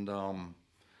 And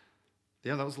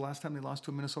that was the last time they lost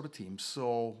to a Minnesota team.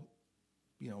 So,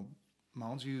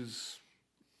 Mounds View's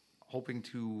hoping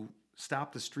to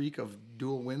stop the streak of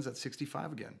dual wins at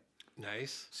 65 again.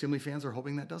 Nice. Simley fans are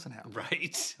hoping that doesn't happen.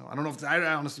 Right. I don't know if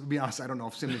honestly, to be honest, I don't know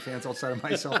if Simley fans outside of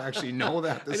myself actually know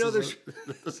that.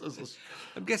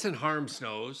 I'm guessing Harms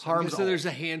knows. Harms So there's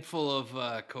a handful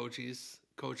of coaches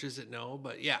that know,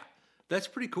 but yeah, that's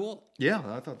pretty cool. Yeah,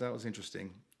 I thought that was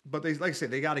interesting. But they, like I say,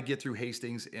 they got to get through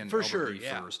Hastings and For Albert sure, Lee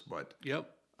yeah. first. But Yep.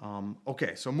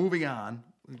 okay, so moving on,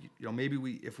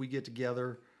 maybe if we get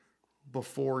together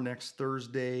before next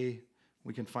Thursday,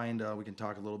 we can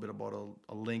talk a little bit about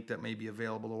a link that may be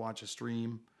available to watch a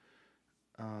stream.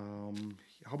 How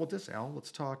about this, Al?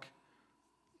 Let's talk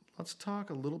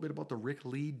a little bit about the Rick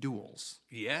Lee duels.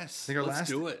 Yes. I think Let's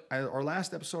do it. Our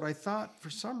last episode, for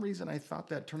some reason, I thought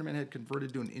that tournament had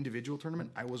converted to an individual tournament.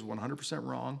 I was 100%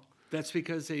 wrong. That's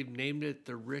because they've named it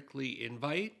the Rick Lee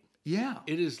Invite. Yeah.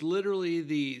 It is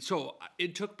literally so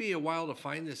it took me a while to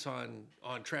find this on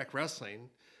Track Wrestling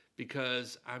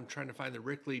because I'm trying to find the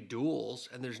Rick Lee duels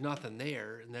and there's nothing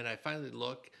there. And then I finally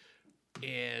look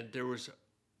and there was,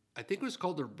 I think it was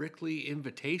called the Rick Lee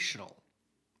Invitational.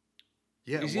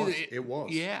 Yeah, it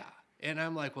was. Yeah. And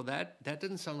I'm like, well, that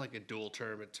doesn't sound like a dual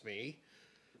tournament to me.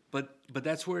 But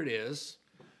that's where it is.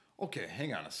 Okay,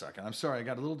 hang on a second. I'm sorry, I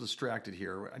got a little distracted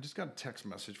here. I just got a text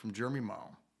message from Jeremy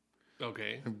Mao.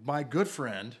 Okay. My good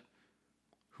friend,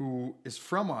 who is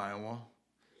from Iowa,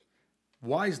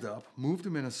 wised up, moved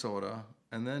to Minnesota,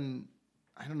 and then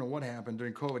I don't know what happened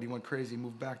during COVID. He went crazy,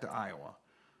 moved back to Iowa.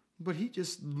 But he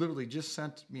just literally just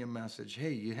sent me a message.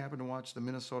 Hey, you happen to watch the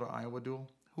Minnesota-Iowa duel?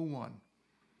 Who won?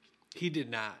 He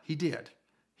did not. He did.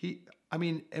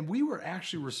 And we were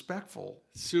actually respectful.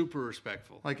 Super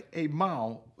respectful. Like, hey,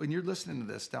 Mao, when you're listening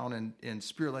to this down in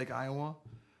Spirit Lake, Iowa,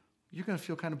 you're going to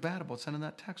feel kind of bad about sending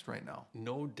that text right now.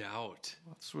 No doubt.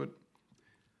 That's what...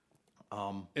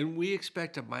 And we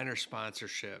expect a minor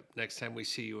sponsorship next time we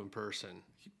see you in person.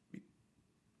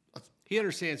 He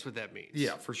understands what that means.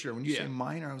 Yeah, for sure. When you say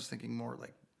minor, I was thinking more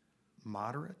like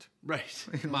moderate. Right.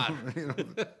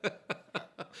 Moderate.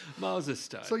 Mao's a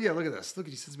stud. So, yeah, look at this. Look,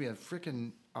 he sends me a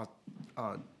freaking...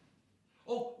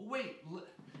 Oh, wait.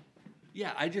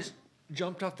 Yeah, I just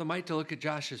jumped off the mic to look at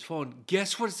Josh's phone.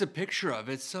 Guess what it's a picture of?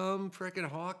 It's some freaking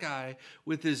Hawkeye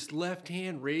with his left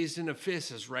hand raised in a fist,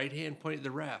 his right hand pointing at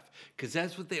the ref. Because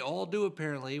that's what they all do,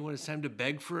 apparently, when it's time to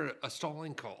beg for a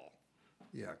stalling call.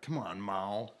 Yeah, come on,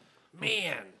 Mao.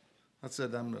 Man. That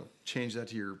said, I'm going to change that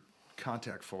to your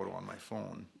contact photo on my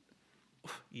phone.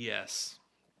 Yes.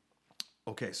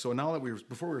 Okay, so now that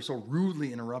before we were so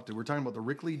rudely interrupted, we're talking about the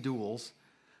Rick Lee duels.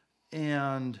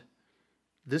 And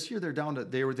this year they're down to,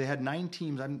 they had 9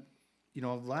 teams.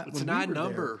 It's an odd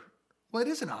number. Well, it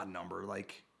is an odd number.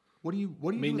 Like, What do you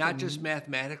I mean, do not with just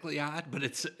mathematically odd, but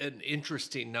it's an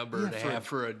interesting number to have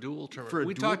for a dual tournament. for a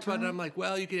We dual talked about it. tournament? I'm like,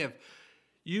 well,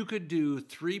 you could do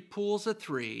 3 pools of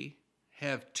 3,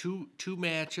 have two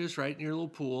matches right in your little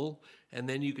pool, and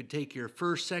then you could take your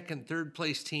first, second, third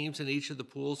place teams in each of the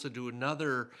pools and do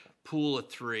another pool of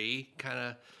 3,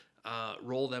 kind of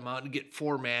roll them out and get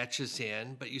 4 matches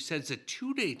in. But you said it's a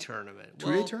 2-day tournament.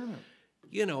 2-day tournament?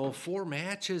 4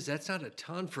 matches, that's not a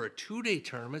ton for a 2-day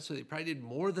tournament, so they probably did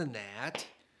more than that.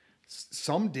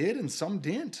 Some did and some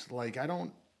didn't. Like I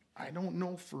don't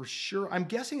know for sure. I'm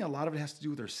guessing a lot of it has to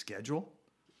do with their schedule.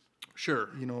 Sure.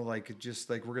 Like just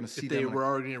like we're gonna see If they them were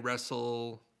already going to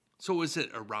wrestle. So was it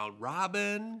a round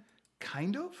robin?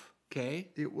 kind of. Okay.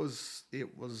 It was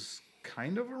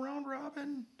kind of a round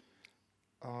robin.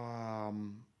 I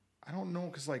don't know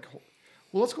because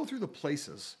let's go through the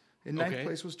places. In ninth Okay.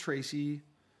 place was Tracy,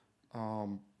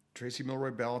 Tracy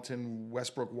Milroy Ballatin,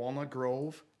 Westbrook Walnut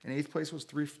Grove. In 8th place was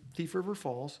Thief River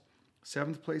Falls.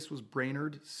 7th place was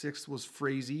Brainerd. 6th was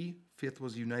Frazee. 5th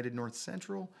was United North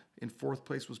Central. In 4th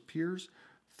place was Piers.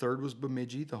 3rd was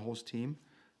Bemidji, the host team.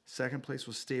 2nd place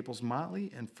was Staples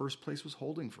Motley. And 1st place was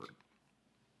Holdingford.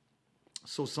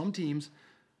 So some teams,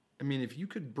 I mean, if you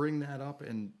could bring that up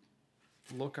and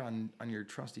look on your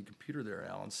trusty computer there,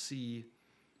 Al, and see,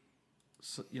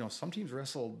 some teams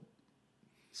wrestled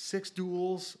 6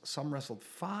 duels, some wrestled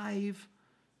 5.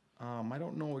 I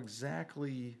don't know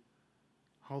exactly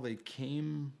how they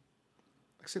came.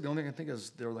 Like I said, the only thing I think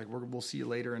is they're like, we'll see you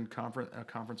later in a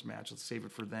conference match. Let's save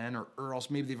it for then, or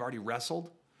else maybe they've already wrestled.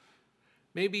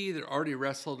 Maybe either already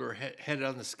wrestled or had it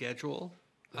on the schedule.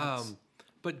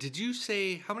 But did you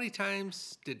say how many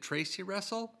times did Tracy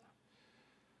wrestle?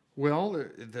 Well,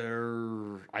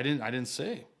 I didn't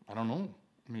say. I don't know.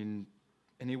 I mean,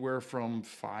 anywhere from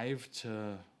 5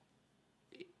 to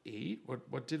 8.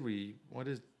 What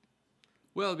is?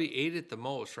 Well, it'd be 8 at the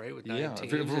most, right? With 9 Yeah,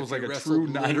 teams. if it was like you a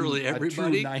wrestled true literally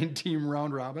everybody. 9-team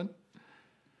round robin.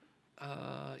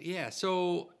 Yeah.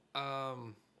 So.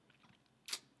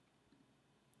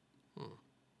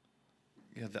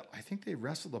 Yeah, I think they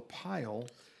wrestled a pile.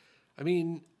 I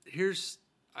mean,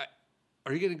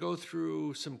 are you going to go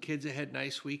through some kids that had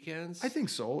nice weekends? I think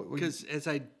so. Because as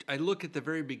I look at the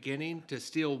very beginning, to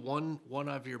steal one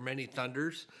of your many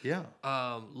thunders, Yeah.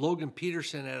 Logan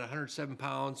Peterson at 107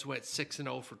 pounds went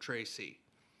 6-0 for Tracy.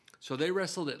 So they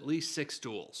wrestled at least 6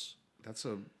 duels. That's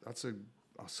a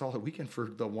solid weekend for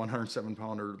the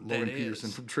 107-pounder Logan Peterson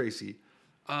from Tracy.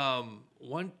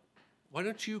 Why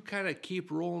don't you kind of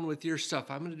keep rolling with your stuff?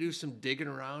 I'm going to do some digging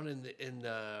around in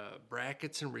the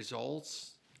brackets and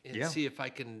results and see if I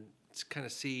can kind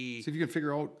of see. See if you can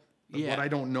figure out what I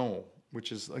don't know,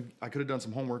 which is I could have done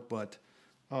some homework, but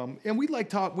and we like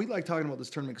talking about this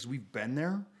tournament because we've been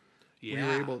there. Yeah, we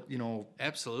were able,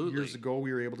 absolutely. Years ago,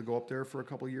 we were able to go up there for a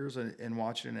couple of years and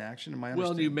watch it in action. And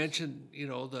Well, you mentioned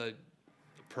the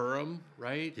Perham,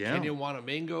 right? Yeah. Kenyon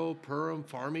Wanamingo, Perham,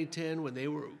 Farmington,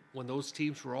 when those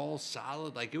teams were all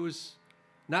solid. Like, it was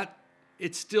not.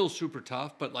 It's still super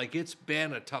tough, but like, it's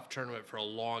been a tough tournament for a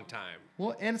long time.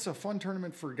 Well, and it's a fun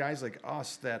tournament for guys like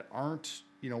us that aren't.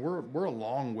 We're a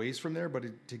long ways from there, but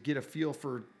to get a feel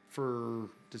for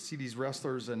to see these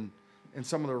wrestlers and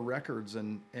some of their records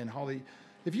and how they.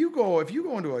 If you go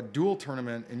into a dual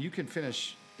tournament and you can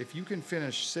finish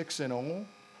 6-0.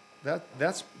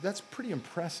 That's pretty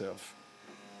impressive.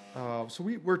 So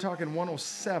we're talking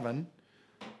 107.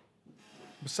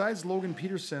 Besides Logan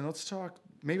Peterson, let's talk.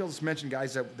 Maybe I'll just mention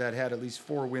guys that had at least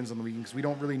 4 wins on the weekend because we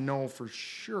don't really know for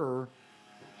sure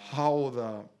how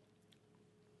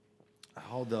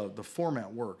the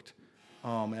format worked.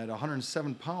 At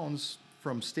 107 pounds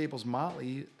from Staples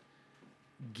Motley,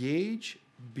 Gage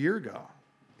Birga,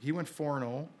 he went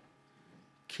 4-0.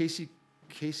 Casey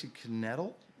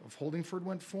Knettel of Holdingford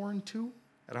went 4-2.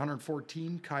 At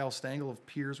 114, Kyle Stengel of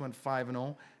Piers went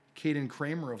 5-0. Caden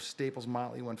Kramer of Staples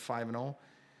Motley went 5-0.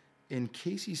 And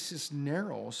Casey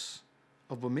Cisneros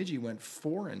of Bemidji went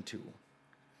 4-2.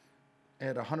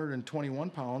 At 121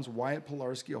 pounds, Wyatt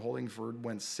Pilarski of Holdingford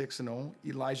went 6-0.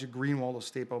 Elijah Greenwald of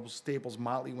Staples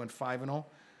Motley went 5-0.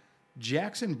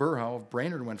 Jackson Burhow of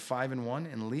Brainerd went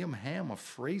 5-1. And Liam Ham of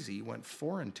Frazee went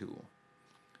 4-2.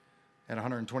 At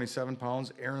 127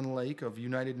 pounds, Aaron Lake of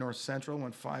United North Central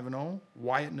went 5-0.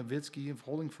 Wyatt Nowitzki of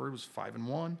Holdingford was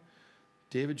 5-1.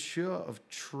 David Shaw of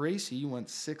Tracy went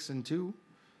 6-2.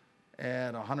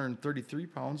 At 133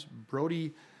 pounds,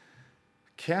 Brody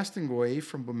Castonguay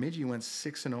from Bemidji went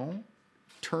 6-0.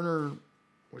 Turner,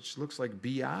 which looks like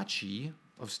Biachi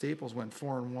of Staples, went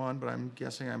 4-1, but I'm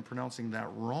guessing I'm pronouncing that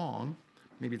wrong.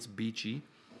 Maybe it's Beachy.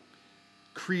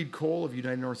 Creed Cole of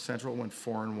United North Central went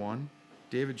 4-1.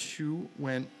 David Shue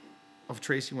went of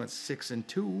Tracy went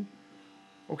 6-2.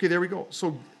 Okay, there we go.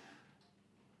 So,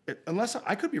 unless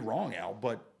I could be wrong, Al,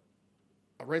 but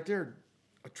right there,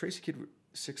 a Tracy kid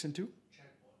 6-2,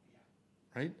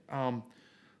 right?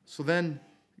 So then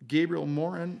Gabriel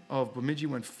Morin of Bemidji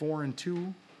went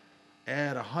 4-2.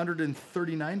 At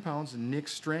 139 pounds, Nick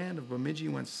Strand of Bemidji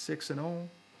went 6-0.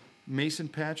 Mason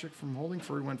Patrick from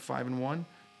Holdingford went 5-1.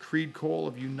 Creed Cole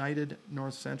of United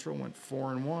North Central went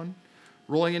 4-1.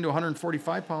 Rolling into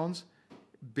 145 pounds,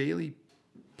 Bailey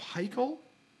Peichel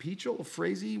of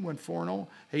Frazee went 4-0.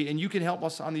 Hey, and you can help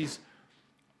us on these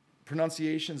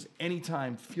pronunciations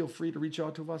anytime. Feel free to reach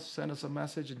out to us, send us a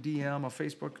message, a DM, a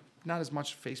Facebook. Not as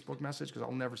much Facebook message because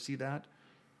I'll never see that.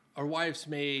 Our wives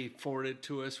may forward it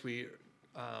to us.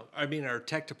 Our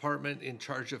tech department in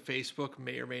charge of Facebook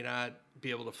may or may not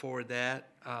be able to forward that.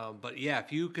 But yeah,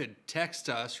 if you could text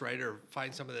us, right, or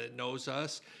find someone that knows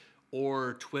us,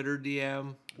 or Twitter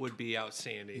DM would be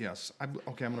outstanding. Yes. I'm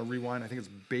going to rewind. I think it's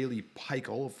Bailey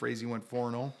Peichel of Frazee went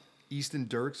 4-0. Easton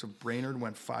Dirks of Brainerd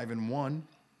went 5-1.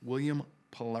 William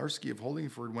Pilarski of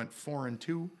Holdingford went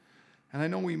 4-2. And I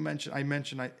know I said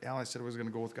I was going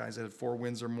to go with guys that had 4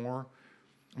 wins or more.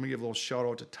 I'm going to give a little shout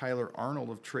out to Tyler Arnold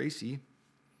of Tracy.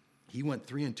 He went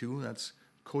 3-2. That's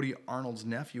Cody Arnold's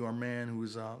nephew, our man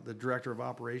who's the director of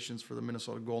operations for the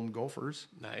Minnesota Golden Gophers.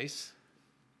 Nice.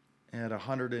 At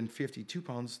 152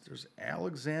 pounds, there's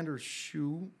Alexander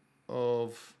Shue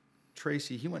of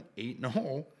Tracy. He went 8-0.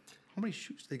 How many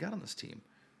shoes they got on this team?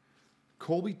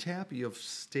 Colby Tappy of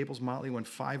Staples Motley went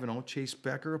 5-0. Chase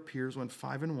Becker of Piers went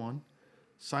 5-1.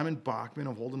 Simon Bachman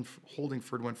of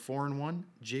Holdingford went 4-1.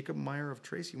 Jacob Meyer of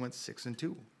Tracy went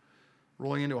 6-2.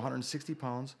 Rolling into 160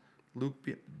 pounds, Luke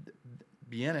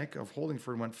Bienick of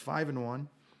Holdingford went 5-1.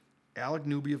 Alec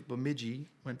Newby of Bemidji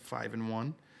went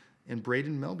 5-1. And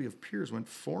Braden Melby of Piers went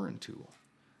 4-2.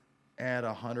 At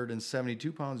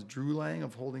 172 pounds, Drew Lang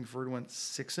of Holdingford went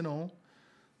 6-0.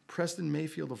 Preston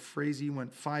Mayfield of Frazee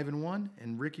went 5-1.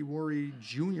 And Ricky Worry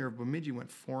Jr. of Bemidji went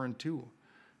 4-2.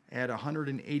 At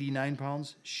 189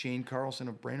 pounds, Shane Carlson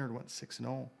of Brainerd went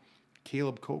 6-0.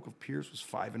 Caleb Koch of Pierce was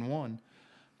 5-1.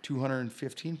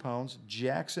 215 pounds,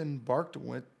 Jackson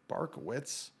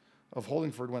Barkowitz of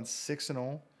Holdingford went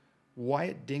 6-0.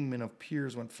 Wyatt Dingman of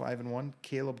Piers went 5-1.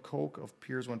 Caleb Koch of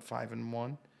Piers went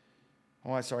 5-1.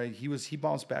 He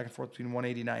bounced back and forth between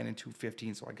 189 and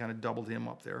 215, so I kind of doubled him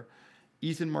up there.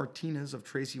 Ethan Martinez of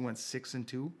Tracy went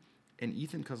 6-2, and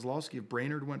Ethan Kozlowski of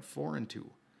Brainerd went 4-2.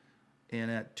 And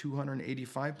at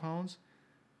 285 pounds,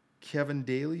 Kevin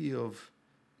Daly of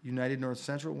United North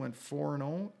Central went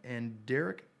 4-0, and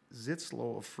Derek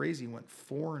Zitzlow of Frazee went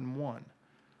 4-1.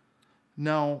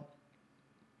 Now,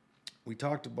 we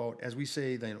talked about, as we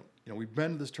say, we've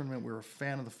been to this tournament. We're a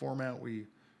fan of the format. We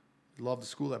love the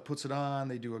school that puts it on.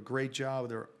 They do a great job.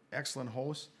 They're excellent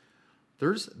hosts.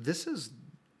 This is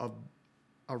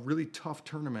a really tough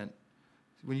tournament.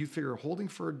 When you figure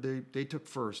Holdingford, they took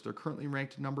first. They're currently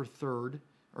ranked number 3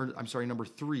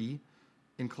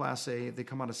 in Class A. They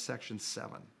come out of Section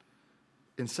 7.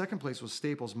 In second place was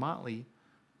Staples Motley.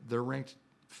 They're ranked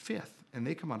 5th, and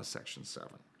they come out of Section 7.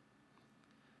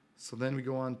 So then we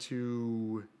go on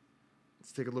to,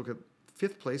 let's take a look at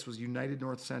 5th place was United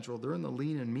North Central. They're in the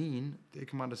lean and mean. They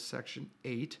come out of Section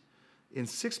 8. In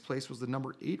 6th place was the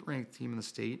number 8 ranked team in the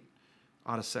state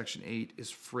out of Section 8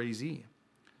 is Frazee.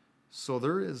 So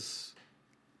there is,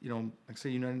 like I say,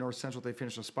 United North Central, they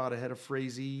finished a spot ahead of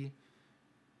Frazee.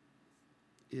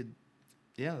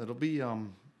 It'll be,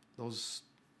 those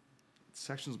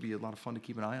sections will be a lot of fun to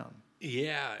keep an eye on.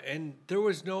 Yeah, and so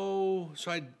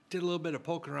I did a little bit of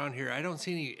poking around here. I don't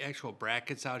see any actual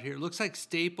brackets out here. It looks like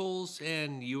Staples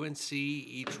and UNC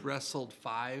each wrestled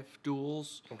 5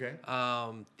 duels. Okay.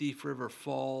 Thief River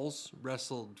Falls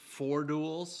wrestled 4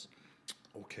 duels.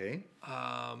 Okay.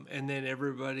 And then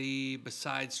everybody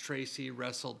besides Tracy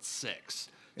wrestled 6.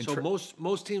 And So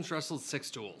most teams wrestled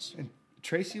 6 duels. And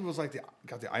Tracy was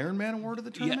got the Iron Man award of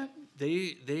the tournament?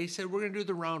 Yeah, they said we're going to do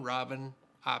the round robin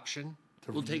option.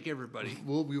 We'll take everybody.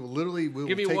 We will literally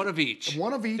give me take one of each.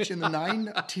 One of each in the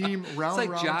 9-team round.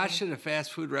 It's like Josh at a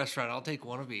fast food restaurant. I'll take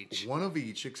one of each. One of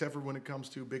each, except for when it comes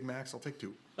to Big Macs, I'll take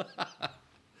 2.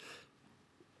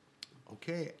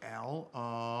 Okay,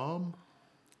 Al.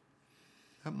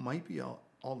 That might be all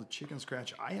the chicken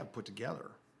scratch I have put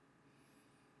together.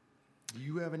 Do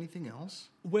you have anything else?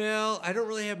 Well, I don't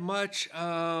really have much.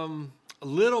 A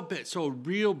little bit. So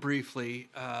real briefly,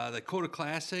 the Coda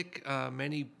Classic,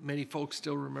 many folks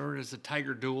still remember it as the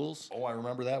Tiger Duels. Oh, I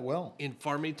remember that well. In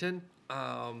Farmington.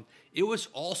 It was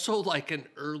also like an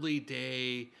early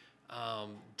day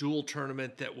duel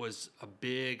tournament that was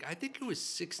I think it was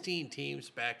 16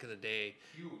 teams back in the day.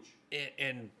 Huge.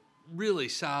 And really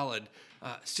solid.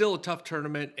 Still a tough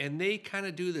tournament, and they kind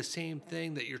of do the same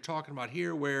thing that you're talking about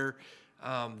here, where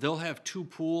they'll have 2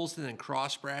 pools and then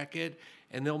cross bracket,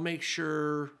 and they'll make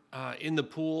sure in the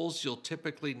pools you'll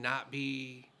typically not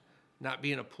be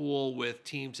in a pool with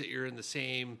teams that you're in the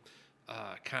same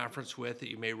conference with, that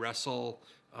you may wrestle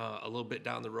a little bit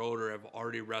down the road or have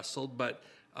already wrestled. But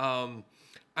I'm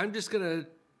just gonna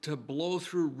blow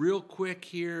through real quick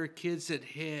here. Kids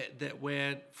that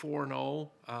went 4-0.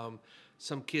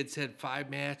 Some kids had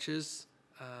 5 matches,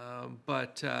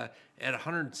 but at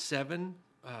 107,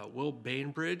 Will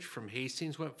Bainbridge from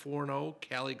Hastings went 4-0.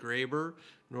 Callie Graber,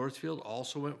 Northfield,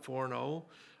 also went 4-0.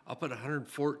 Up at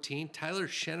 114, Tyler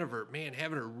Shenevert, man,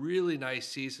 having a really nice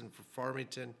season for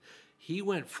Farmington. He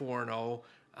went 4-0.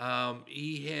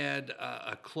 He had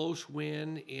a close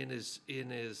win in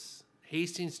his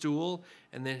Hastings duel,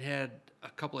 and then had a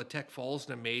couple of Tech Falls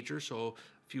in a major, so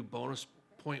a few bonus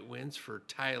point wins for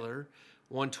Tyler.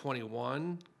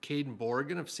 121, Caden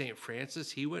Borgen of St.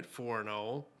 Francis, he went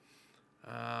 4-0.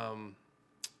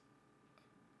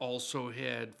 Also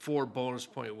had 4 bonus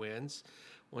point wins.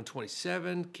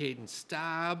 127, Caden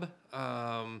Staub.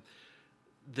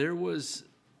 There was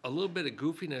a little bit of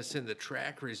goofiness in the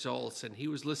track results, and he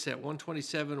was listed at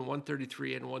 127,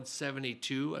 133, and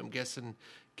 172. I'm guessing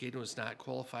Caden was not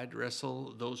qualified to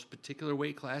wrestle those particular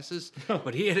weight classes,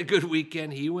 but he had a good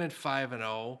weekend. He went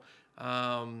 5-0.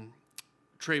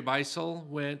 Trey Beisel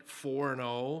went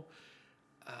 4-0.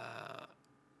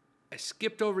 I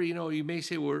skipped over, you may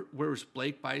say, where was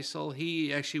Blake Beisel?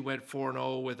 He actually went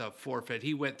 4-0 with a forfeit.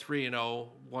 He went 3-0,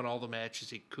 won all the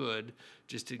matches he could,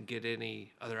 just didn't get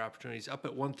any other opportunities. Up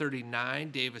at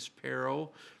 139, Davis Perro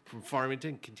from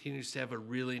Farmington continues to have a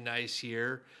really nice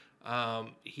year.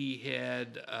 He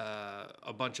had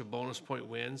a bunch of bonus point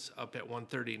wins up at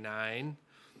 139.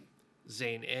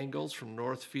 Zane Engels from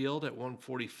Northfield at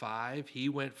 145. He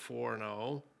went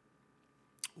 4-0.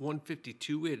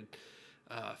 152, we had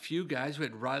a few guys. We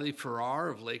had Riley Farrar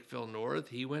of Lakeville North.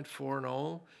 He went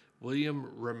 4-0. William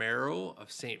Romero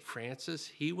of St. Francis.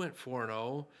 He went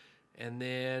 4-0. And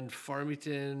then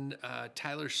Farmington,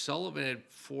 Tyler Sullivan had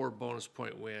 4 bonus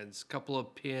point wins. A couple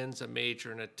of pins, a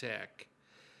major, and a tech.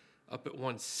 Up at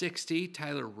 160,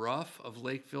 Tyler Ruff of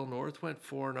Lakeville North went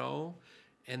 4-0.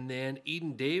 And then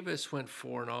Eden Davis went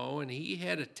 4-0, and he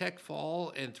had a tech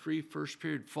fall and 3 first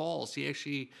period falls. He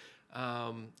actually,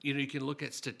 you can look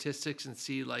at statistics and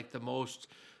see like the most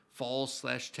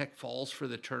falls/tech falls for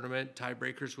the tournament,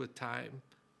 tiebreakers with time.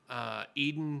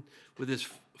 Eden, with his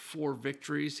 4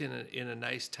 victories in a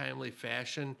nice timely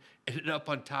fashion, ended up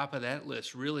on top of that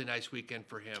list. Really nice weekend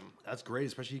for him. That's great,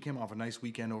 especially he came off a nice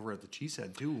weekend over at the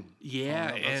Cheesehead too.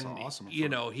 Yeah, that's and awesome.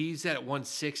 He's at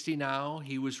 160 now.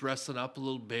 He was wrestling up a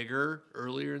little bigger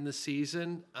earlier in the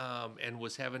season, and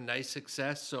was having nice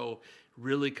success. So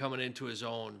really coming into his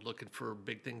own, looking for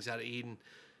big things out of Eden.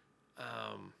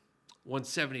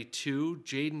 172,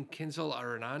 Jaden Kinzel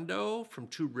Arenando from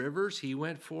Two Rivers. He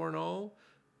went 4-0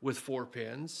 with 4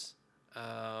 pins.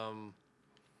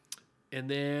 And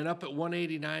then up at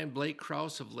 189, Blake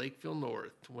Krause of Lakeville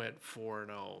North went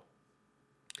 4-0.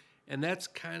 And that's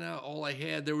kind of all I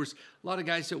had. There was a lot of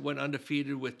guys that went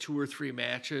undefeated with 2 or 3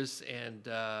 matches, and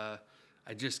I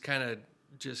just kind of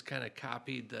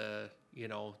copied the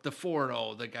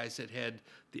 4-0, the guys that had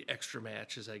the extra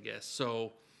matches, I guess.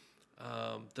 So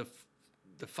the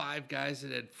 5 guys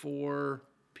that had 4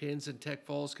 pins and tech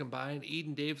falls combined: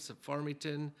 Eden Davis of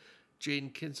Farmington,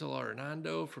 Jaden Kinzel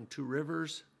Arenando from Two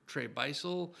Rivers, Trey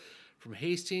Beisel from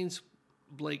Hastings,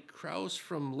 Blake Krause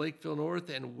from Lakeville North,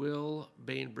 and Will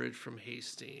Bainbridge from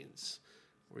Hastings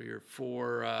were your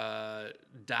 4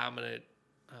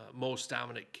 most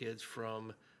dominant kids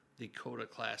from the Coda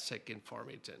Classic in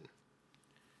Farmington.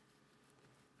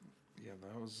 Yeah,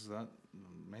 that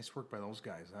nice work by those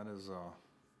guys. That is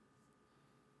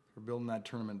they're building that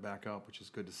tournament back up, which is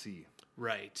good to see.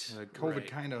 Right. COVID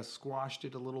kind of squashed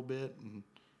it a little bit, and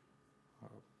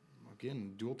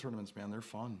again, dual tournaments, man, they're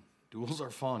fun. Duels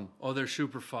are fun. Oh, they're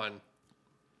super fun.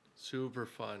 Super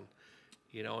fun.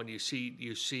 And you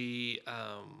see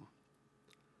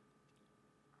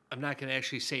I'm not going to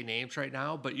actually say names right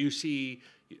now, but you see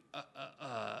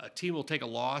a team will take a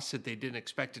loss that they didn't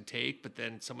expect to take, but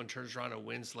then someone turns around and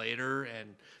wins later,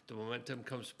 and the momentum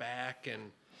comes back,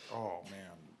 and oh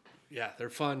man, yeah, they're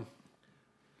fun.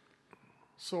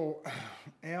 So,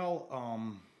 Al,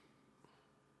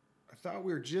 I thought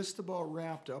we were just about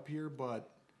wrapped up here, but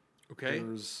okay,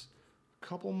 there's a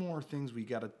couple more things we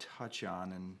got to touch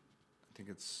on, and I think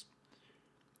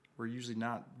we're usually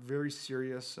not very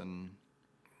serious and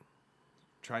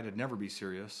try to never be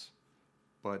serious,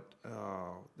 but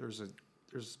there's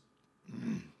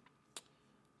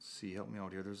see, help me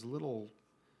out here. There's a little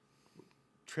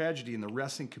tragedy in the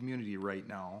wrestling community right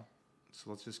now. So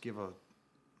let's just give a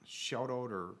shout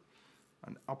out or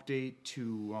an update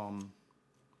to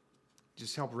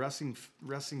just help wrestling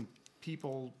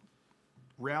people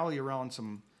rally around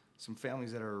some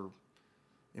families that are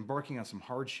embarking on some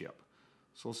hardship.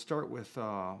 So we'll start with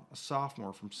a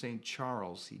sophomore from St.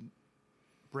 Charles,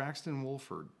 Braxton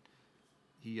Wolford.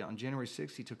 On January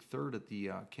 6th, he took third at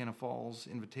the Canna Falls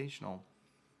Invitational,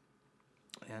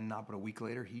 and not but a week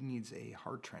later, he needs a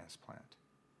heart transplant.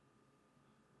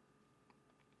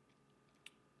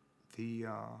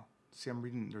 I'm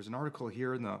reading. There's an article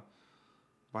here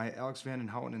by Alex Van den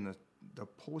Houten in the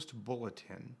Post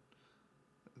Bulletin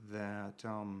that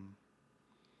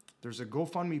there's a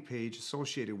GoFundMe page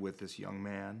associated with this young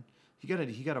man. He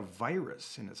got a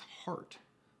virus in his heart,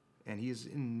 and he is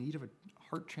in need of a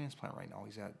heart transplant right now.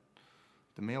 He's at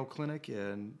the Mayo Clinic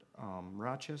in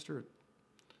Rochester, at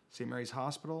St. Mary's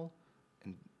Hospital,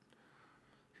 and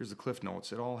here's the cliff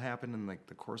notes. It all happened in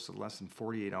the course of less than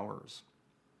 48 hours.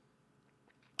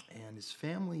 And his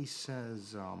family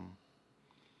says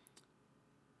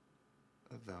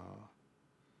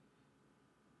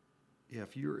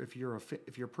if you're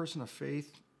a person of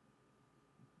faith,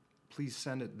 please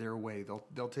send it their way.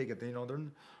 They'll take it.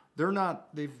 They're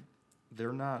not.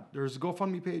 There's a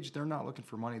GoFundMe page. They're not looking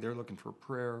for money. They're looking for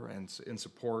prayer and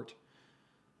support.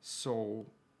 So,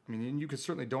 I mean, and you could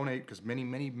certainly donate because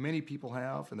many people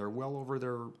have, and they're well over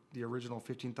the original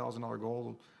 $15,000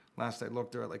 goal. Last I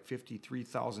looked, they're at like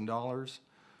 $53,000.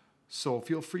 So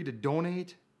feel free to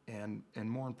donate, and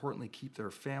more importantly, keep their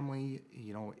family,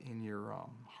 in your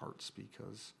hearts,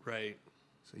 because Right.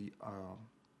 it's a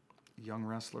young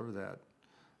wrestler that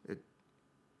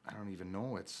I don't even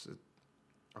know. It's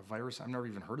a virus. I've never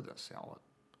even heard of this, Al.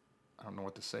 I don't know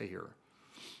what to say here.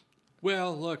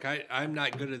 Well, look, I'm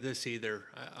not good at this either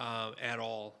at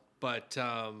all. But,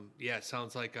 it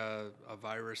sounds like a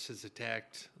virus has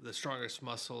attacked the strongest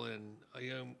muscle in a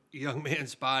young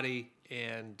man's body,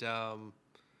 and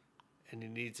he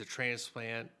needs a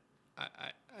transplant.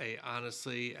 I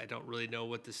honestly, I don't really know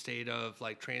what the state of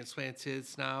transplants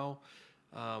is now.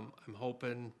 I'm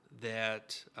hoping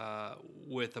that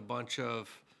with a bunch of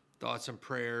thoughts and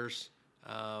prayers,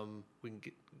 we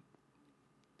can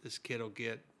this kid will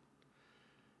get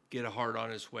a heart on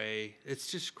his way.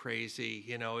 It's just crazy.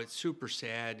 It's super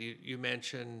sad. You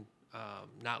mentioned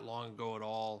not long ago at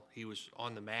all, he was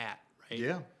on the mat, right?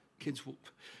 Yeah.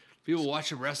 People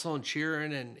watching wrestle and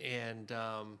cheering and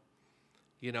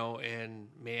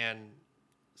man,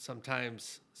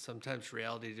 sometimes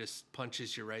reality just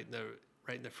punches you right in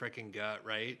the freaking gut,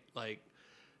 right?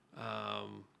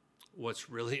 What's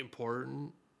really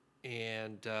important.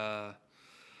 And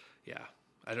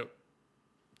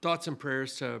thoughts and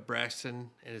prayers to Braxton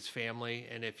and his family.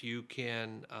 And if you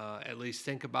can at least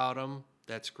think about him,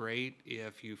 that's great.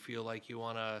 If you feel like you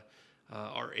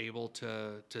are able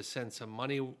to send some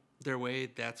money their way,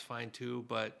 that's fine too.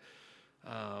 But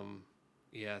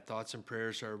thoughts and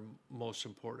prayers are most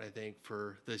important, I think,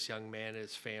 for this young man and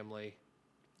his family.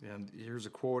 And here's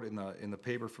a quote in the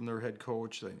paper from their head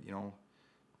coach that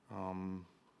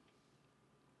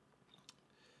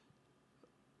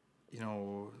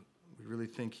we really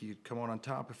think he'd come out on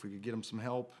top if we could get him some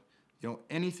help.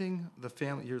 Anything the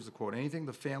family, here's the quote, anything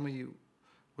the family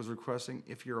was requesting,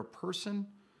 if you're a person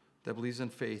that believes in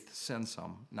faith, send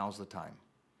some. Now's the time.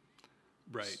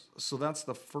 Right. So that's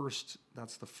the first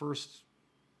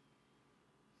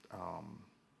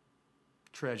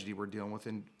tragedy we're dealing with.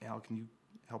 And Al, can you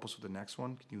help us with the next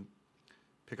one? Can you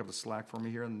pick up the slack for me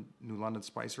here in New London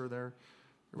Spicer there?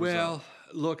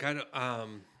 Look,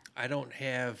 I don't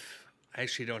have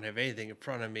anything in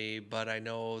front of me, but I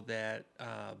know that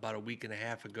about a week and a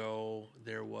half ago,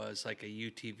 there was a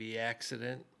UTV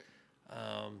accident.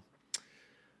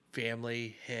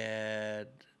 Family had,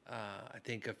 I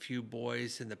think, a few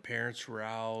boys, and the parents were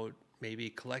out maybe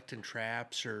collecting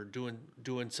traps or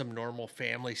doing some normal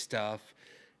family stuff.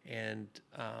 And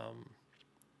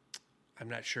I'm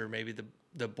not sure, maybe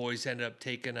the boys ended up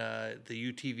taking the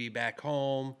UTV back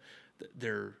home.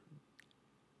 They're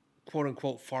quote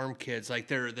unquote farm kids,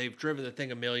 they've driven the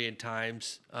thing a million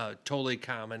times, totally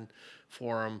common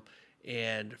for them,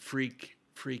 and freak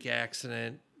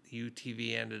accident. The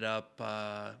UTV ended up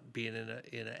being in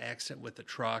an accident with the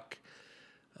truck,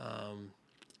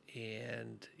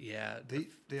 and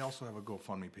they also have a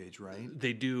GoFundMe page, right?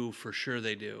 They do, for sure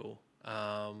they do,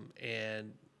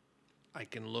 and I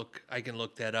can look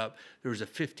that up. There was a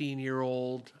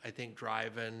 15-year-old, I think,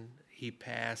 driving. He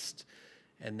passed.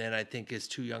 And then I think his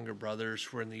two younger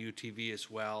brothers were in the UTV as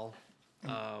well.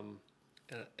 And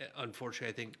unfortunately,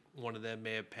 I think one of them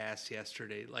may have passed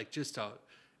yesterday. Like just a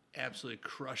absolutely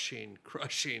crushing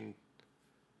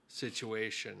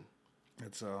situation.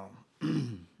 It's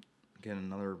again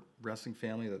another wrestling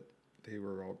family that they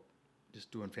were out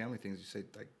just doing family things. You say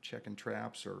like checking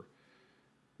traps or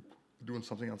doing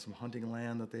something on some hunting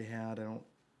land that they had. I don't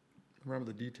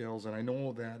remember the details, and I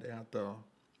know that at the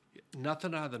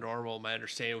Nothing out of the normal. My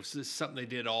understanding was this something they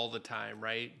did all the time,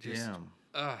 right? Just,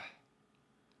 I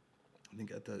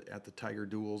think at the Tiger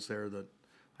Duels there, that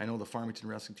I know the Farmington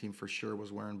wrestling team for sure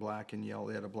was wearing black and yellow.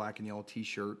 They had a black and yellow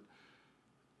T-shirt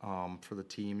for the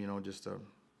team, just to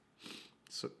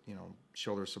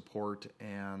show their support.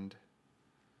 And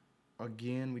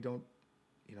again, we don't,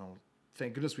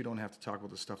 thank goodness we don't have to talk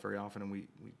about this stuff very often, and we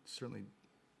certainly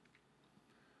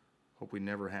hope we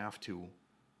never have to.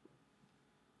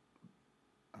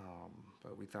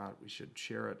 But we thought we should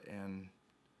share it, and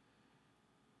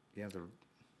the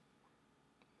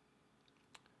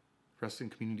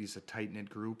wrestling community is a tight-knit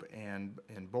group, and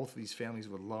both of these families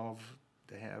would love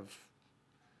to have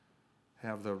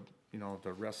the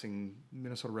the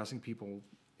Minnesota wrestling people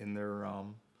in their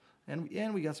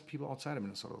and we got some people outside of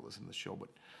Minnesota that listen to the show, but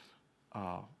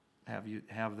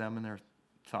have them in their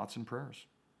thoughts and prayers.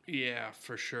 Yeah,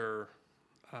 for sure.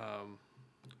 And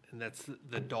that's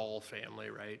the Dahl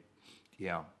family, right?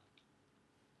 Yeah.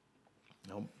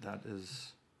 Nope, that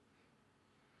is.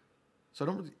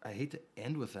 So I hate to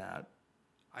end with that.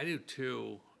 I do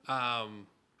too.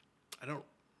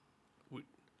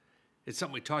 It's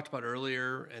something we talked about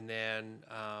earlier, and then,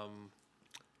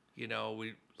 we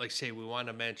we want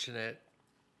to mention it.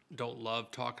 Don't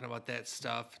love talking about that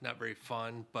stuff. Not very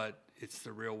fun, but it's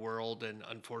the real world, and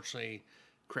unfortunately,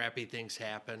 crappy things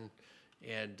happen,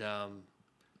 and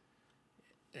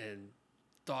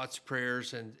thoughts,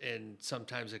 prayers, and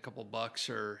sometimes a couple bucks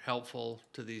are helpful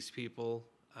to these people.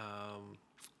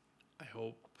 I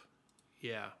hope,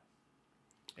 yeah.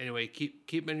 Anyway, keep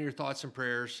them in your thoughts and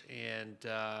prayers, and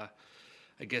I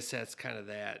guess that's kind of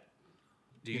that.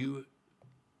 Do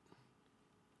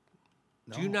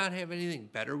you not have anything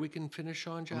better we can finish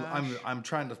on, Josh? I'm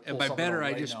trying to. And by better,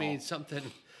 I just mean something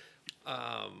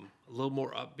a little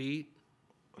more upbeat.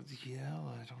 Yeah,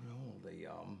 I don't know. The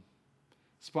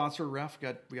sponsor ref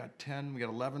we got 10, we got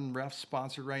 11 refs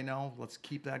sponsored right now. Let's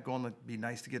keep that going. It'd be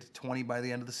nice to get to 20 by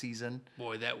the end of the season.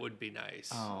 Boy, that would be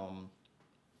nice.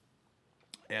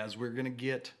 As we're gonna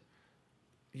get,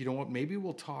 maybe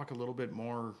we'll talk a little bit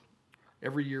more.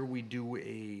 Every year we do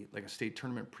a state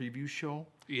tournament preview show.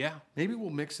 Yeah. Maybe we'll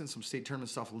mix in some state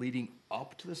tournament stuff leading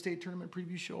up to the state tournament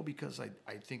preview show, because I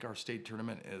think our state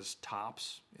tournament is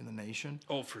tops in the nation.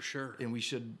 Oh, for sure. And we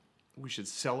should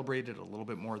celebrate it a little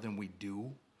bit more than we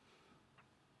do,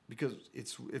 because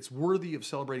it's worthy of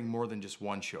celebrating more than just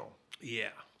one show. Yeah.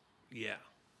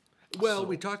 Well,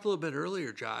 we talked a little bit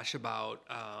earlier, Josh, about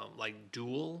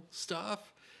dual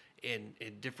stuff in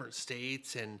different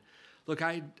states. And look,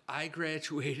 I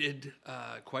graduated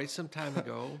quite some time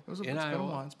ago in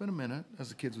Iowa. It's been a minute, as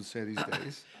the kids would say these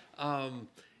days.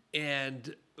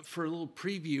 And for a little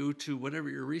preview to whatever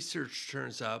your research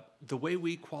turns up, the way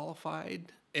we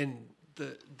qualified, and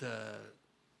the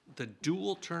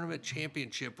dual tournament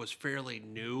championship was fairly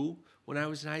new when I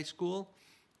was in high school,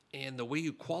 and the way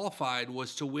you qualified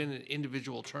was to win an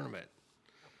individual tournament.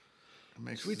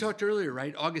 So we talked earlier,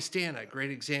 right? Augustana, great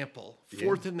example.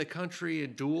 4th in the country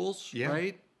in duals,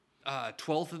 right?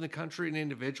 12th in the country in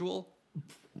individual.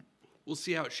 We'll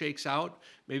see how it shakes out.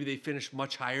 Maybe they finish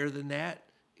much higher than that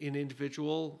in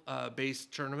individual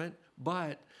based tournament,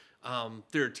 but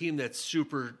they're a team that's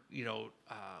super,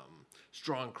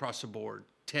 strong across the board.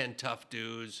 10 tough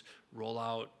dudes, roll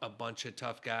out a bunch of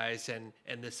tough guys, and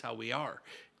this is how we are.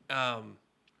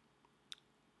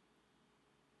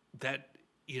 That,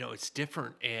 it's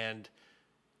different, and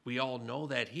we all know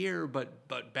that here,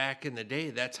 but back in the day,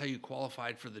 that's how you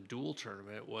qualified for the dual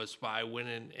tournament, was by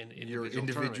winning an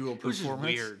individual performance. Which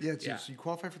is weird. Yeah, so you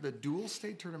qualify for the dual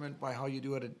state tournament by how you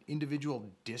do at an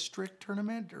individual district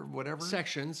tournament or whatever?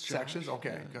 Sections,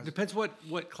 okay. Yeah. Depends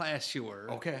what class you were.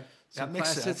 Okay. Some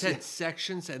classes had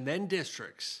sections and then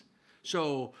districts.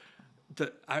 So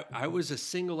I was a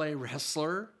single A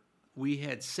wrestler. We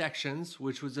had sections,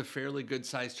 which was a fairly good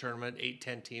sized tournament,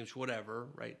 8-10 teams, whatever,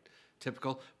 right?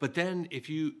 Typical. But then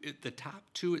the top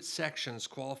 2 at sections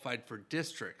qualified for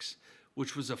districts,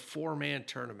 which was a 4-man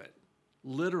tournament,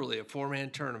 literally a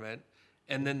 4-man tournament.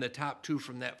 And then the top 2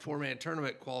 from that 4-man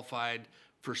tournament qualified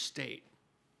for state.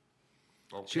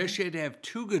 Okay. So you actually had to have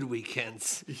 2 good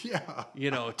weekends,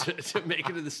 to make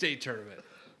it to the state tournament.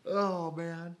 Oh,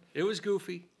 man. It was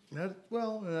goofy. I'm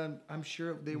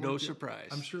sure they weren't. No surprise.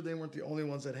 I'm sure they weren't the only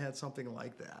ones that had something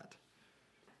like that.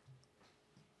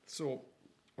 So,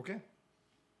 okay.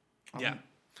 Yeah.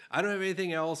 I don't have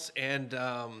anything else. And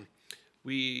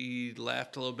we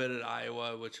laughed a little bit at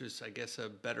Iowa, which was, I guess, a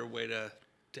better way to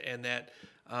end that.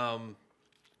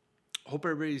 Hope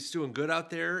everybody's doing good out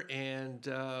there, and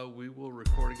we will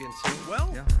record again soon.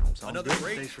 Well, another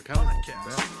great Thanks for coming.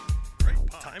 podcast. Great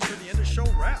podcast. Time for the end of show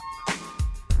wrap.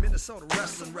 Minnesota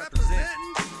Wrestling representing.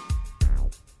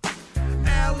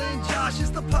 Al and Josh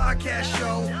is the podcast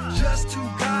show. Just two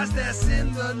guys that's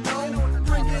in the know.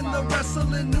 Bringing the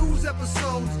wrestling news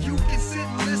episodes. You can sit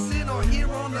and listen or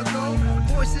hear on the go.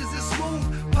 Voices is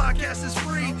smooth, podcast is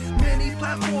free. Many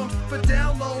platforms for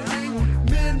downloading.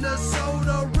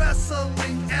 Minnesota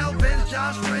Wrestling. Al, Ben,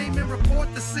 Josh, Raymond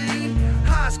report the scene.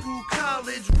 High school,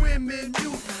 college, women,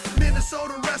 youth.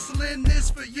 Minnesota Wrestling is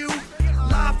for you.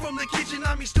 Live from the Kitchen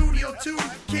Army Studio 2.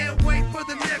 Can't wait for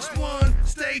the next one.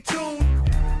 Stay tuned.